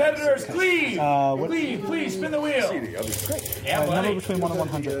next competitor is Cleve. Cleve, please spin the wheel. CD, I'll be great. Yeah, buddy. Number between 1 and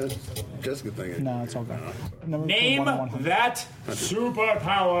 100. Jessica thing. No, it's all good. Number Name 1 and 100. that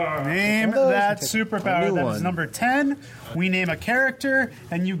superpower. Name that superpower. That is number 10. We name a character,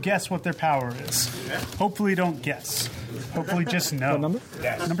 and you guess what their power is. Hopefully, don't guess. Hopefully, just know. What number?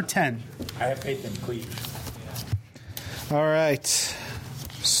 Yes. Number 10. I have faith in Cleve. All right.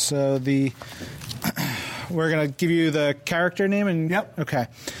 So we're gonna give you the character name and yep. Okay.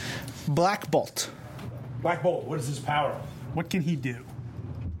 Black Bolt. Black Bolt. What is his power? What can he do?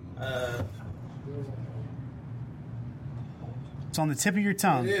 It's on the tip of your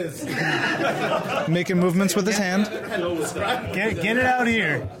tongue. It is. Making movements with his hand. Get it out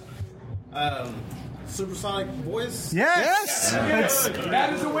here. Supersonic voice? Yes.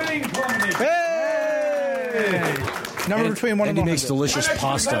 That is a winning tournament. Hey! Number between 1 and 100. Andy makes delicious Our next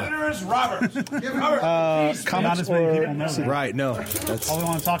pasta. competitor is Robert. Robert, please. Comics Not as many people know or that. Right, no. That's All we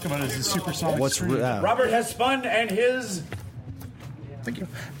want to talk about is the supersonic what's stream. Robert has spun and his Thank you.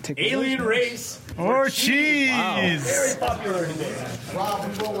 Take alien race Or cheese. very popular today.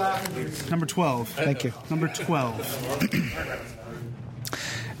 Number 12. Thank you. Number 12.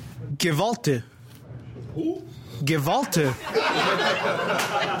 Gevalte. Who? Gevalte.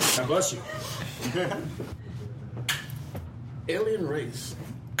 God bless you. Alien race.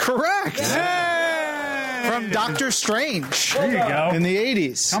 Correct. Hey! From Doctor Strange. There you go. In the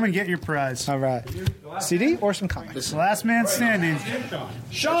 80s. Come and get your prize. All right. CD or some comics? Last man standing.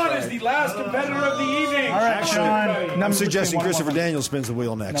 Sean is the last competitor of the evening. All right, Sean. I'm suggesting Christopher Daniels spins the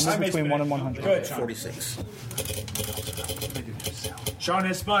wheel next. Numbers between 1 and 100. Good, Sean. 46. Sean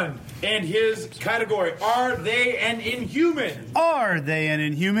has spun. And his category, are they an inhuman? Are they an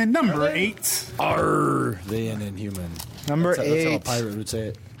inhuman? Number 8. Are they an inhuman? Number That's how a 8. pirate would say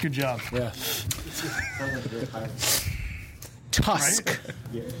it. Good job. Yeah. Tusk.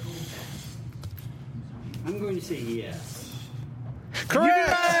 I'm going to say yes. Correct.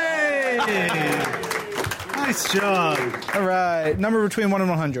 Nice job. All right. Number between 1 and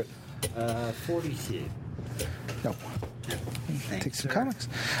 100. 46. No. Take some comics.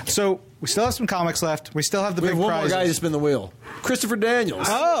 So we still have some comics left. We still have the We big have one prizes. more guy to spin the wheel. Christopher Daniels.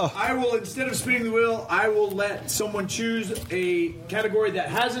 Oh. I will, instead of spinning the wheel, I will let someone choose a category that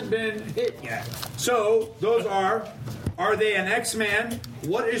hasn't been hit yet. So, those are they an X-Man?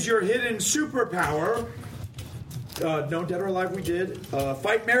 What is your hidden superpower? No, Dead or Alive we did.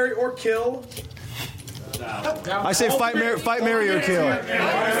 Fight, marry, or kill. I say fight, marry, or kill.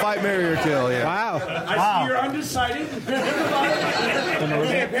 Fight, marry, or kill, yeah. Wow. I see you're undecided.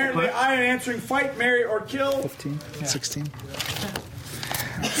 Okay, apparently I am answering fight, marry, or kill. 15, 16.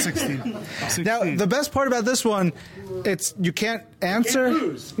 16. Now, the best part about this one, it's you can't answer. Can't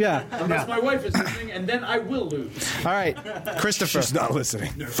lose. Yeah. Unless my wife is listening, and then I will lose. All right, Christopher. She's not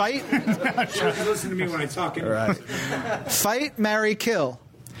listening. Fight. She doesn't listen to me when I talk. All right. Fight, marry, kill.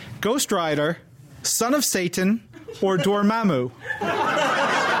 Ghost Rider, Son of Satan, or Dormammu.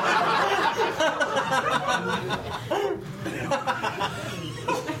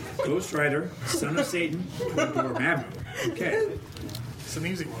 Ghost Rider, Son of Satan, or Dormammu. Okay. It's an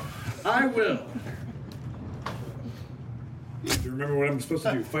easy one. I will. Do you remember what I'm supposed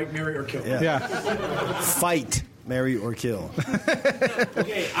to do? Fight, marry, or kill? Yeah. Fight, marry, or kill.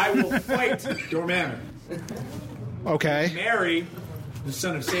 Okay, I will fight Dormammu. Okay. Marry the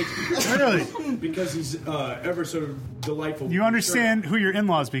son of Satan. Really? Because he's ever so delightful. You understand who your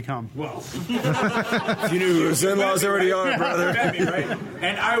in-laws become. Well. You knew who his in-laws already are, brother. You met me, right?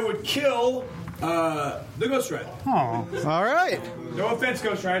 And I would kill the Ghost Rider. Oh. All right. No offense,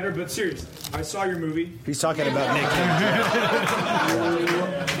 Ghost Rider, but seriously, I saw your movie. He's talking about Nick.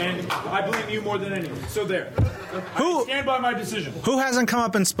 And I blame you more than anyone. So there. Who? I stand by my decision. Who hasn't come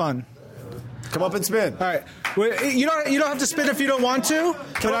up and spun? Come up and spin. All right. Wait, you don't have to spin if you don't want to.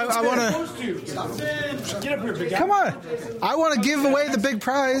 But I want to. Get up here, big guy. Come on. I want to give away the big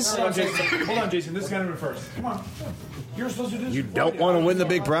prize. Hold on, Jason. This is going to be first. Come on. You're supposed to do this. You don't want to win the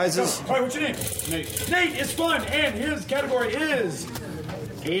big prizes? All right, what's your name? Nate. Nate is fun, and his category is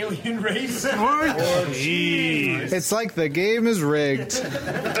alien race or cheese. It's like the game is rigged.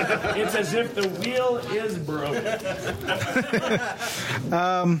 It's as if the wheel is broke.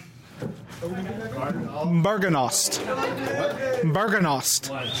 Bergenost.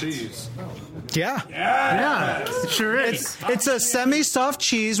 Bergenost. Cheese. Yeah. Yeah, it sure is. It's a semi-soft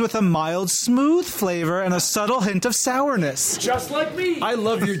cheese with a mild, smooth flavor and a subtle hint of sourness. Just like me. I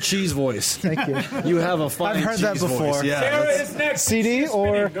love your cheese voice. Thank you. You have a fine I've heard that cheese before. voice. Yeah, Sarah that's- is next. CD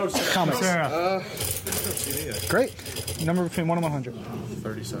or comics? Sarah. Great. Number between 1 and 100.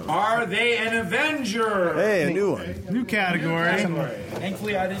 37. Are they an Avenger? Hey, a new one. New category.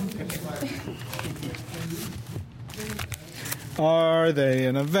 Thankfully, I didn't pick it. Are they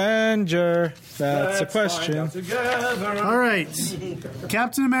an Avenger? That's a Let's find question. out together. All right.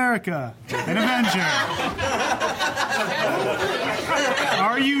 Captain America, an Avenger.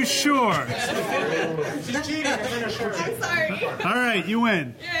 Are you sure? I'm sorry. All right, you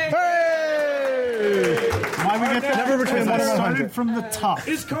win. Hey! Why we get that? Number between 1 and 100. Started from the top.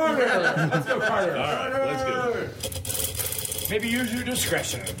 It's Carter. Let's go, Carter. All right, let's go. Maybe use your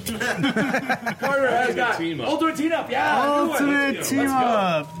discretion. Carter has got Ultimate Team Up. Yeah, Ultimate Team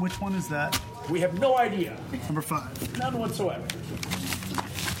Up. Which one is that? We have no idea. Number 5. None whatsoever.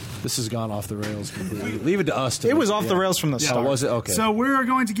 This has gone off the rails completely. Leave it to us. It was off the rails from the start. Oh, was it? Okay. So we're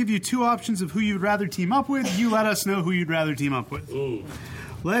going to give you 2 options of who you'd rather team up with. You let us know who you'd rather team up with. Ooh.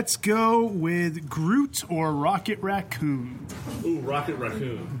 Let's go with Groot or Rocket Raccoon. Ooh, Rocket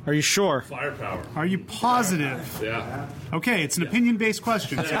Raccoon. Are you sure? Firepower. Are you positive? Yeah. Okay, it's an opinion-based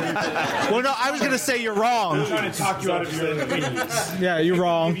question. Well, no, I was going to say you're wrong. I'm trying to talk you out of your opinions. Yeah, you're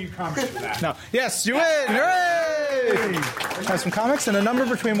wrong. Give you comments for that. No. Yes, you win. Hooray! Have some comics and a number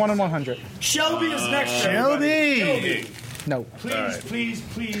between 1 and 100. Shelby is next. Shelby. No. Please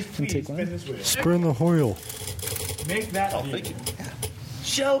take one. spin this wheel. Spin the wheel. Make that. Oh, thank you.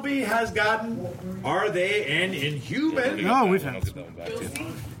 Shelby has gotten. Are they an Inhuman? Oh, we've had.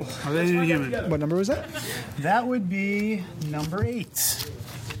 Are they Inhuman? What number was that? That would be number 8.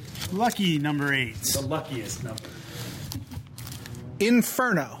 Lucky number 8. The luckiest number.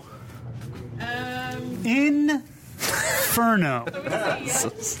 Inferno. Inferno.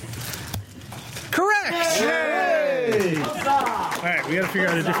 Correct. Yay! All right, we got to figure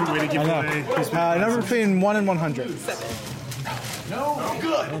out a different way to give away. Number between 1 and 100. No, I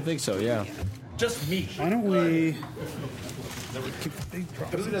good. don't think so, yeah. Just me. Why don't we? I think.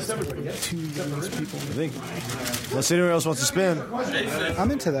 Unless anyone else wants to spin.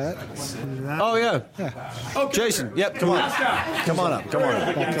 I'm into that. Oh, yeah. Jason, yep, come on. Come on up, come on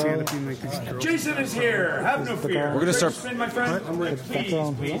up. Jason is here. Have no fear. We're gonna start- Spin, my friend. Please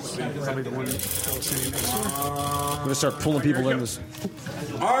spin. We're going to start pulling people in this.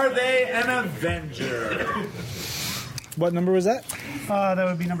 Are they an Avenger? What number was that? That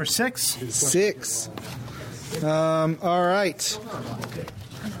would be number 6. 6. All right.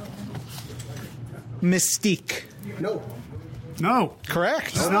 Mystique. No. Correct.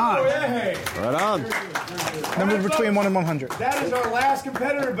 It's not. Oh, hey. Right on. Number between 1 and 100. That is our last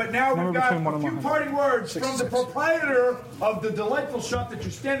competitor, but now we've got between 1 a and few 100. parting words from the proprietor of the delightful shop that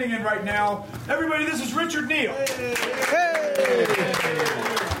you're standing in right now. Everybody, this is Richard Neal.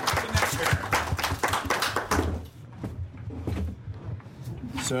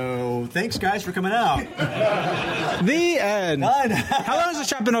 So, thanks, guys, for coming out. The end. Done. How long has the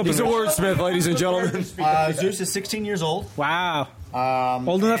shop been open? He's a wordsmith, ladies and gentlemen. Zeus is 16 years old. Wow.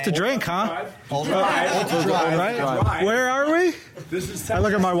 Old enough to drink, huh? Old enough to drive. Right? Where are we? This is I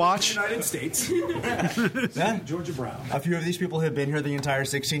look at my watch. United States. Yeah. Georgia Brown. A few of these people have been here the entire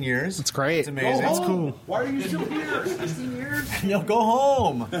 16 years. It's great. It's amazing. That's cool. Why are you still here? 16 years? Yo, go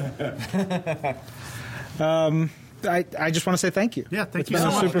home. I just want to say thank you. Yeah, thank It's you been so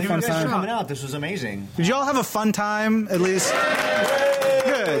a much. super fun Thanks for time. coming out. This was amazing. Did you all have a fun time, at least?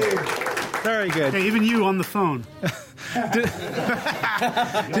 Good. Very good. Hey, even you on the phone.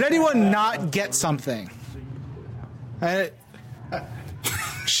 Did anyone not get something?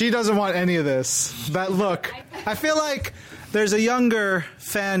 She doesn't want any of this. But look, I feel like there's a younger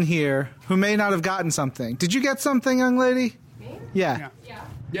fan here who may not have gotten something. Did you get something, young lady? Me? Yeah.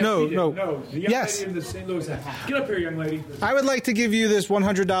 Yes, No. The young Yes. lady in the St. Louis hat. Get up here, young lady. I would like to give you this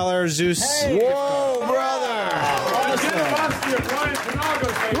 $100 Zeus. Whoa, brother!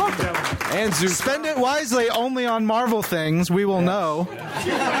 And Zeus. Spend it wisely only on Marvel things. We will know.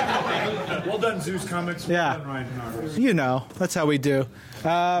 Well done, Zeus Comics. Well Yeah. done, Ryan Penagos. You know. That's how we do. Did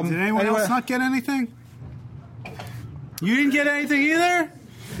anyone else not get anything? You didn't get anything either?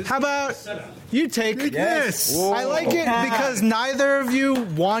 How about you take this? Whoa. I like it because neither of you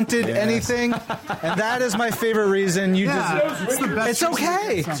wanted anything, and that is my favorite reason. You just, it's the best. it's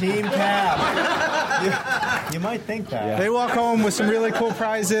okay. Team Cap. You might think that. They walk home with some really cool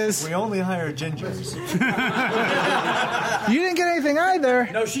prizes. We only hire gingers. You didn't get anything either.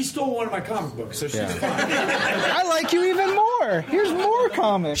 No, she stole one of my comic books, so she's fine. I like you even more. more. Here's more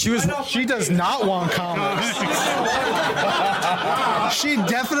comics. She does not want comics. She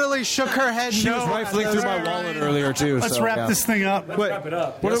definitely shook her head. She was rifling through my wallet earlier too. Let's so, wrap yeah. this thing up. What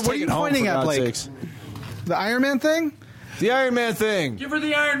are you pointing at, Blake? The Iron Man thing? The Iron Man thing. Give her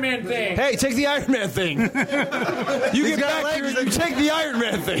the Iron Man thing. Hey, take the Iron Man thing. You get back here and you take the Iron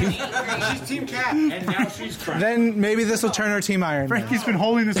Man thing. She's Team Cap, and now she's crying. Then maybe this will turn her Team Iron Man. Frankie's been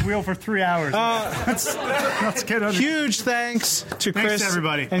holding this wheel for 3 hours. Let's get on. Huge thanks to Chris,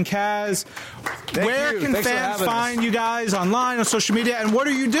 everybody, and Kaz. Where you. can Thanks for fans having find us. you guys online on social media? And what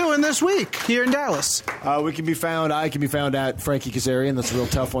are you doing this week here in Dallas? I can be found at Frankie Kazarian. That's a real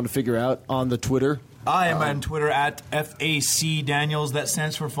tough one to figure out on the Twitter. I am on Twitter at FAC Daniels. That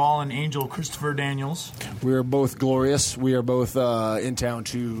stands for Fallen Angel Christopher Daniels. We are both glorious. We are both in town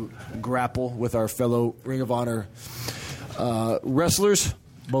to grapple with our fellow Ring of Honor wrestlers,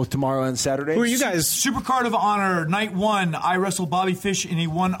 both tomorrow and Saturday. Who are you guys? Supercard of Honor, Night 1. I wrestle Bobby Fish in a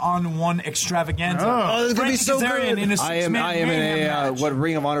one-on-one extravaganza. Oh, this is going to be so good. In a I am in match. what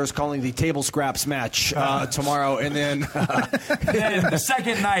Ring of Honor is calling the table scraps match tomorrow, and then Then the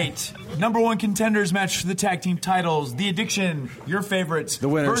second night, number 1 contenders match for the tag team titles. The Addiction, your favorites, the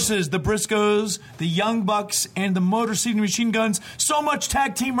winners, versus the Briscoes, the Young Bucks, and the Motor City Machine Guns. So much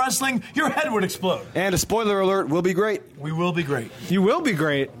tag team wrestling, your head would explode. And a spoiler alert, we'll be great. We will be great. You will be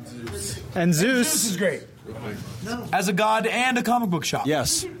great. And Zeus is great. As a god and a comic book shop.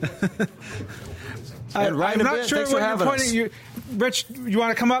 Yes. I'm not sure what you're pointing. Rich, you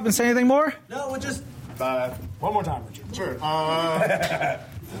want to come up and say anything more? No, we'll just. One more time, Richard. Sure.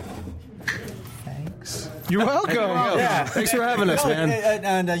 You're welcome. Yeah. Thanks for having us, man.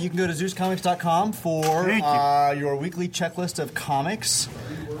 And you can go to ZeusComics.com for your weekly checklist of comics,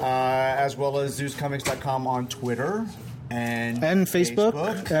 as well as ZeusComics.com on Twitter. And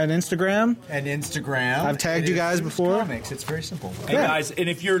Facebook and Instagram. I've tagged you guys before. Comics. It's very simple. Hey guys, and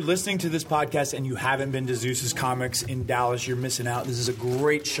if you're listening to this podcast and you haven't been to Zeus's Comics in Dallas, you're missing out. This is a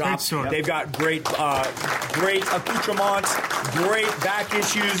great shop. Great store. They've got great accoutrements, great back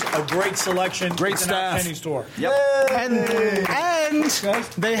issues, a great selection. Great it's staff. An outstanding store. Yep. And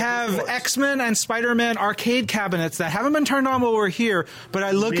they have X-Men and Spider-Man arcade cabinets that haven't been turned on while we're here, but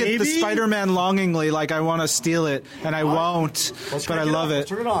I look at the Spider-Man longingly like I want to steal it, and I won't, but I love it.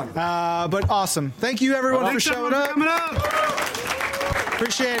 Turn it on. But awesome. Thank you, everyone, for showing up. Coming up.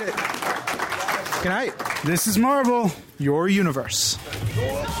 Appreciate it. Good night. This is Marvel. Your universe.